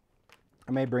now.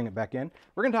 I may bring it back in.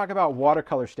 We're going to talk about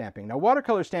watercolor stamping. Now,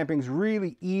 watercolor stamping is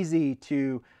really easy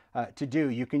to do.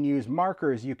 You can use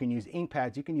markers, you can use ink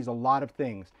pads, you can use a lot of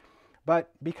things. But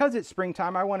because it's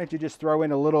springtime, I wanted to just throw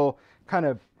in a little kind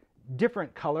of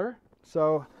different color.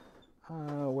 So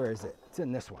where is it? It's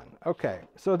in this one. Okay,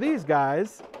 so these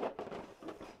guys,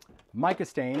 mica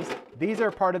stains, these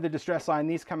are part of the distress line.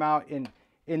 These come out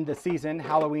in the season,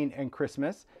 Halloween and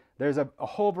Christmas. There's a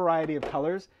whole variety of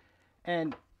colors,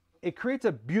 and it creates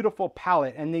a beautiful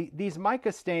palette. And these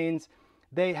mica stains,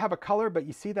 they have a color, but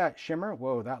you see that shimmer?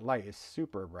 Whoa, that light is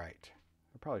super bright.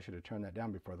 I probably should have turned that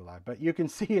down before the live, but you can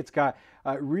see it's got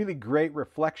a really great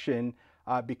reflection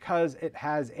because it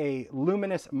has a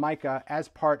luminous mica as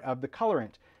part of the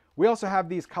colorant. We also have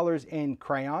these colors in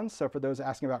crayons. So for those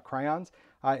asking about crayons,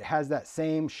 it has that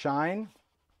same shine,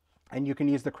 and you can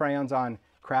use the crayons on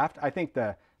craft. I think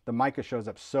the mica shows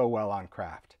up so well on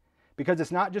craft because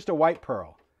it's not just a white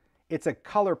pearl, it's a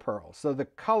color pearl. So the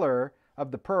color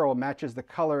of the pearl matches the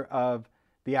color of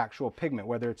the actual pigment,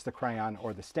 whether it's the crayon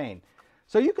or the stain.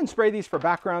 So you can spray these for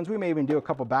backgrounds. We may even do a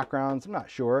couple backgrounds, I'm not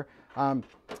sure.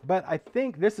 But I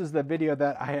think this is the video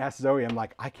that I asked Zoe. I'm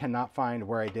like, I cannot find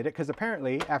where I did it, because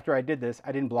apparently after I did this,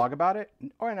 I didn't blog about it,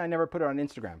 and I never put it on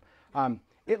Instagram.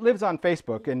 It lives on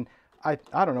Facebook, and I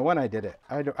don't know when I did it.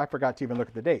 I forgot to even look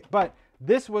at the date. But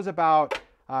this was about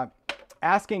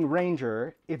asking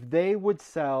Ranger if they would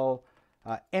sell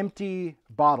empty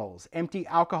bottles, empty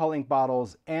alcohol ink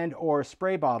bottles and or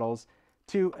spray bottles,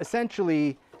 to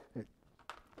essentially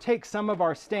take some of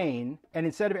our stain and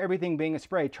instead of everything being a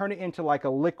spray, turn it into like a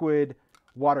liquid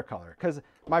watercolor. Because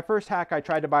my first hack, I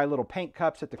tried to buy little paint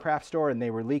cups at the craft store and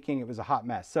they were leaking. It was a hot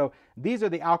mess. So these are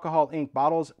the alcohol ink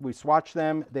bottles. We swatched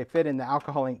them. They fit in the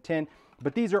alcohol ink tin,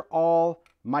 but these are all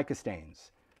mica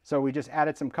stains. So we just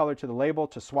added some color to the label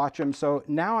to swatch them. So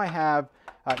now I have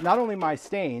not only my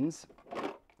stains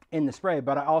in the spray,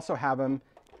 but I also have them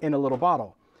in a little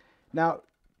bottle. Now,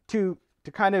 to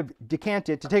kind of decant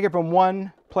it, to take it from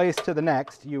one place to the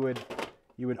next, you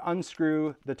would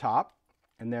unscrew the top,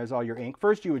 and there's all your ink.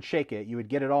 First, you would shake it. You would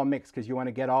get it all mixed because you want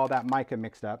to get all that mica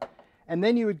mixed up. And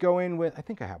then you would go in with, I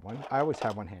think I have one. I always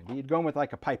have one handy. You'd go in with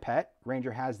like a pipette.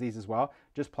 Ranger has these as well,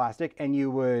 just plastic. And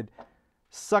you would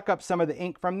suck up some of the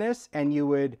ink from this, and you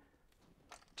would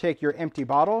take your empty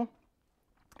bottle,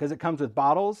 because it comes with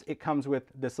bottles. It comes with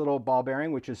this little ball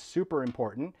bearing, which is super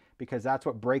important because that's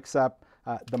what breaks up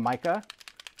the mica,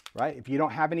 right? If you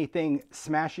don't have anything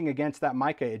smashing against that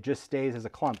mica, it just stays as a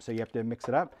clump. So you have to mix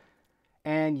it up,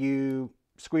 and you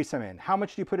squeeze some in. How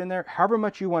much do you put in there? However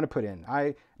much you want to put in.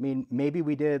 I mean, maybe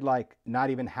we did like not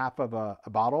even half of a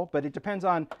bottle, but it depends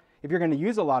on if you're going to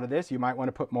use a lot of this, you might want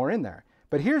to put more in there.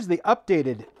 But here's the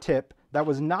updated tip that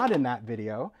was not in that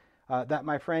video that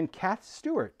my friend Kath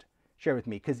Stewart shared with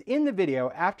me. Because in the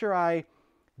video, after I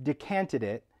decanted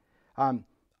it,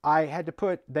 I had to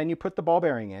put, then you put the ball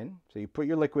bearing in. So you put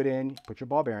your liquid in, put your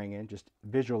ball bearing in, just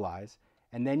visualize.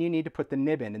 And then you need to put the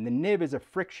nib in. And the nib is a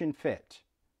friction fit.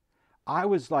 I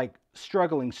was like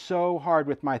struggling so hard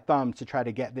with my thumbs to try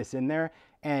to get this in there.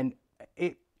 And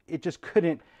it just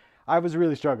couldn't. I was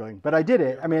really struggling, but I did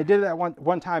it. I mean, I did it that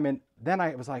one time, and then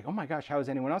I was like, oh my gosh, how is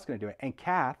anyone else going to do it? And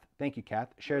Kath, thank you, Kath,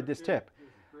 shared this tip.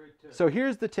 So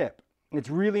here's the tip. It's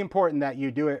really important that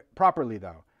you do it properly,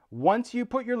 though. Once you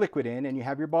put your liquid in and you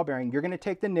have your ball bearing, you're going to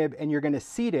take the nib and you're going to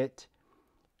seat it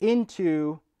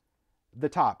into the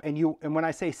top. And when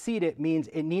I say seat it, means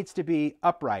it needs to be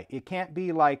upright. It can't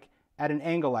be like at an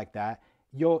angle like that.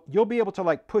 you'll be able to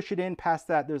like push it in past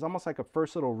that. There's almost like a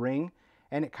first little ring,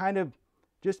 and it kind of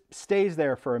just stays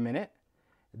there for a minute.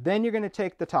 Then you're going to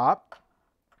take the top.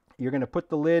 You're going to put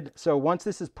the lid. So once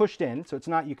this is pushed in, so it's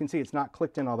not, you can see it's not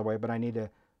clicked in all the way, but I need to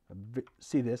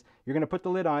see this. You're going to put the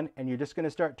lid on, and you're just going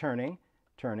to start turning,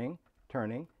 turning,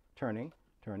 turning, turning,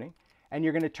 turning. And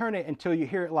you're going to turn it until you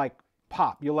hear it like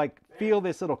pop. You'll like feel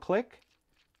this little click.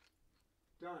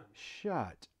 Done.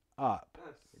 Shut up.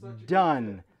 That's such a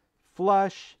Done.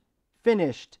 Flush.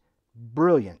 Finished.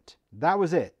 Brilliant. That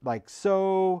was it. Like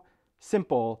so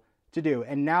simple to do.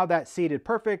 And now that's seated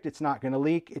perfect. It's not going to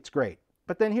leak. It's great.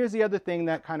 But then here's the other thing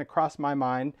that kind of crossed my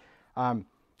mind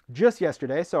just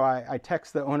yesterday. So I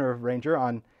text the owner of Ranger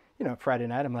on, Friday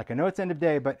night. I'm like, I know it's end of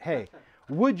day, but hey,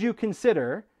 would you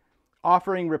consider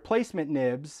offering replacement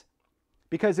nibs?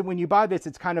 Because when you buy this,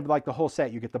 it's kind of like the whole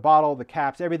set. You get the bottle, the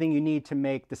caps, everything you need to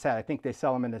make the set. I think they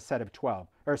sell them in a set of 12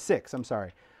 or 6, I'm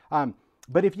sorry.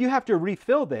 But if you have to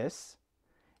refill this,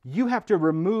 you have to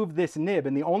remove this nib.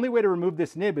 And the only way to remove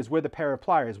this nib is with a pair of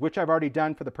pliers, which I've already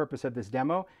done for the purpose of this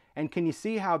demo. And can you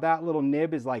see how that little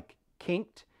nib is like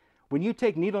kinked? When you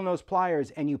take needle nose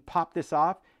pliers and you pop this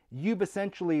off, you've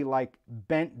essentially like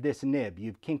bent this nib.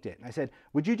 You've kinked it. And I said,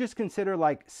 would you just consider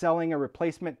like selling a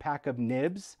replacement pack of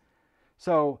nibs?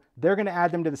 So they're going to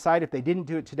add them to the site. If they didn't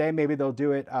do it today, maybe they'll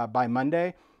do it by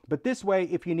Monday. But this way,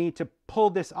 if you need to pull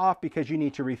this off because you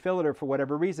need to refill it or for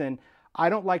whatever reason, I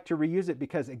don't like to reuse it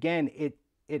because, again,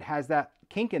 it has that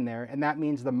kink in there, and that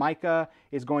means the mica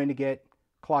is going to get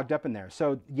clogged up in there.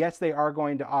 So yes, they are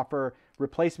going to offer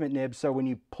replacement nibs. So when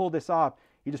you pull this off,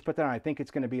 you just put that on. I think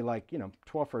it's going to be like,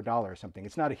 12 for $1 or something.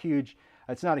 It's not a huge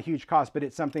cost, but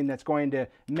it's something that's going to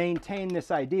maintain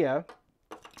this idea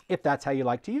if that's how you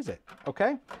like to use it.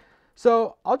 Okay.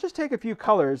 So I'll just take a few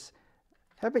colors.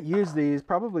 Haven't used these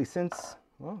probably since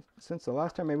the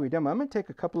last time maybe we demo. I'm going to take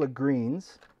a couple of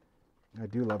greens. I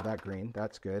do love that green.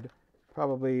 That's good.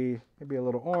 Probably maybe a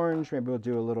little orange. Maybe we'll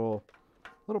do a little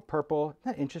purple.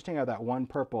 Isn't that interesting how that one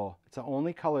purple, it's the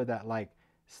only color that like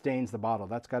stains the bottle.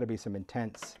 That's got to be some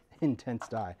intense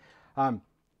dye.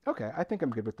 Okay, I think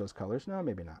I'm good with those colors. No,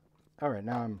 maybe not. All right,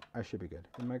 now I should be good.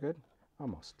 Am I good?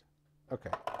 Almost. Okay,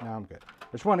 now I'm good. I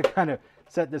just want to kind of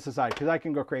set this aside because I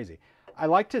can go crazy. I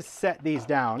like to set these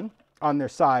down on their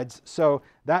sides. So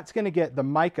that's going to get the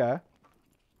mica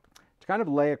to kind of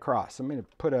lay across. I'm going to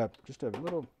put just a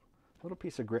little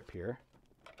piece of grip here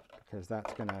because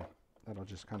that'll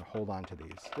just kind of hold on to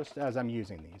these just as I'm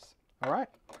using these. All right.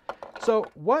 So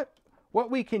what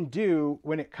we can do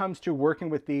when it comes to working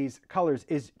with these colors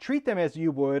is treat them as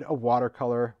you would a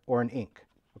watercolor or an ink.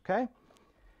 Okay.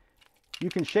 You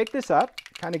can shake this up,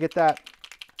 kind of get that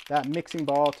mixing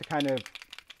ball to kind of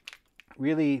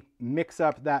really mix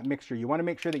up that mixture. You want to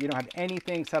make sure that you don't have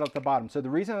anything set at the bottom. So the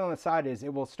reason on the side is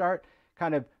it will start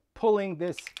kind of pulling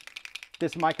this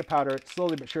mica powder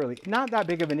slowly but surely. Not that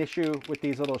big of an issue with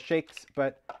these little shakes,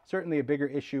 but certainly a bigger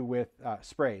issue with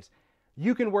sprays.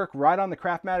 You can work right on the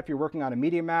craft mat if you're working on a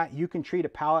media mat. You can treat a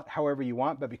palette however you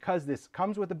want, but because this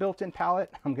comes with a built-in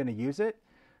palette, I'm going to use it.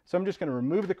 So I'm just going to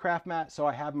remove the craft mat so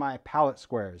I have my palette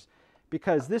squares,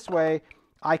 because this way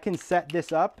I can set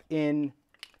this up in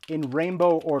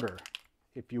rainbow order,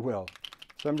 if you will.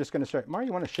 So I'm just going to start. Mark,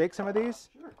 you want to shake some of these?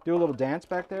 Sure. Do a little dance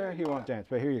back there? He won't dance,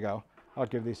 but here you go. I'll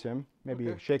give these to him. Maybe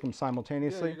you shake them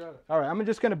simultaneously. Yeah, you got it. All right, I'm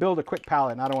just going to build a quick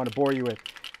palette, and I don't want to bore you with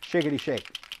shakety shake.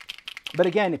 But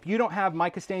again, if you don't have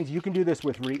mica stains, you can do this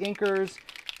with re-inkers.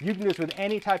 You can do this with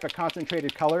any type of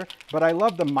concentrated color. But I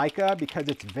love the mica because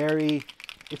it's very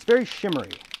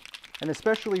shimmery. And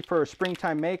especially for a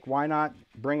springtime make, why not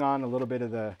bring on a little bit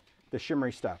of the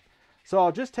shimmery stuff? So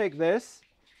I'll just take this.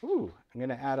 Ooh, I'm going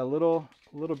to add a little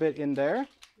bit in there.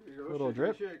 Here you go, little shake,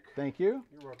 drip. shake. Thank you.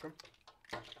 You're welcome.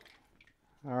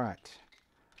 All right.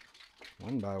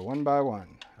 One by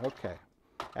one. Okay.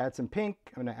 Add some pink.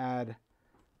 I'm going to add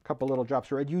a couple little drops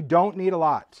of red. You don't need a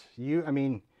lot. You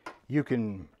can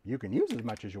use as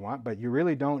much as you want, but you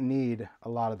really don't need a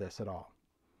lot of this at all.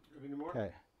 Any more? Okay.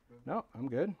 No, I'm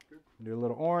good. Do a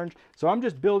little orange. So I'm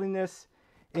just building this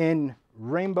in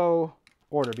rainbow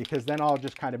order because then I'll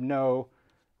just kind of know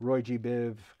Roy G.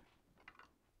 Biv.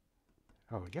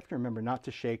 Oh, you have to remember not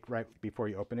to shake right before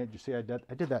you open it. You see, I did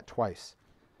that twice.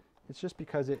 It's just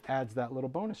because it adds that little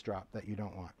bonus drop that you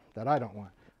don't want, that I don't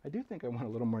want. I do think I want a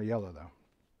little more yellow though.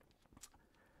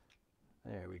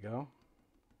 There we go.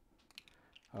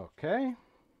 Okay.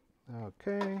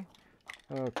 Okay.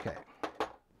 Okay.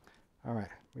 All right,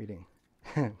 reading.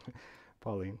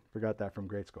 Pauline, forgot that from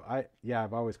grade school.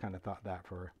 I've always kind of thought that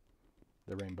for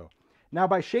the rainbow. Now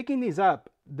by shaking these up,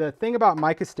 the thing about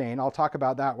mica stain, I'll talk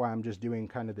about that while I'm just doing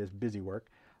kind of this busy work.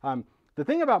 The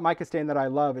thing about mica stain that I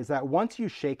love is that once you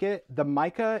shake it, the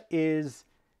mica is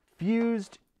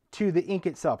fused to the ink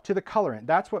itself, to the colorant.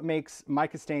 That's what makes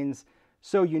mica stains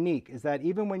so unique, is that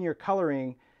even when you're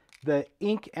coloring, the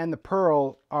ink and the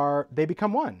pearl they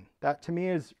become one. That to me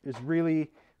is really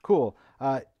cool.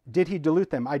 Did he dilute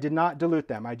them? I did not dilute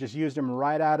them. I just used them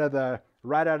right out of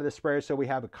the sprayer, so we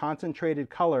have a concentrated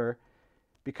color,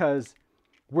 because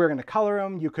we're going to color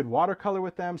them. You could watercolor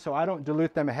with them, so I don't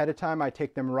dilute them ahead of time. I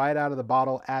take them right out of the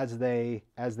bottle as they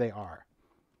are.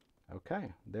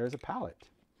 Okay, there's a palette.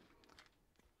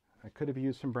 I could have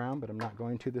used some brown, but I'm not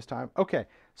going to this time. Okay,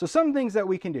 so some things that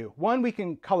we can do. One, we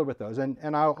can color with those, and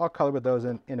I'll color with those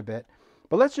in a bit.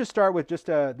 But let's just start with just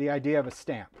the idea of a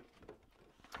stamp.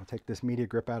 I'll take this media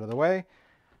grip out of the way.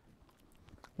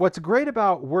 What's great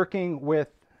about working with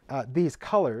these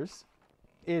colors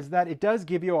is that it does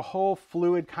give you a whole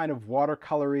fluid kind of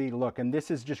watercolory look, and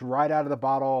this is just right out of the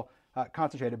bottle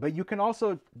concentrated. But you can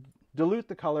also dilute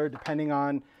the color depending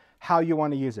on how you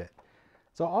want to use it.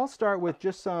 So I'll start with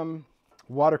just some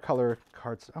watercolor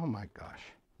cards. Oh my gosh.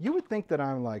 You would think that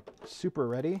I'm like super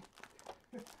ready,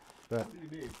 but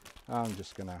I'll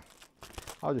just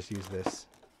use this.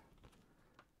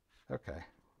 Okay.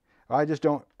 I just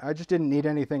didn't need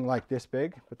anything like this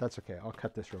big, but that's okay. I'll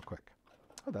cut this real quick.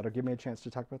 Oh, that'll give me a chance to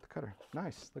talk about the cutter.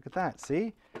 Nice. Look at that.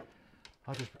 See?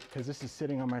 Because this is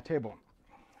sitting on my table.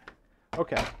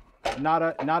 Okay. Not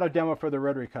a demo for the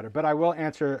rotary cutter, but I will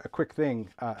answer a quick thing.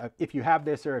 If you have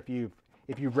this, or if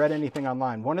you've read anything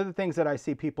online, one of the things that I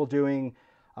see people doing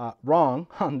wrong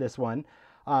on this one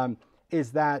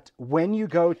is that when you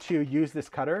go to use this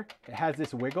cutter, it has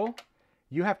this wiggle.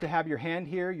 You have to have your hand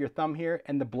here, your thumb here,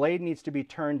 and the blade needs to be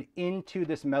turned into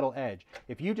this metal edge.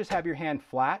 If you just have your hand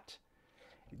flat,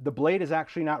 the blade is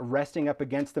actually not resting up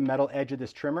against the metal edge of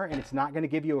this trimmer, and it's not going to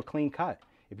give you a clean cut.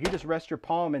 If you just rest your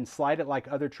palm and slide it like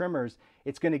other trimmers,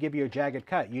 it's going to give you a jagged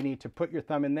cut. You need to put your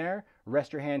thumb in there,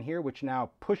 rest your hand here, which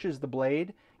now pushes the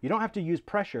blade. You don't have to use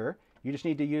pressure. You just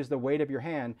need to use the weight of your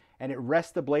hand, and it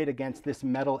rests the blade against this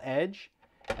metal edge,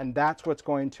 and that's what's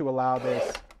going to allow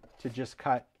this to just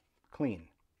cut clean.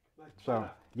 So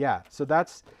yeah, so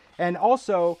that's, and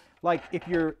also, like if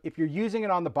you're using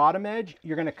it on the bottom edge,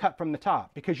 you're going to cut from the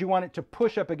top because you want it to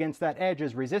push up against that edge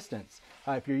as resistance.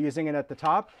 If you're using it at the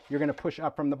top, you're going to push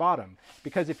up from the bottom,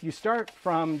 because if you start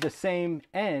from the same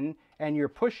end and you're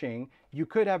pushing, you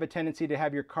could have a tendency to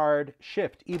have your card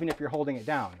shift even if you're holding it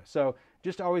down. So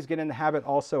just always get in the habit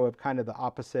also of kind of the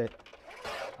opposite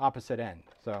end.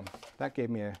 So that gave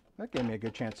me a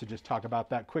good chance to just talk about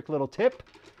that quick little tip.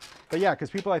 But yeah, because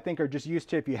people I think are just used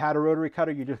to, if you had a rotary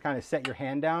cutter, you just kind of set your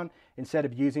hand down instead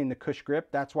of using the cush grip.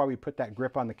 That's why we put that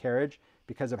grip on the carriage,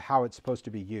 because of how it's supposed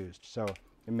to be used. So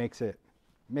it makes it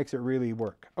really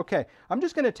work. Okay, I'm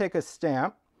just going to take a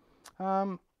stamp.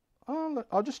 I'll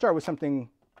just start with something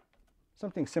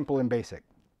simple and basic.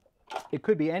 It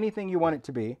could be anything you want it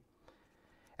to be.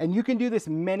 And you can do this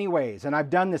many ways, and I've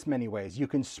done this many ways. You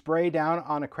can spray down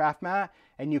on a craft mat,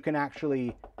 and you can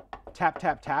actually tap,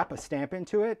 tap, tap a stamp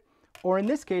into it. Or in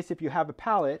this case, if you have a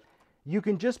palette, you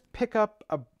can just pick up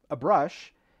a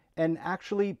brush and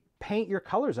actually paint your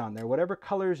colors on there. Whatever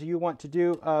colors you want to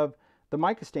do of the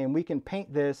mica stain, we can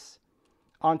paint this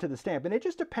onto the stamp. And it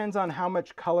just depends on how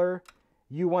much color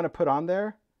you want to put on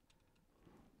there.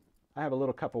 I have a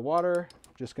little cup of water,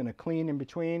 just going to clean in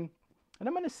between, and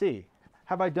I'm going to see.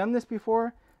 Have I done this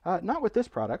before? Not with this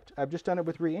product. I've just done it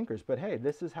with re-inkers, but hey,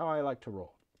 this is how I like to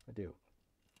roll. I do.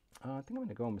 I think I'm going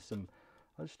to go in with some,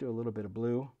 I'll just do a little bit of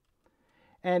blue.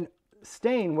 And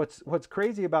stain, what's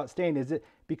crazy about stain is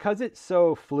because it's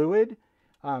so fluid,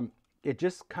 it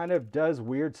just kind of does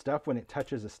weird stuff when it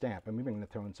touches a stamp. I'm even going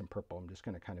to throw in some purple. I'm just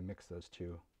going to kind of mix those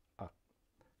two up.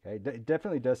 Okay, it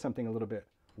definitely does something a little bit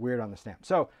weird on the stamp.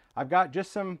 So I've got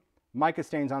just some mica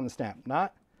stains on the stamp,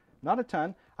 not a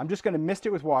ton. I'm just going to mist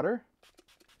it with water.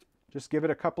 Just give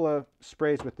it a couple of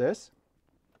sprays with this.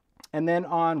 And then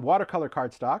on watercolor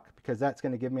cardstock, because that's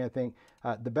going to give me, I think,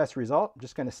 the best result, I'm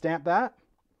just going to stamp that,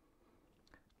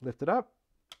 lift it up,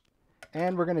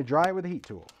 and we're going to dry it with a heat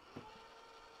tool.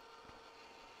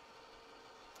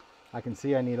 I can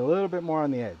see I need a little bit more on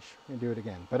the edge. I'm going to do it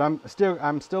again. But I'm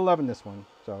still loving this one,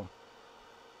 so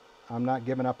I'm not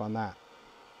giving up on that.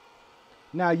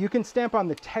 Now you can stamp on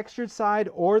the textured side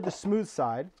or the smooth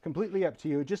side. It's completely up to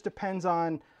you. It just depends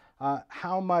on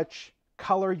how much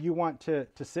color you want to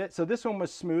sit. So this one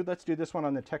was smooth. Let's do this one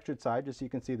on the textured side just so you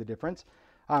can see the difference.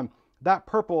 That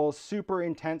purple is super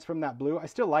intense from that blue. I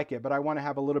still like it, but I want to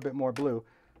have a little bit more blue.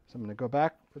 So I'm going to go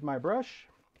back with my brush.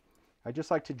 I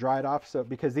just like to dry it off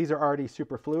because these are already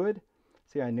super fluid.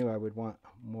 See, I knew I would want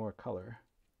more color.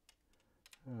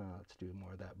 Let's do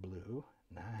more of that blue.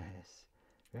 Nice.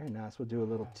 Very nice. We'll do a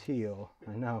little teal.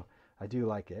 I know. I do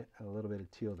like it. A little bit of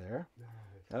teal there.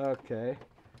 Okay.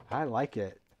 I like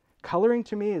it. Coloring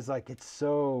to me is like, it's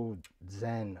so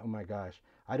zen. Oh my gosh.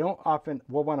 I don't often,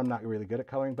 well, one, I'm not really good at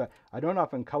coloring, but I don't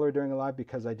often color during a live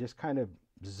because I just kind of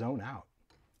zone out.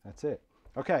 That's it.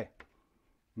 Okay.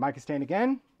 Mica stain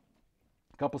again.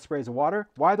 A couple sprays of water.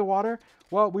 Why the water?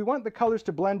 Well, we want the colors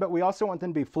to blend, but we also want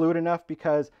them to be fluid enough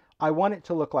because I want it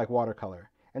to look like watercolor.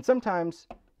 And sometimes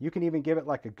you can even give it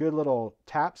like a good little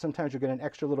tap. Sometimes you'll get an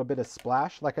extra little bit of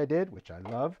splash like I did, which I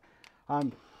love.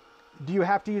 Do you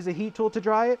have to use a heat tool to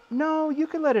dry it? No, you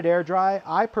can let it air dry.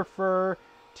 I prefer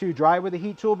to dry with a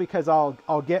heat tool because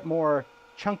I'll get more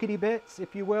chunkity bits,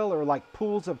 if you will, or like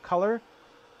pools of color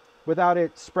without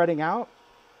it spreading out.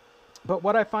 But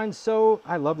what I find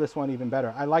I love this one even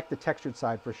better. I like the textured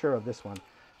side for sure of this one.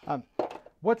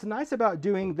 What's nice about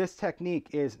doing this technique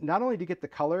is not only to get the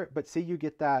color, but see, you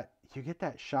get that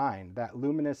shine, that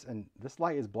luminous, and this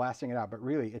light is blasting it out, but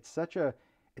really it's such a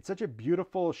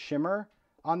beautiful shimmer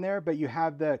on there, but you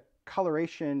have the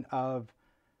coloration of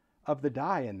the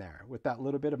dye in there with that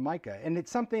little bit of mica. And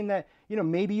it's something that, you know,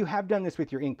 maybe you have done this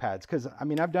with your ink pads, because I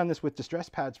mean, I've done this with distress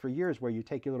pads for years where you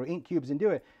take your little ink cubes and do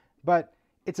it, but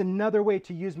it's another way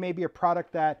to use maybe a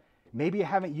product that maybe you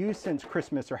haven't used since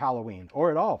Christmas or Halloween, or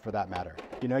at all for that matter.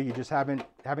 You know, you just haven't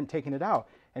taken it out,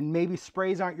 and maybe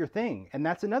sprays aren't your thing. And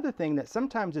that's another thing that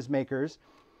sometimes as makers,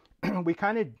 we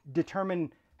kind of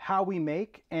determine how we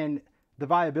make and the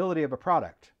viability of a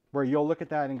product, where you'll look at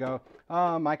that and go,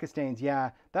 oh, mica stains,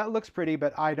 yeah, that looks pretty,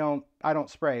 but I don't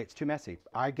spray, it's too messy.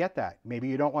 I get that. Maybe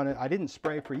you don't want to, I didn't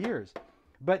spray for years.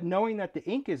 But knowing that the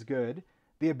ink is good,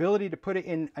 the ability to put it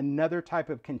in another type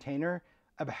of container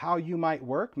of how you might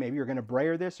work, maybe you're going to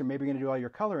brayer this, or maybe you're going to do all your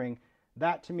coloring,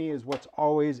 that to me is what's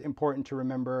always important to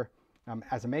remember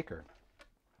as a maker.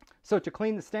 So to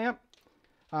clean the stamp,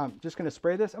 just going to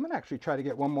spray this. I'm going to actually try to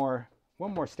get one more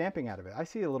stamping out of it. I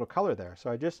see a little color there,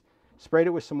 so I just sprayed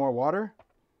it with some more water,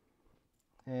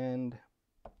 and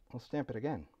I'll stamp it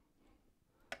again.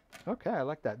 Okay, I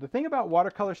like that. The thing about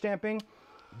watercolor stamping,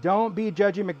 don't be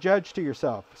Judgy McJudge to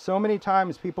yourself. So many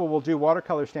times people will do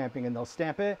watercolor stamping and they'll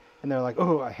stamp it and they're like,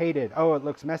 oh, I hate it. Oh, it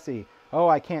looks messy. Oh,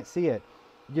 I can't see it.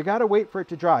 You got to wait for it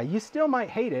to dry. You still might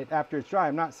hate it after it's dry.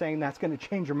 I'm not saying that's going to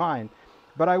change your mind,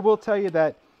 but I will tell you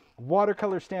that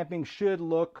watercolor stamping should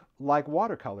look like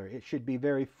watercolor. It should be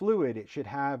very fluid. It should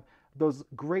have those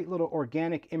great little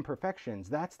organic imperfections.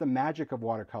 That's the magic of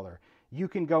watercolor. You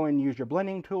can go and use your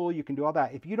blending tool. You can do all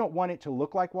that. If you don't want it to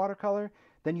look like watercolor,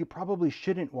 then you probably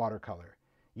shouldn't watercolor.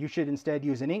 You should instead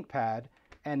use an ink pad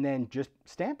and then just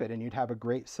stamp it, and you'd have a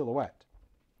great silhouette.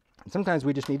 And sometimes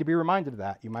we just need to be reminded of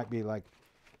that. You might be like,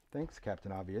 thanks,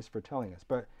 Captain Obvious, for telling us.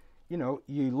 But, you know,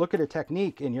 you look at a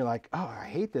technique and you're like, oh, I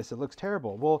hate this. It looks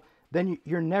terrible. Well, then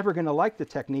you're never going to like the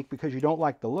technique because you don't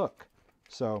like the look.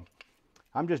 So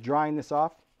I'm just drying this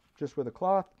off just with a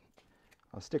cloth.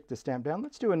 I'll stick the stamp down.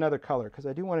 Let's do another color because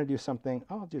I do want to do something.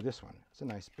 Oh, I'll do this one. It's a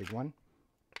nice big one.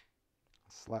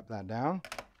 Slap that down.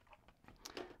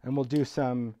 And we'll do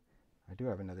some, I do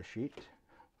have another sheet.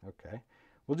 Okay.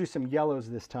 We'll do some yellows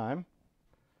this time.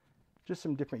 Just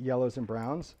some different yellows and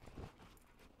browns.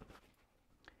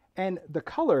 And the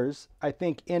colors, I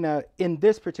think in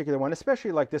this particular one,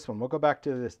 especially like this one, we'll go back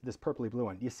to this purpley blue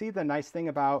one. You see the nice thing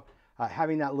about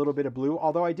having that little bit of blue?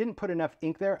 Although I didn't put enough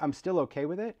ink there, I'm still okay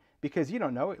with it because you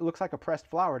don't know, it looks like a pressed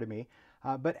flower to me.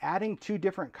 But adding two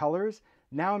different colors,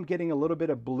 now I'm getting a little bit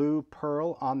of blue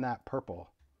pearl on that purple.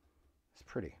 It's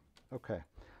pretty. Okay,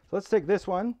 so let's take this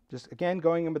one. Just again,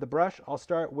 going in with the brush, I'll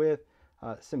start with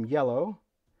some yellow.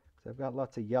 I've got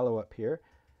lots of yellow up here.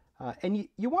 And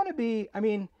you want to be, I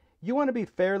mean, you want to be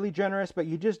fairly generous, but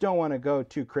you just don't want to go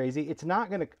too crazy. It's not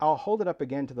going to, I'll hold it up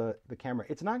again to the camera.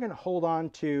 It's not going to hold on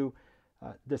to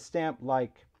the stamp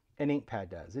like an ink pad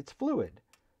does. It's fluid.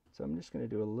 So I'm just going to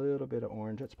do a little bit of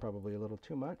orange. That's probably a little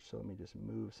too much. So let me just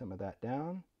move some of that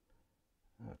down.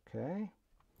 Okay,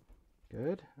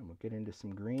 good. And we'll get into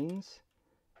some greens.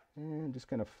 And I'm just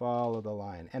going to follow the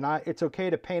line. And it's okay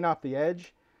to paint off the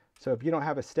edge. So if you don't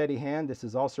have a steady hand, this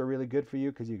is also really good for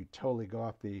you because you can totally go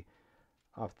off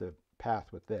the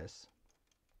path with this.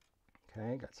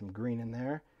 Okay, got some green in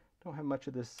there. Don't have much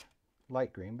of this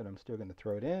light green, but I'm still going to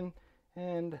throw it in.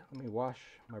 And let me wash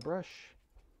my brush.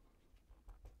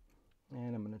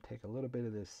 And I'm going to take a little bit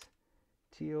of this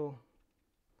teal.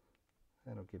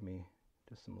 That'll give me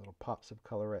just some little pops of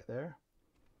color right there.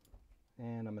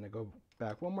 And I'm going to go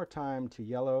back one more time to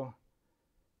yellow.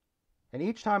 And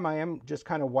each time I am just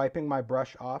kind of wiping my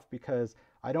brush off because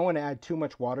I don't want to add too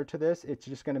much water to this. It's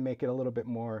just going to make it a little bit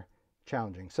more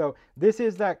challenging. So this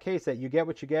is that case that you get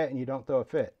what you get and you don't throw a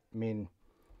fit. I mean,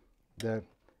 the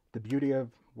beauty of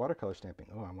watercolor stamping.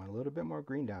 Oh, I want a little bit more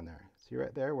green down there. See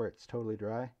right there where it's totally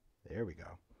dry? There we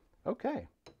go. Okay.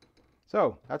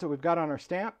 So that's what we've got on our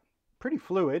stamp. Pretty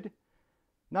fluid,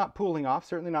 not pooling off,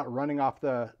 certainly not running off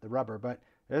the rubber, but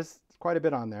there's quite a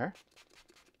bit on there.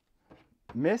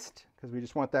 Mist, because we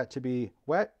just want that to be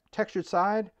wet. Textured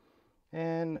side,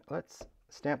 and let's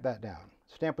stamp that down.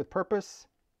 Stamp with purpose.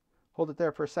 Hold it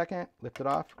there for a second, lift it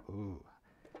off. Ooh,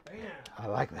 I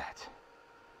like that.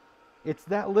 It's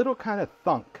that little kind of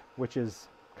thunk, which is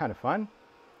kind of fun.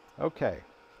 Okay,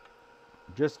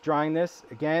 just drying this.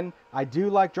 Again, I do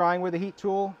like drying with a heat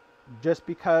tool just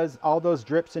because all those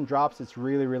drips and drops, it's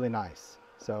really, really nice.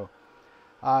 So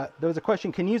there was a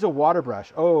question, can you use a water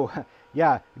brush? Oh,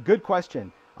 yeah, good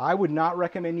question. I would not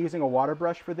recommend using a water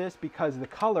brush for this because the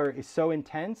color is so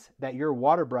intense that your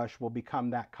water brush will become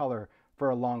that color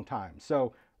for a long time.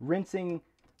 So rinsing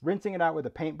it out with a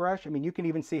paintbrush, I mean, you can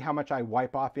even see how much I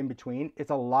wipe off in between.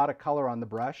 It's a lot of color on the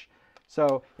brush.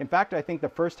 So in fact, I think the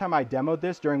first time I demoed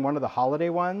this during one of the holiday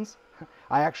ones,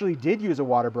 I actually did use a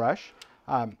water brush.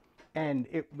 And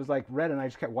it was like red and I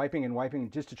just kept wiping and wiping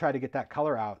just to try to get that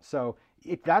color out. So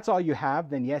if that's all you have,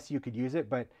 then yes, you could use it,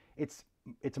 but it's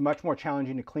much more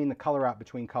challenging to clean the color out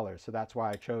between colors. So that's why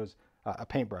I chose a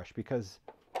paintbrush, because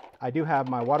I do have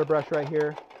my water brush right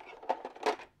here,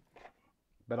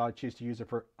 but I'll choose to use it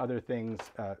for other things,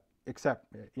 except,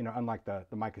 you know, unlike the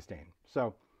mica stain.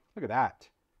 So look at that.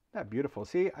 That beautiful.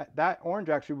 See, that orange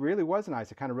actually really was nice.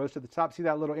 It kind of rose to the top. See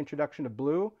that little introduction of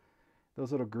blue,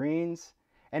 those little greens.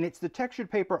 And it's the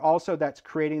textured paper also that's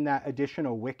creating that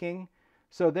additional wicking.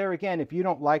 So there again, if you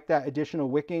don't like that additional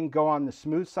wicking, go on the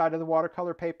smooth side of the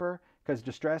watercolor paper, because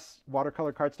Distress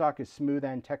watercolor cardstock is smooth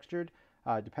and textured,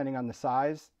 depending on the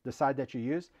side that you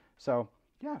use. So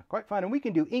yeah, quite fun. And we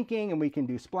can do inking and we can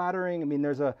do splattering. I mean,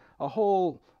 there's a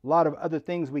whole lot of other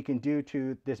things we can do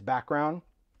to this background.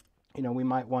 You know, we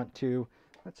might want to,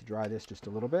 let's dry this just a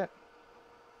little bit.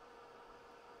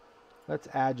 Let's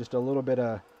add just a little bit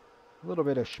of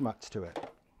schmutz to it,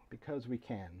 because we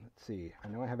can. Let's see, I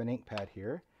know I have an ink pad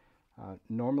here.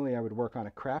 Normally I would work on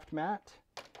a craft mat.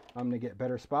 I'm going to get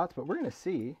better spots, but we're going to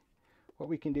see what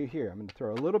we can do here. I'm going to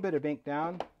throw a little bit of ink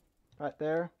down right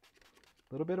there,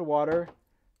 a little bit of water,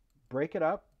 break it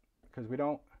up, because we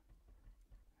don't,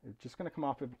 it's just going to come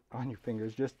off on your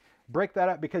fingers. Just break that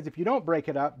up, because if you don't break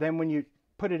it up, then when you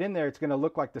put it in there, it's going to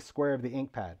look like the square of the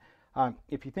ink pad.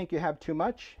 If you think you have too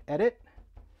much, edit.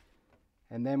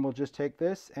 And then we'll just take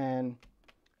this and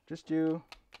just do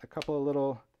a couple of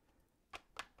little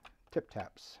tip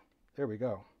taps. There we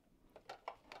go.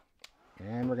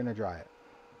 And we're going to dry it.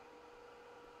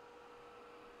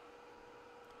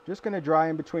 Just going to dry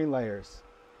in between layers.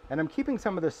 And I'm keeping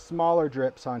some of the smaller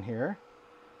drips on here.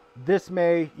 This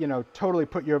may, you know, totally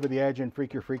put you over the edge and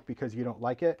freak your freak because you don't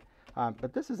like it.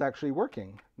 But this is actually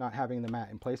working, not having the mat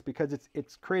in place, because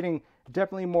it's creating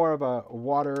definitely more of a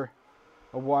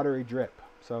watery drip.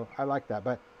 So I like that,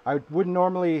 but I wouldn't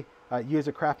normally use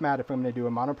a craft mat if I'm going to do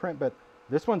a monoprint, but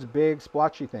this one's big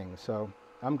splotchy thing, so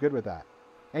I'm good with that.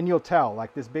 And you'll tell,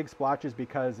 like, this big splotch is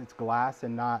because it's glass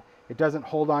and it doesn't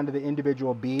hold on to the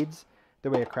individual beads the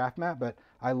way a craft mat, but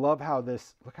I love how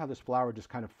look how this flower just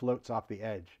kind of floats off the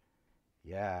edge.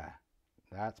 Yeah,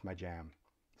 that's my jam.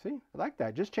 See, I like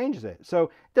that, just changes it. So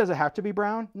does it have to be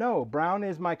brown? No, brown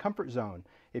is my comfort zone.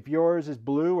 If yours is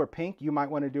blue or pink, you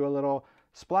might want to do a little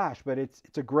splash, but it's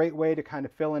a great way to kind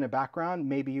of fill in a background.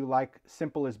 Maybe you like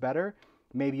simple is better.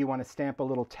 Maybe you want to stamp a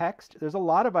little text. There's a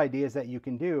lot of ideas that you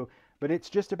can do, but it's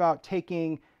just about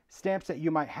taking stamps that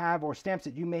you might have or stamps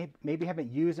that you maybe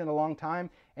haven't used in a long time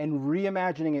and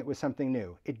reimagining it with something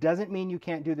new. It doesn't mean you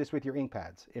can't do this with your ink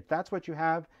pads. If that's what you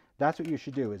have, that's what you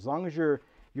should do. As long as you're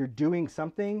doing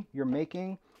something, you're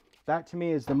making, that to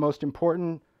me is the most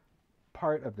important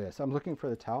part of this. I'm looking for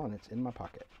the towel and it's in my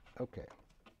pocket. Okay.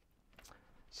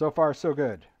 So far, so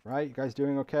good, right? You guys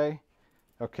doing okay?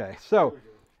 Okay, so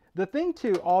the thing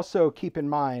to also keep in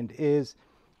mind is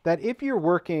that if you're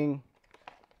working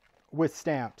with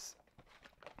stamps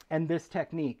and this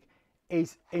technique,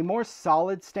 a more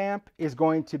solid stamp is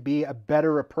going to be a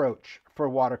better approach for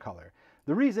watercolor.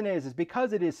 The reason is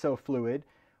because it is so fluid,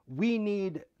 we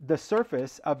need the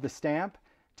surface of the stamp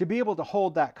to be able to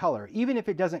hold that color. Even if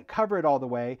it doesn't cover it all the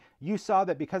way, you saw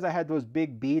that because I had those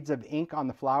big beads of ink on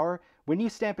the flower, when you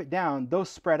stamp it down, those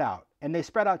spread out, and they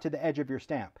spread out to the edge of your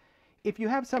stamp. If you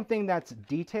have something that's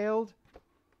detailed,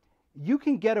 you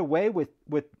can get away with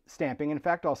stamping. In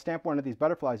fact, I'll stamp one of these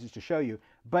butterflies just to show you,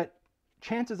 but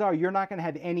chances are you're not going to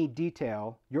have any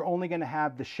detail. You're only going to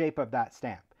have the shape of that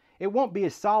stamp. It won't be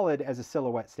as solid as a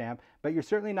silhouette stamp, but you're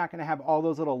certainly not going to have all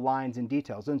those little lines and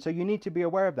details. And so you need to be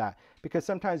aware of that, because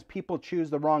sometimes people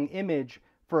choose the wrong image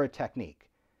for a technique.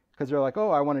 Because they're like, oh,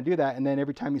 I want to do that. And then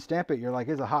every time you stamp it, you're like,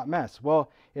 it's a hot mess.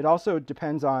 Well, it also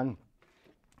depends on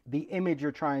the image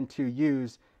you're trying to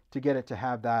use to get it to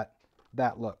have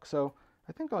that look. So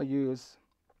I think I'll use,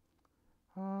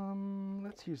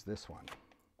 let's use this one.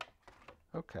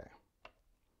 Okay,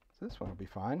 so this one will be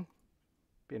fine.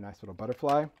 Be a nice little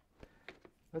butterfly.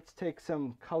 Let's take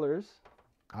some colors.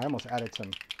 I almost added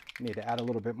some, need to add a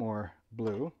little bit more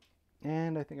blue.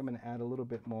 And I think I'm going to add a little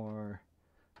bit more,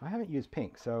 I haven't used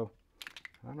pink, so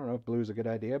I don't know if blue is a good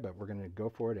idea, but we're going to go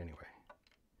for it anyway.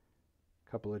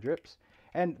 A couple of drips.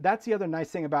 And that's the other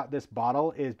nice thing about this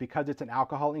bottle, is because it's an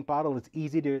alcohol ink bottle, it's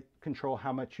easy to control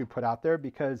how much you put out there,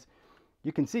 because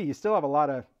you can see you still have a lot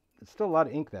of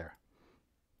ink there.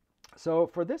 So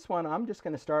for this one, I'm just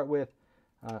going to start with,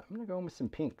 I'm going to go in with some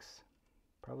pinks,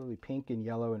 probably pink and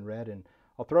yellow and red, and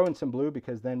I'll throw in some blue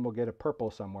because then we'll get a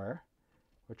purple somewhere,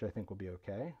 which I think will be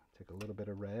okay. Take a little bit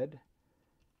of red,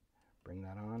 bring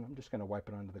that on. I'm just going to wipe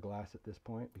it onto the glass at this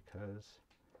point because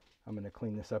I'm going to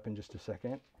clean this up in just a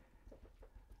second.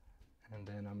 And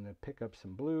then I'm going to pick up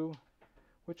some blue,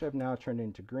 which I've now turned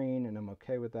into green, and I'm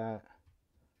okay with that.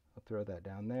 I'll throw that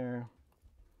down there.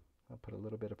 I'll put a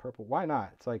little bit of purple. Why not?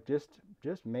 It's like, just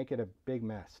make it a big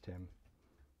mess, Tim.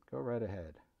 Go right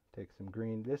ahead. Take some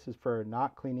green. This is for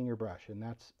not cleaning your brush, and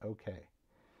that's okay.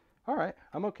 All right,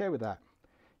 I'm okay with that.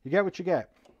 You get what you get.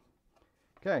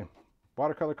 Okay,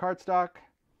 watercolor cardstock,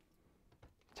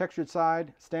 textured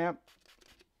side, stamp,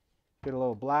 get a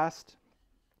little blast,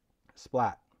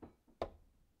 splat.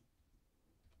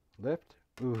 Lift.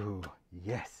 Ooh,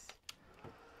 yes.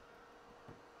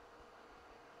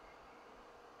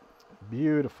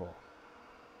 Beautiful.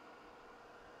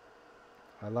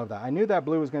 I love that. I knew that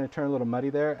blue was going to turn a little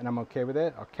muddy there, and I'm okay with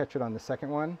it. I'll catch it on the second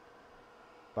one.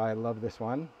 But I love this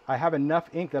one. I have enough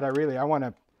ink that I want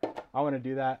to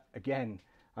do that again.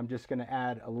 I'm just going to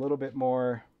add a little bit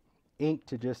more ink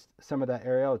to just some of that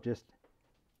area. I'll just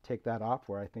take that off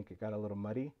where I think it got a little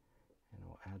muddy, and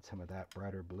we'll add some of that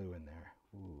brighter blue in there.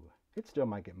 Ooh, it still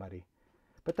might get muddy,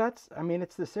 but that's, I mean,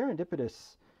 it's the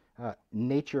serendipitous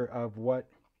nature of what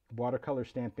watercolor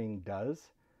stamping does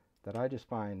that I just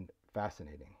find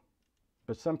fascinating.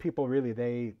 But some people really,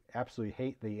 they absolutely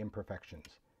hate the imperfections.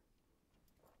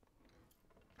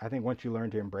 I think once you learn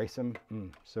to embrace them,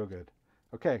 so good.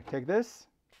 Okay, take this.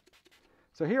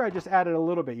 So here I just added a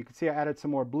little bit. You can see I added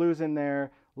some more blues in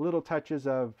there, little touches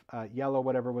of yellow,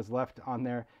 whatever was left on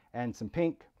there, and some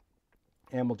pink.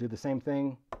 And we'll do the same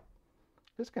thing.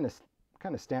 Just going to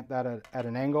kind of stamp that at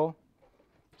an angle.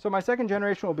 So my second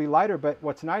generation will be lighter, but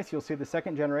what's nice, you'll see the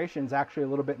second generation is actually a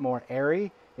little bit more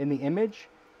airy in the image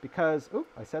because, oh,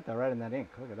 I set that right in that ink.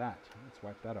 Look at that. Let's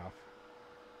wipe that off.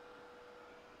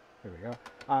 There we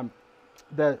go.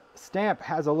 The stamp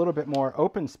has a little bit more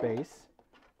open space,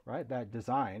 right? That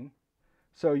design.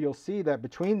 So you'll see that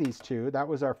between these two, that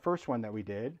was our first one that we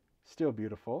did. Still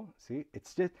beautiful. See,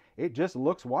 it just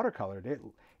looks watercolored.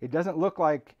 It doesn't look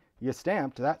like you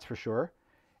stamped, that's for sure.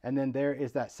 And then there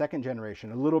is that second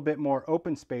generation, a little bit more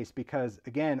open space because,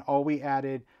 again, all we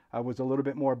added was a little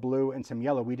bit more blue and some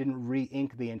yellow. We didn't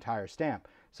re-ink the entire stamp.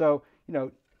 So, you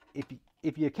know,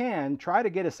 if you can, try to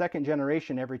get a second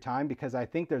generation every time because I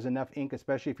think there's enough ink,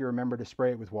 especially if you remember to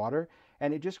spray it with water.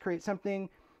 And it just creates something,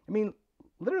 I mean,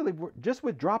 literally just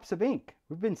with drops of ink.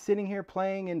 We've been sitting here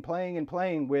playing and playing and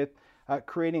playing with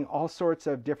creating all sorts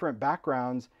of different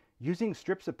backgrounds using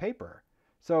strips of paper.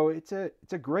 So it's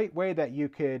a great way that you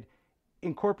could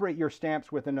incorporate your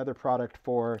stamps with another product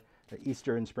for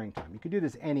Easter and springtime. You could do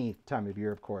this any time of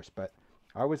year, of course, but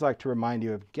I always like to remind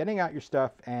you of getting out your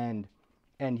stuff and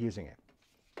using it.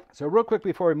 So real quick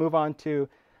before we move on to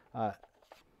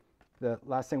the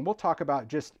last thing, we'll talk about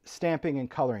just stamping and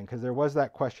coloring because there was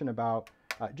that question about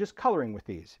just coloring with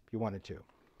these if you wanted to.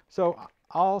 So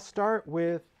I'll start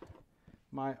with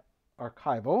my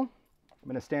archival. I'm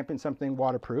going to stamp in something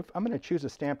waterproof. I'm going to choose a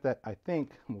stamp that I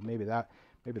think, well, maybe that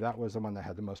was the one that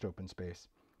had the most open space.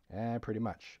 And pretty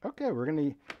much. Okay, I'm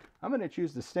going to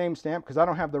choose the same stamp because I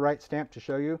don't have the right stamp to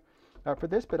show you for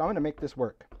this, but I'm going to make this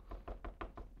work. I'm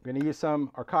going to use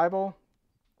some archival.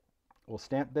 We'll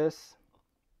stamp this.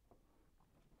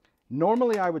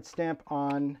 Normally I would stamp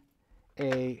on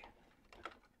a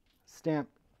stamp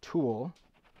tool.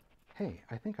 Hey,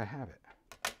 I think I have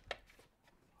it.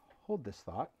 Hold this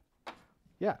thought.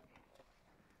 Yeah,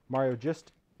 Mario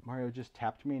just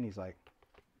tapped me and he's like,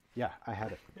 yeah, I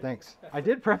had it. Thanks. I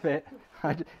did prep it,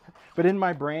 but in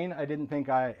my brain, I didn't think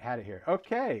I had it here.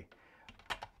 Okay.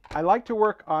 I like to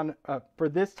work on, for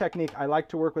this technique, I like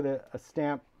to work with a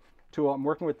stamp tool. I'm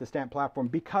working with the stamp platform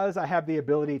because I have the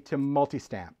ability to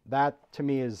multi-stamp. That to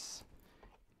me is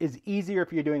easier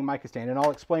if you're doing mica stain, and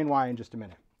I'll explain why in just a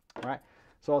minute. All right,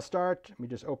 so I'll start. Let me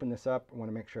just open this up. I want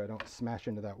to make sure I don't smash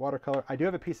into that watercolor. I do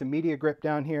have a piece of media grip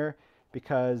down here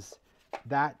because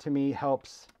that to me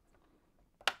helps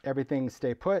everything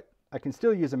stay put. I can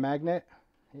still use a magnet.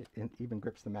 It even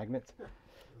grips the magnets.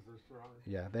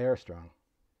 Yeah, they are strong.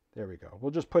 There we go.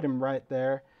 We'll just put him right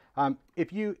there.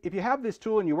 If you have this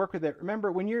tool and you work with it,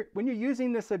 remember when you're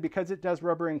using this, because it does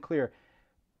rubber and clear,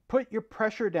 put your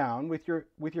pressure down with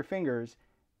your fingers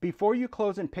before you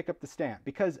close and pick up the stamp,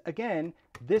 because again,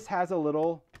 this has a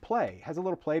little play.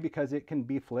 Because it can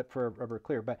be flipped for rubber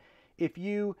clear. But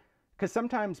because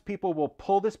sometimes people will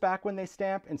pull this back when they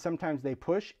stamp, and sometimes they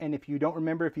push, and if you don't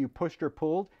remember if you pushed or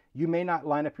pulled, you may not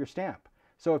line up your stamp.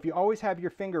 So if you always have your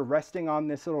finger resting on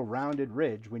this little rounded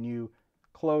ridge when you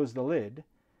close the lid,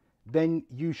 then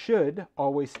you should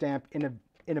always stamp in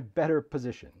a better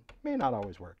position. May not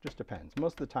always work, just depends.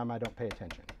 Most of the time I don't pay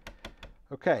attention.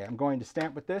 Okay, I'm going to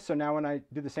stamp with this. So now when I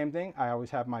do the same thing, I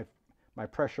always have my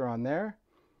pressure on there,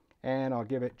 and I'll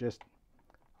give it just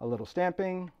a little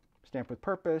stamping, stamp with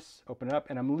purpose, open it up,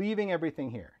 and I'm leaving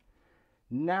everything here.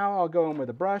 Now I'll go in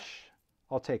with a brush.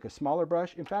 I'll take a smaller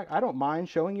brush. In fact, I don't mind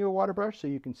showing you a water brush so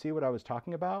you can see what I was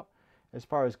talking about as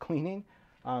far as cleaning.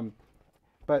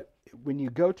 But when you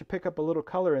go to pick up a little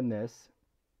color in this,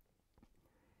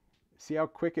 see how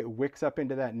quick it wicks up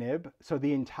into that nib? So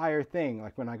the entire thing,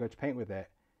 like when I go to paint with it,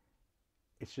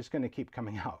 it's just going to keep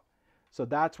coming out. So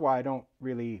that's why I don't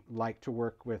really like to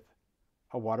work with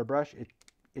a water brush.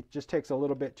 It just takes a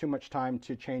little bit too much time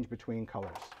to change between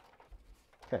colors.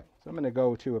 Okay, so I'm going to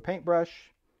go to a paintbrush,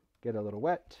 get a little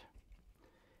wet,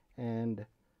 and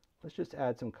let's just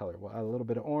add some color. We'll add a little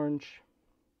bit of orange.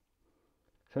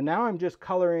 So now I'm just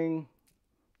coloring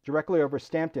directly over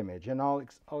stamped image, and I'll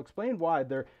explain why.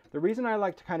 The reason I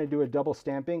like to kind of do a double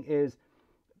stamping is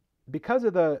because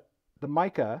of the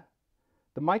mica.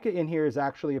 The mica in here is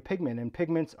actually a pigment, and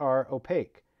pigments are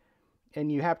opaque.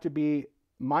 And you have to be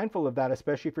mindful of that,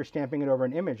 especially if you're stamping it over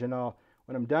an image. And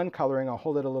when I'm done coloring, I'll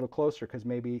hold it a little closer because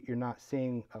maybe you're not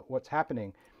seeing what's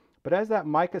happening. But as that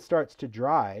mica starts to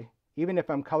dry, even if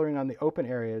I'm coloring on the open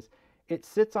areas, it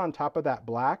sits on top of that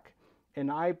black, and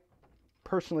I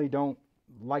personally don't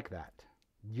like that.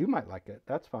 You might like it,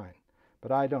 that's fine,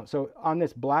 but I don't. So on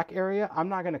this black area, I'm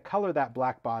not going to color that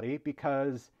black body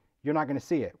because you're not going to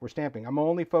see it. We're stamping. I'm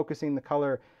only focusing the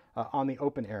color on the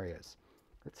open areas.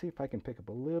 Let's see if I can pick up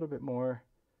a little bit more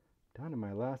down to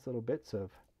my last little bits of,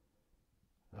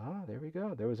 there we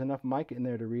go. There was enough mica in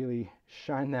there to really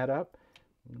shine that up.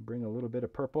 I'm going to bring a little bit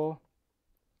of purple.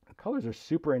 The colors are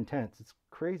super intense. It's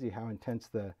crazy how intense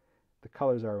the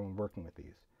colors are when working with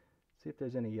these. See if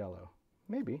there's any yellow.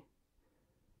 Maybe.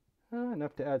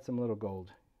 Enough to add some little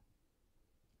gold.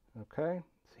 Okay.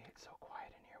 See, it's so quiet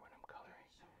in here when I'm coloring.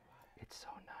 It's so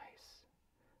nice.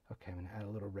 Okay, I'm going to add a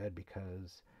little red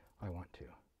because I want to.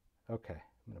 Okay,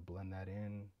 I'm going to blend that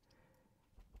in.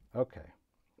 Okay,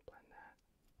 blend that.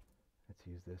 Let's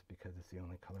use this because it's the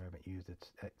only color I haven't used.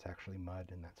 It's actually mud,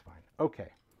 and that's fine. Okay,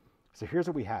 so here's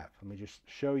what we have. Let me just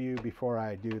show you before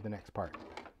I do the next part.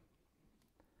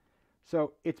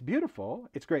 So it's beautiful,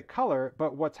 it's great color,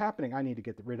 but what's happening, I need to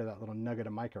get rid of that little nugget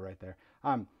of mica right there,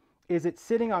 is it's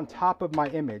sitting on top of my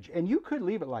image. And you could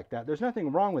leave it like that. There's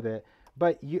nothing wrong with it,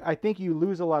 but I think you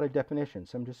lose a lot of definition.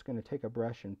 So I'm just going to take a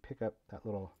brush and pick up that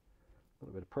little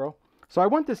bit of pearl. So I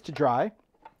want this to dry.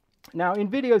 Now in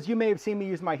videos, you may have seen me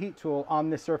use my heat tool on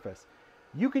this surface.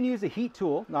 You can use a heat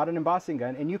tool, not an embossing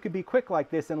gun, and you could be quick like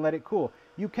this and let it cool.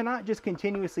 You cannot just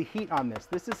continuously heat on this.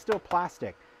 This is still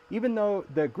plastic. Even though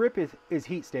the grip is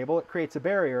heat stable, it creates a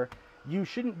barrier, you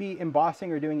shouldn't be embossing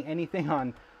or doing anything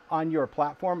on your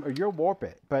platform or you'll warp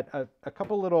it. But a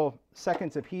couple little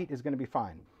seconds of heat is going to be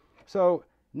fine. So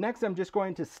next I'm just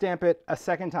going to stamp it a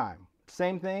second time.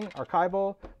 Same thing,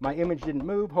 archival. My image didn't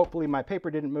move. Hopefully my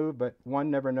paper didn't move, but one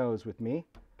never knows with me.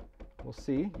 We'll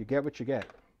see. You get what you get.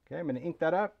 Okay, I'm going to ink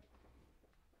that up.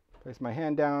 Place my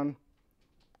hand down.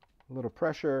 A little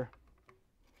pressure.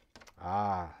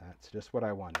 That's just what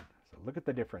I wanted. So look at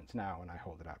the difference now when I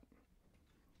hold it up.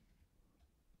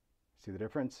 See the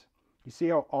difference? You see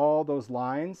how all those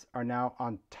lines are now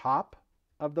on top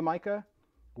of the mica?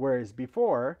 Whereas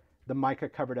before, the mica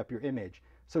covered up your image.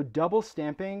 So double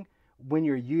stamping when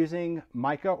you're using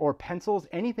mica or pencils,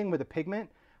 anything with a pigment.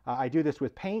 I do this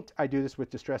with paint. I do this with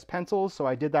distressed pencils. So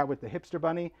I did that with the Hipster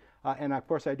bunny. And of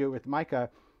course I do it with mica.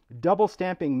 Double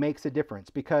stamping makes a difference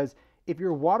because if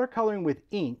you're watercoloring with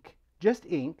ink, just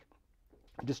ink,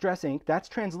 distress ink, that's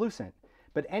translucent.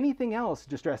 But anything else,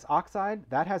 Distress Oxide,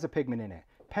 that has a pigment in it.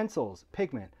 Pencils,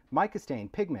 pigment. Mica stain,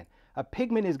 pigment. A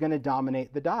pigment is going to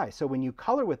dominate the dye. So when you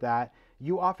color with that,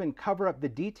 you often cover up the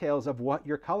details of what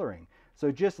you're coloring.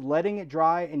 So just letting it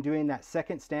dry and doing that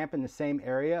second stamp in the same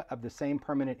area of the same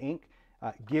permanent ink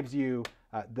gives you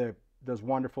those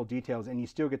wonderful details, and you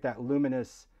still get that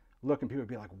luminous look, and people would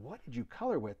be like, what did you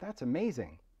color with? That's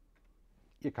amazing.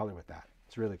 You color with that.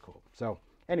 It's really cool. So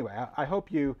anyway, I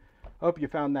hope you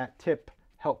found that tip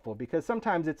helpful, because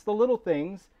sometimes it's the little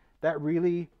things that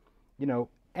really, you know,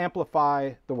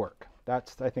 amplify the work.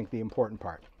 That's, I think, the important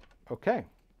part. Okay.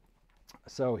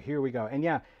 So here we go. And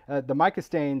yeah, the mica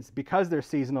stains, because they're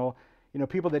seasonal, you know,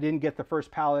 people that didn't get the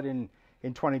first palette in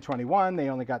 2021, they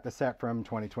only got the set from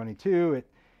 2022.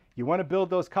 You want to build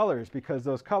those colors, because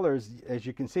those colors, as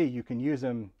you can see, you can use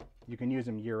them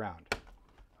year round.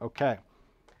 Okay.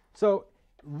 So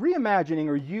reimagining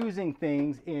or using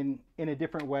things in a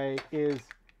different way is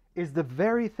the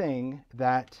very thing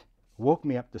that woke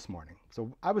me up this morning.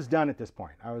 So I was done at this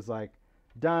point. I was like,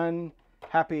 done,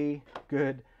 happy,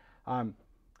 good.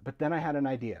 But then I had an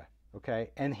idea, okay?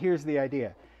 And here's the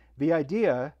idea. The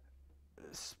idea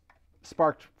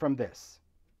sparked from this,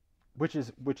 which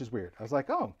is weird. I was like,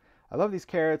 oh, I love these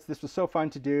carrots. This was so fun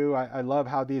to do. I love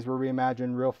how these were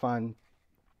reimagined, real fun.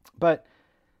 But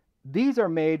these are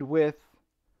made with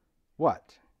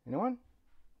what? Anyone?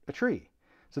 A tree.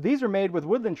 So these are made with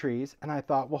woodland trees, and I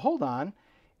thought, well, hold on.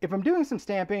 If I'm doing some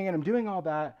stamping and I'm doing all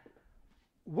that,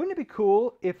 wouldn't it be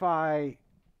cool if I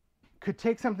could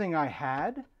take something I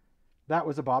had that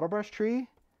was a bottlebrush tree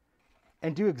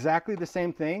and do exactly the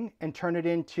same thing and turn it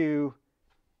into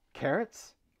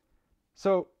carrots?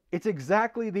 So it's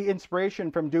exactly the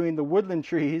inspiration from doing the woodland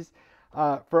trees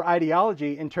for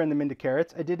ideology and turn them into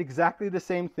carrots. I did exactly the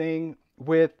same thing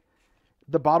with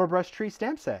the bottlebrush tree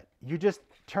stamp set. You just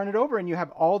turn it over and you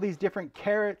have all these different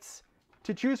carrots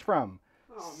to choose from.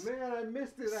 Oh man, I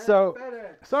missed it. So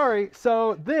sorry.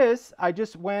 So this, I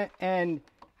just went and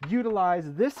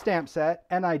utilized this stamp set,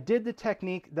 and I did the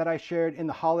technique that I shared in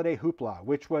the holiday hoopla,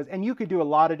 which was, and you could do a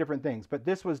lot of different things, but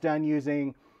this was done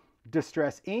using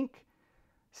distress ink,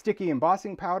 sticky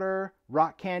embossing powder,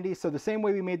 rock candy. So the same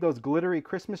way we made those glittery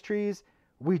Christmas trees,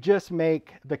 we just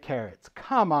make the carrots.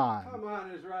 Come on. Come on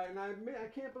is right, and I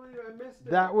can't believe I missed it.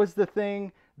 That was the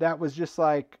thing that was just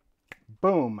like,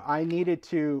 boom. I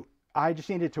just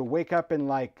needed to wake up and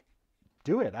like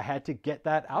do it. I had to get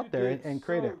that out there and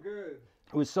create it. Good.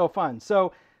 It was so fun.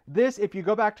 So this, if you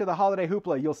go back to the holiday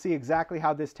hoopla, you'll see exactly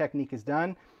how this technique is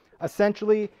done.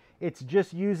 Essentially, it's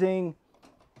just using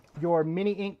your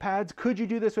mini ink pads. Could you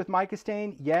do this with mica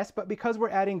stain? Yes, but because we're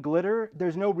adding glitter,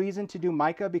 there's no reason to do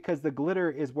mica, because the glitter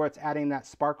is what's adding that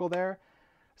sparkle there.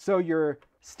 So you're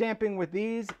stamping with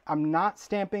these. I'm not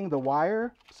stamping the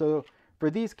wire. So for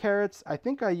these carrots, I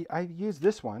think I use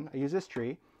this one. I use this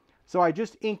tree. So I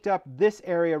just inked up this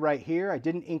area right here. I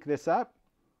didn't ink this up.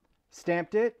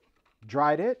 Stamped it,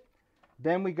 dried it.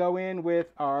 Then we go in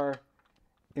with our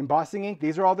embossing ink.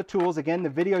 These are all the tools. Again, the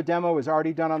video demo is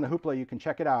already done on the hoopla. You can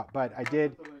check it out. But I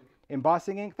did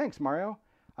embossing ink. Thanks, Mario.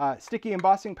 Sticky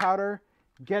embossing powder.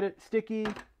 Get it sticky.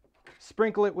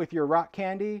 Sprinkle it with your rock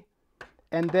candy.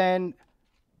 And then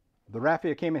the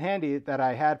raffia came in handy that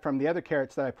I had from the other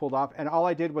carrots that I pulled off. And all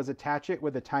I did was attach it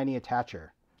with a tiny attacher.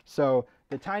 So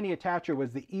the tiny attacher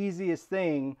was the easiest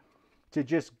thing to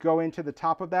just go into the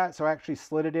top of that. So I actually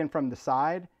slid it in from the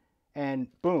side and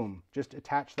boom, just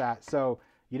attach that. So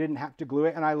you didn't have to glue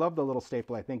it. And I love the little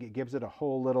staple. I think it gives it a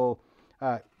whole little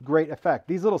great effect.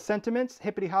 These little sentiments,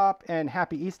 Hippity Hop and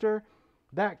Happy Easter,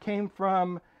 that came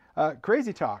from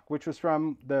Crazy Talk, which was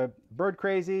from the Bird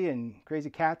Crazy and Crazy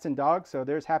Cats and Dogs. So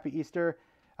there's Happy Easter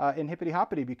in Hippity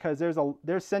Hoppity, because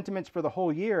there's sentiments for the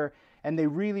whole year, and they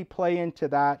really play into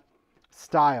that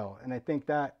style, and I think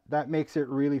that makes it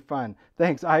really fun.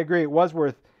 Thanks. I agree. It was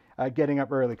worth getting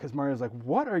up early, because Mario's like,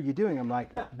 what are you doing? I'm like,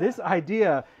 this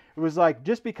idea, it was like,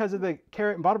 just because of the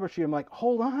carrot and bottlebrush tree, I'm like,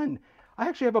 hold on, I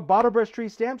actually have a bottlebrush tree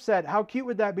stamp set. How cute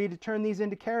would that be to turn these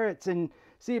into carrots and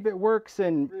see if it works?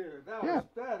 And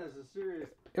that is a serious.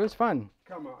 It was fun.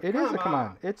 Come on. It is a come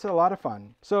on. It's a lot of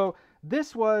fun. So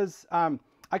this was,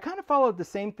 I kind of followed the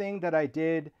same thing that I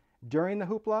did during the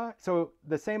hoopla. So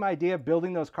the same idea of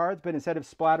building those cards, but instead of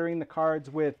splattering the cards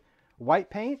with white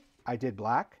paint, I did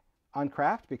black on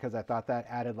craft, because I thought that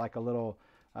added like a little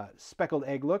speckled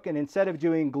egg look. And instead of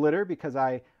doing glitter, because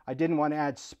I didn't want to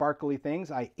add sparkly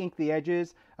things, I inked the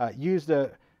edges, used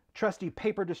a trusty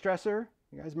paper distresser.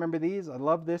 You guys remember these? I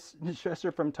love this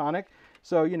distresser from Tonic.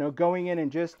 So, you know, going in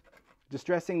and just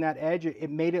distressing that edge, it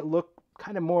made it look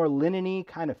kind of more linen-y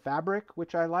kind of fabric,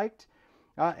 which I liked.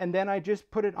 And then I just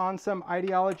put it on some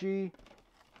ideology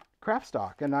craft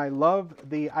stock. And I love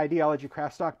the Ideology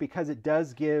craft stock because it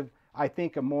does give, I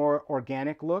think, a more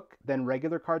organic look than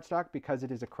regular cardstock because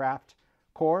it is a craft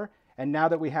core. And now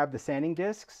that we have the sanding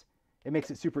discs, it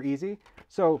makes it super easy.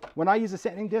 So when I use a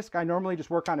sanding disc, I normally just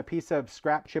work on a piece of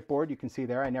scrap chipboard. You can see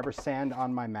there, I never sand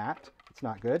on my mat. It's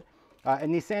not good.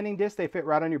 And these sanding discs, they fit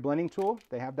right on your blending tool.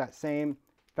 They have that same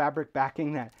fabric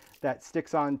backing that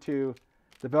sticks onto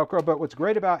the Velcro. But what's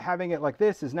great about having it like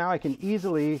this is now I can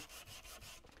easily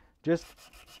just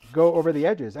go over the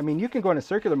edges. I mean, you can go in a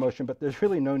circular motion, but there's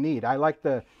really no need. I like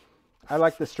the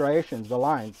striations, the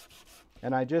lines,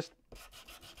 and I just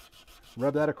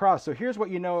rub that across. So here's what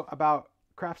you know about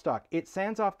craft stock. It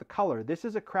sands off the color. This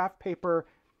is a craft paper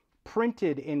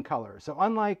printed in color. So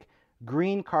unlike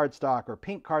green cardstock or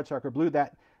pink cardstock or blue,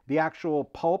 that the actual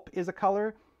pulp is a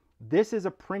color, this is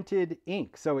a printed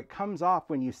ink. So it comes off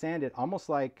when you sand it almost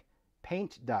like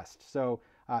paint dust. So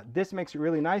this makes it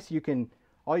really nice.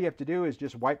 All you have to do is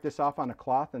just wipe this off on a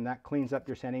cloth and that cleans up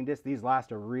your sanding disc. These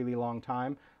last a really long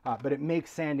time, but it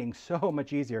makes sanding so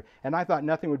much easier. And I thought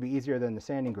nothing would be easier than the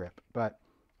sanding grip, but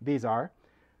these are.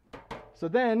 So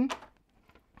then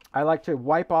I like to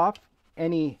wipe off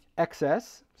any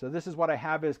excess. So this is what I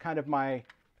have as kind of my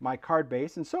card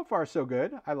base, and so far so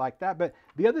good. I like that. But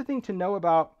the other thing to know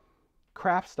about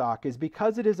craft stock is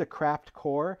because it is a craft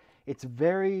core, it's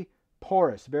very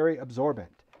porous, very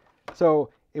absorbent. So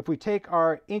if we take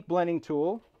our ink blending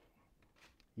tool,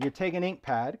 you take an ink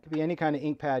pad, it could be any kind of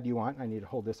ink pad you want. I need to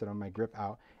hold this on my grip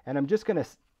out. And I'm just going to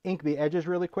ink the edges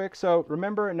really quick. So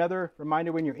remember, another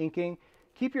reminder when you're inking,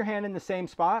 keep your hand in the same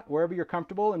spot wherever you're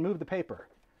comfortable and move the paper.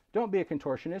 Don't be a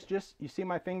contortionist. You see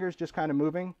my fingers just kind of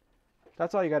moving?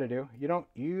 That's all you got to do. You don't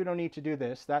need to do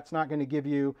this. That's not going to give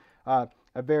you a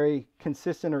very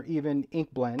consistent or even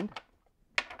ink blend.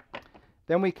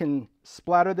 Then we can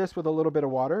splatter this with a little bit of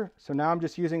water. So now I'm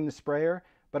just using the sprayer,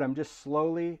 but I'm just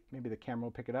slowly, maybe the camera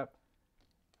will pick it up.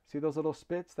 See those little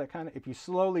spits? That kind of, if you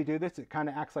slowly do this, it kind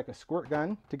of acts like a squirt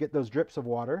gun to get those drips of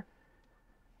water.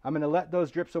 I'm going to let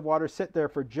those drips of water sit there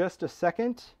for just a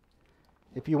second.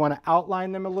 If you want to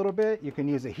outline them a little bit, you can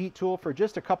use a heat tool for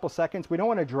just a couple seconds. We don't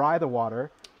want to dry the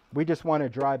water. We just want to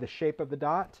dry the shape of the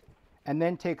dot, and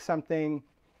then take something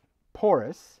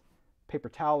porous. Paper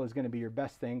towel is going to be your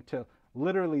best thing to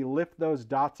literally lift those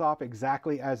dots off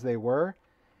exactly as they were.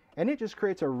 And it just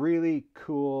creates a really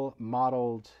cool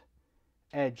mottled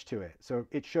edge to it. So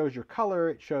it shows your color,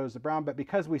 it shows the brown, but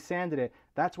because we sanded it,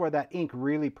 that's where that ink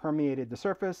really permeated the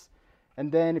surface. And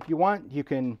then if you want, you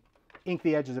can ink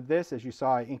the edges of this. As you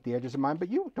saw, I inked the edges of mine, but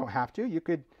you don't have to. You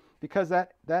could, because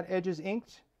that edge is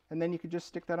inked, and then you could just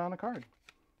stick that on a card.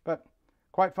 But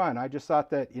quite fun. I just thought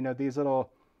that, these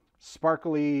little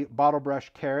sparkly bottle brush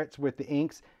carrots with the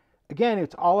inks, again,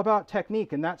 it's all about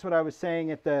technique. And that's what I was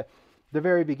saying at the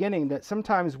very beginning, that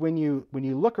sometimes when you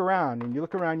look around and you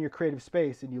look around your creative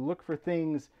space and you look for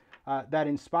things that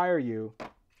inspire you,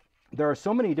 there are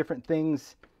so many different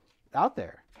things out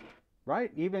there,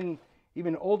 right? Even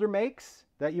older makes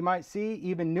that you might see,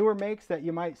 even newer makes that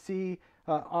you might see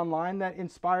online that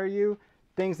inspire you,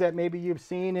 things that maybe you've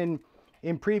seen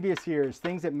in previous years,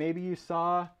 things that maybe you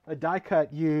saw a die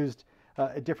cut used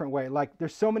a different way. Like,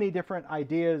 there's so many different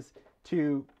ideas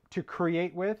to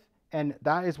create with, and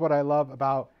that is what I love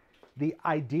about the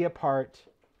idea part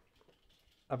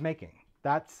of making.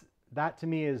 That to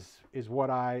me is what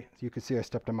you can see I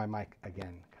stepped on my mic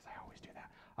again because I always do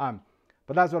that.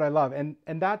 But that's what I love, and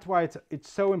that's why it's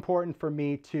so important for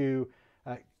me to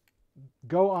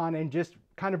go on and just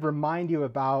kind of remind you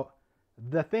about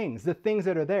the things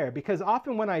that are there. Because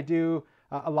often when I do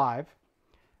a live,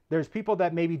 there's people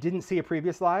that maybe didn't see a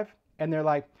previous live, and they're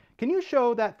like, can you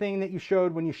show that thing that you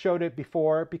showed when you showed it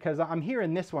before? Because I'm here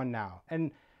in this one now.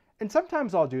 And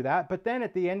sometimes I'll do that, but then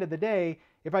at the end of the day,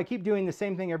 if I keep doing the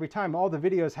same thing every time, all the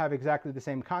videos have exactly the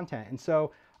same content. And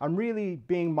so I'm really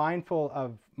being mindful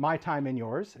of my time and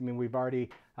yours. I mean, we've already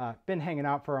been hanging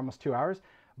out for almost 2 hours,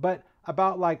 but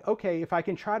about like, okay, if I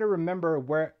can try to remember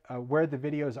where the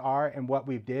videos are and what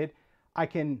we did, I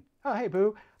can, oh, hey,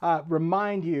 boo,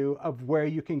 remind you of where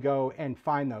you can go and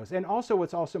find those. And also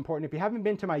what's also important, if you haven't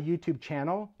been to my YouTube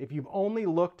channel, if you've only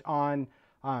looked on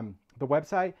the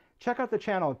website, check out the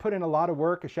channel. I put in a lot of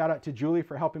work. A shout out to Julie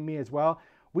for helping me as well.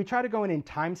 We try to go in and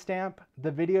timestamp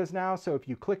the videos now. So if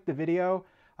you click the video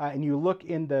and you look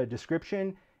in the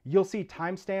description, you'll see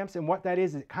timestamps. And what that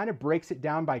is, it kind of breaks it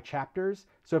down by chapters.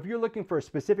 So if you're looking for a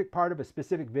specific part of a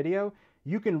specific video,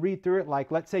 you can read through it.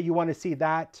 Like, let's say you want to see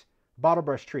that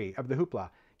Bottlebrush tree of the hoopla.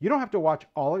 You don't have to watch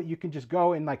all of it. You can just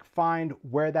go and like find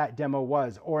where that demo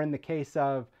was. Or in the case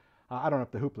of I don't know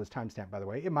if the hoopla is timestamped, by the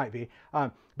way. It might be.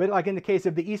 But like in the case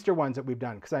of the Easter ones that we've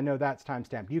done, because I know that's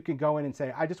timestamped, you can go in and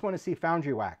say, I just want to see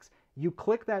foundry wax. You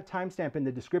click that timestamp in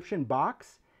the description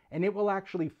box, and it will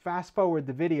actually fast forward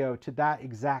the video to that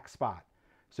exact spot.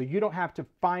 So you don't have to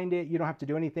find it. You don't have to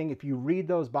do anything. If you read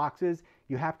those boxes,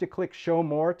 you have to click show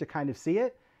more to kind of see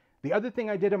it. The other thing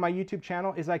I did on my YouTube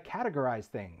channel is I categorize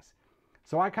things.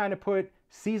 So I kind of put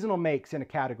seasonal makes in a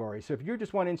category. So if you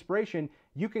just want inspiration,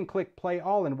 you can click play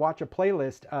all and watch a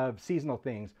playlist of seasonal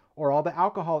things, or all the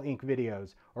alcohol ink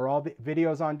videos, or all the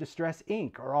videos on distress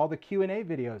ink, or all the Q&A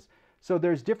videos. So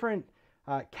there's different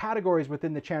categories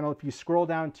within the channel if you scroll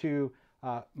down to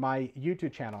my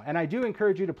YouTube channel. And I do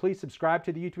encourage you to please subscribe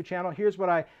to the YouTube channel. Here's what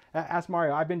I asked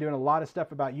Mario. I've been doing a lot of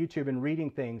stuff about YouTube and reading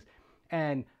things.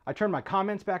 And I turned my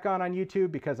comments back on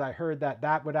YouTube because I heard that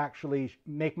that would actually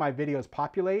make my videos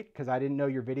populate, because I didn't know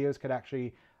your videos could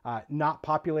actually not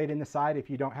populate in the side if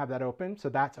you don't have that open. So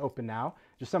that's open now,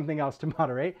 just something else to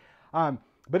moderate.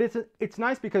 But it's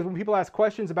nice because when people ask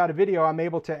questions about a video, I'm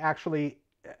able to actually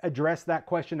address that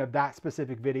question of that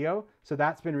specific video. So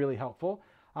that's been really helpful.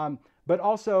 But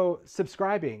also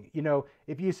subscribing, you know,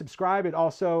 if you subscribe, it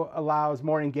also allows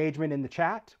more engagement in the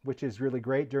chat, which is really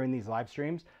great during these live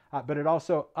streams. But it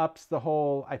also ups the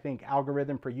whole, I think,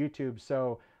 algorithm for YouTube.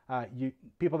 So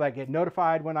people that get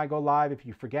notified when I go live, if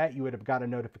you forget, you would have got a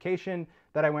notification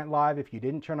that I went live if you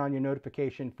didn't turn on your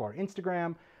notification for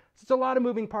Instagram. So it's a lot of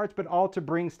moving parts, but all to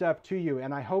bring stuff to you.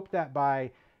 And I hope that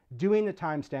by doing the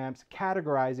timestamps,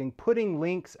 categorizing, putting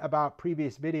links about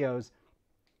previous videos,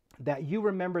 that you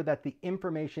remember that the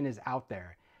information is out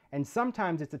there. And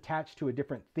sometimes it's attached to a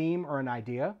different theme or an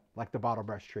idea, like the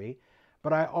Bottlebrush tree.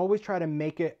 But I always try to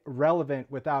make it relevant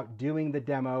without doing the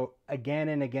demo again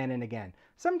and again and again.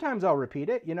 Sometimes I'll repeat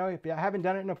it. You know, if I haven't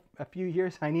done it in a few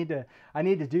years, I need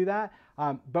to do that.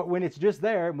 But when it's just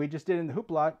there, and we just did it in the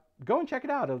hoopla, go and check it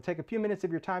out. It'll take a few minutes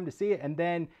of your time to see it, and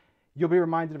then you'll be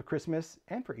reminded of Christmas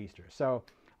and for Easter. So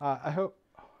I hope.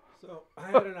 So I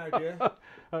had an idea.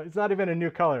 It's not even a new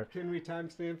color. Can we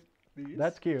timestamp these?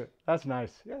 That's cute. That's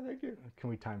nice. Yeah, thank you. Can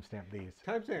we timestamp these?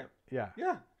 Timestamp. Yeah.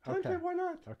 Yeah, timestamp. Okay. Why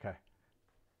not? Okay.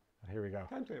 Here we go.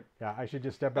 Timestamp. Yeah, I should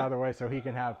just step out of the way so he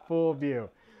can have full view.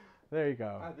 There you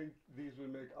go. I think these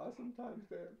would make awesome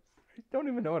timestamps. I don't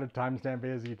even know what a timestamp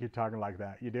is. You keep talking like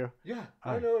that. You do? Yeah,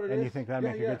 I know what it is. And you think that'd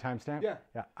make a good timestamp? Yeah.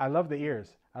 Yeah. I love the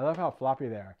ears. I love how floppy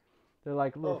they are. They're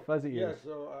like little fuzzy ears.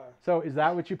 Yeah, so is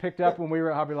that what you picked up when we were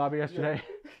at Hobby Lobby yesterday?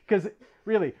 Because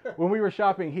really, when we were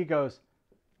shopping, he goes,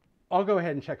 I'll go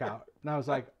ahead and check out. And I was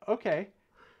like, okay.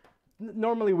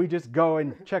 Normally we just go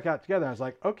and check out together. I was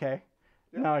like, okay.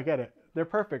 Yeah. Now I get it. They're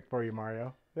perfect for you,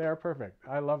 Mario. They are perfect.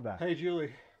 I love that. Hey,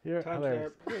 Julie. You're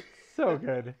hilarious. So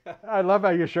good. I love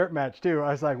how your shirt matched too. I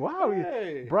was like, wow,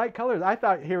 hey. Bright colors. I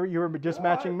thought here you were just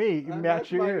matching me. You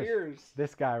matched your ears.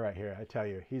 This guy right here, I tell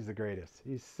you, he's the greatest.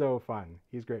 He's so fun.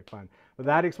 He's great fun. But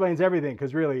that explains everything,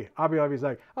 because really, Hobby Lobby's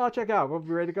like, oh, I'll check out. We'll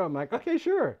be ready to go. I'm like, okay,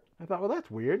 sure. I thought, well,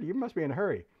 that's weird. You must be in a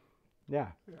hurry. Yeah.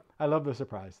 I love the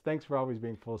surprise. Thanks for always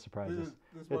being full of surprises.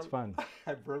 It's fun.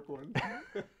 I broke one.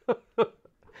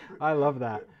 I love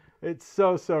that. It's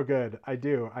so good. I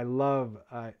do. I love.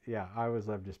 Yeah, I always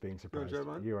love just being surprised.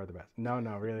 You are the best. No,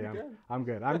 really, I'm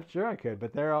good. I'm sure I could,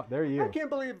 but they're you. I can't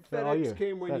believe FedEx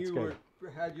came when you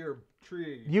had your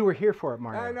tree. You were here for it,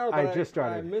 Mario. I know, but I just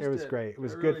started. I missed it was great. It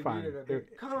was good fun.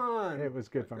 Come on. It was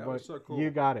good fun. That was so cool.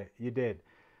 You got it. You did.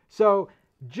 So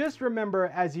just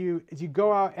remember, as you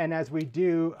go out and as we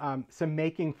do some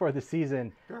making for the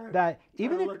season, that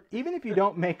even if you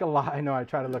don't make a lot, I know I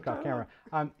try to look off camera.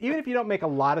 Even if you don't make a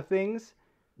lot of things,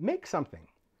 make something.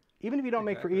 Even if you don't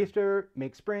make for Easter,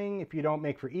 make spring. If you don't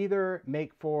make for either,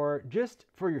 make for just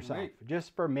for yourself,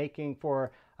 just for making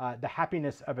for the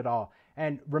happiness of it all.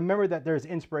 And remember that there's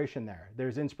inspiration there.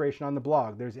 There's inspiration on the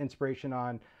blog. There's inspiration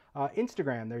on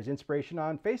Instagram. There's inspiration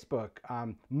on Facebook.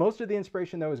 Most of the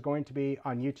inspiration, though, is going to be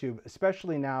on YouTube,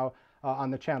 especially now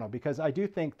on the channel, because I do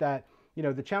think that, you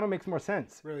know, the channel makes more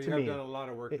sense to me. You have done a lot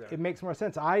of work there. It makes more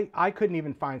sense. I couldn't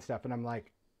even find stuff, and I'm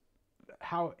like,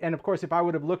 how? And of course, if I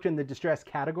would have looked in the distress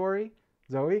category,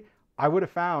 Zoe, I would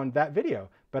have found that video,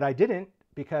 but I didn't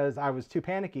because I was too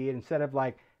panicky. And instead of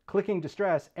like clicking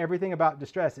distress, everything about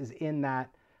distress is in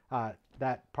that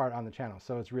that part on the channel.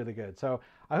 So it's really good. So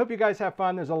I hope you guys have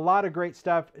fun. There's a lot of great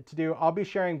stuff to do. I'll be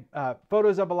sharing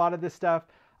photos of a lot of this stuff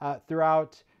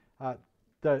throughout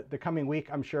the coming week,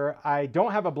 I'm sure. I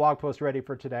don't have a blog post ready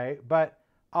for today, but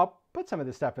I'll put some of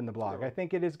this stuff in the blog. I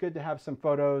think it is good to have some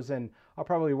photos, and I'll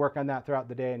probably work on that throughout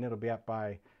the day, and it'll be up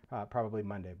by probably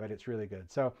Monday, but it's really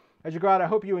good. So as you go out, I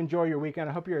hope you enjoy your weekend.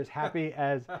 I hope you're as happy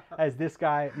as this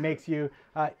guy makes you.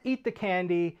 Eat the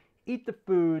candy, eat the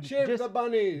food, Shave the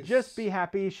bunnies. Just be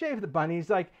happy, shave the bunnies,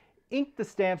 like ink the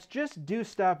stamps, just do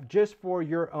stuff just for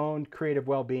your own creative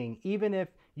well-being, even if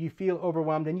you feel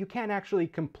overwhelmed and you can't actually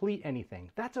complete anything.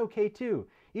 That's okay too.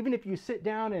 Even if you sit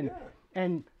down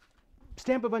and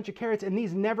stamp a bunch of carrots and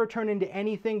these never turn into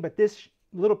anything but this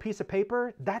little piece of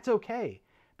paper, that's okay.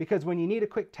 Because when you need a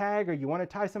quick tag or you want to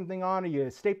tie something on or you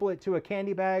staple it to a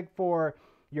candy bag for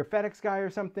your FedEx guy or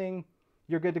something,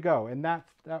 you're good to go. And that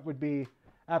would be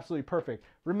absolutely perfect.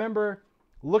 Remember,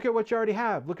 look at what you already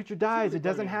have. Look at your dies. It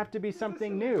doesn't have to be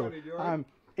something new.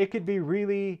 It could be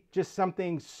really just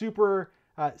something super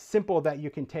simple that you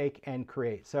can take and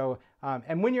create. So,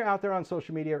 and when you're out there on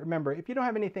social media, remember, if you don't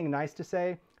have anything nice to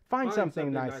say, find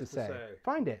something nice to say.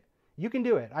 Find it. You can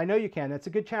do it. I know you can. That's a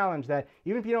good challenge that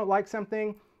even if you don't like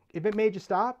something, if it made you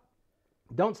stop,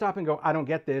 don't stop and go, I don't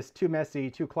get this, too messy,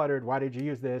 too cluttered, why did you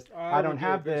use this? I don't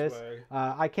have this,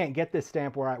 I can't get this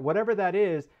stamp, or whatever that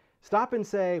is, stop and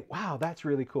say, wow, that's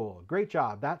really cool, great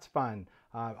job, that's fun.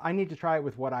 I need to try it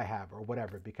with what I have or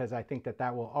whatever, because I think that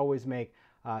that will always make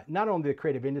not only the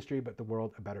creative industry, but the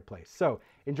world a better place. So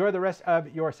enjoy the rest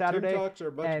of your Saturday. Tim Talks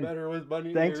are much better with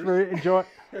bunny thanks ears. for enjoying.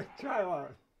 Try one.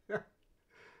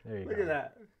 There you go. Look at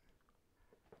that.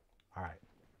 All right.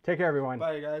 Take care, everyone.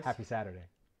 Bye, guys. Happy Saturday.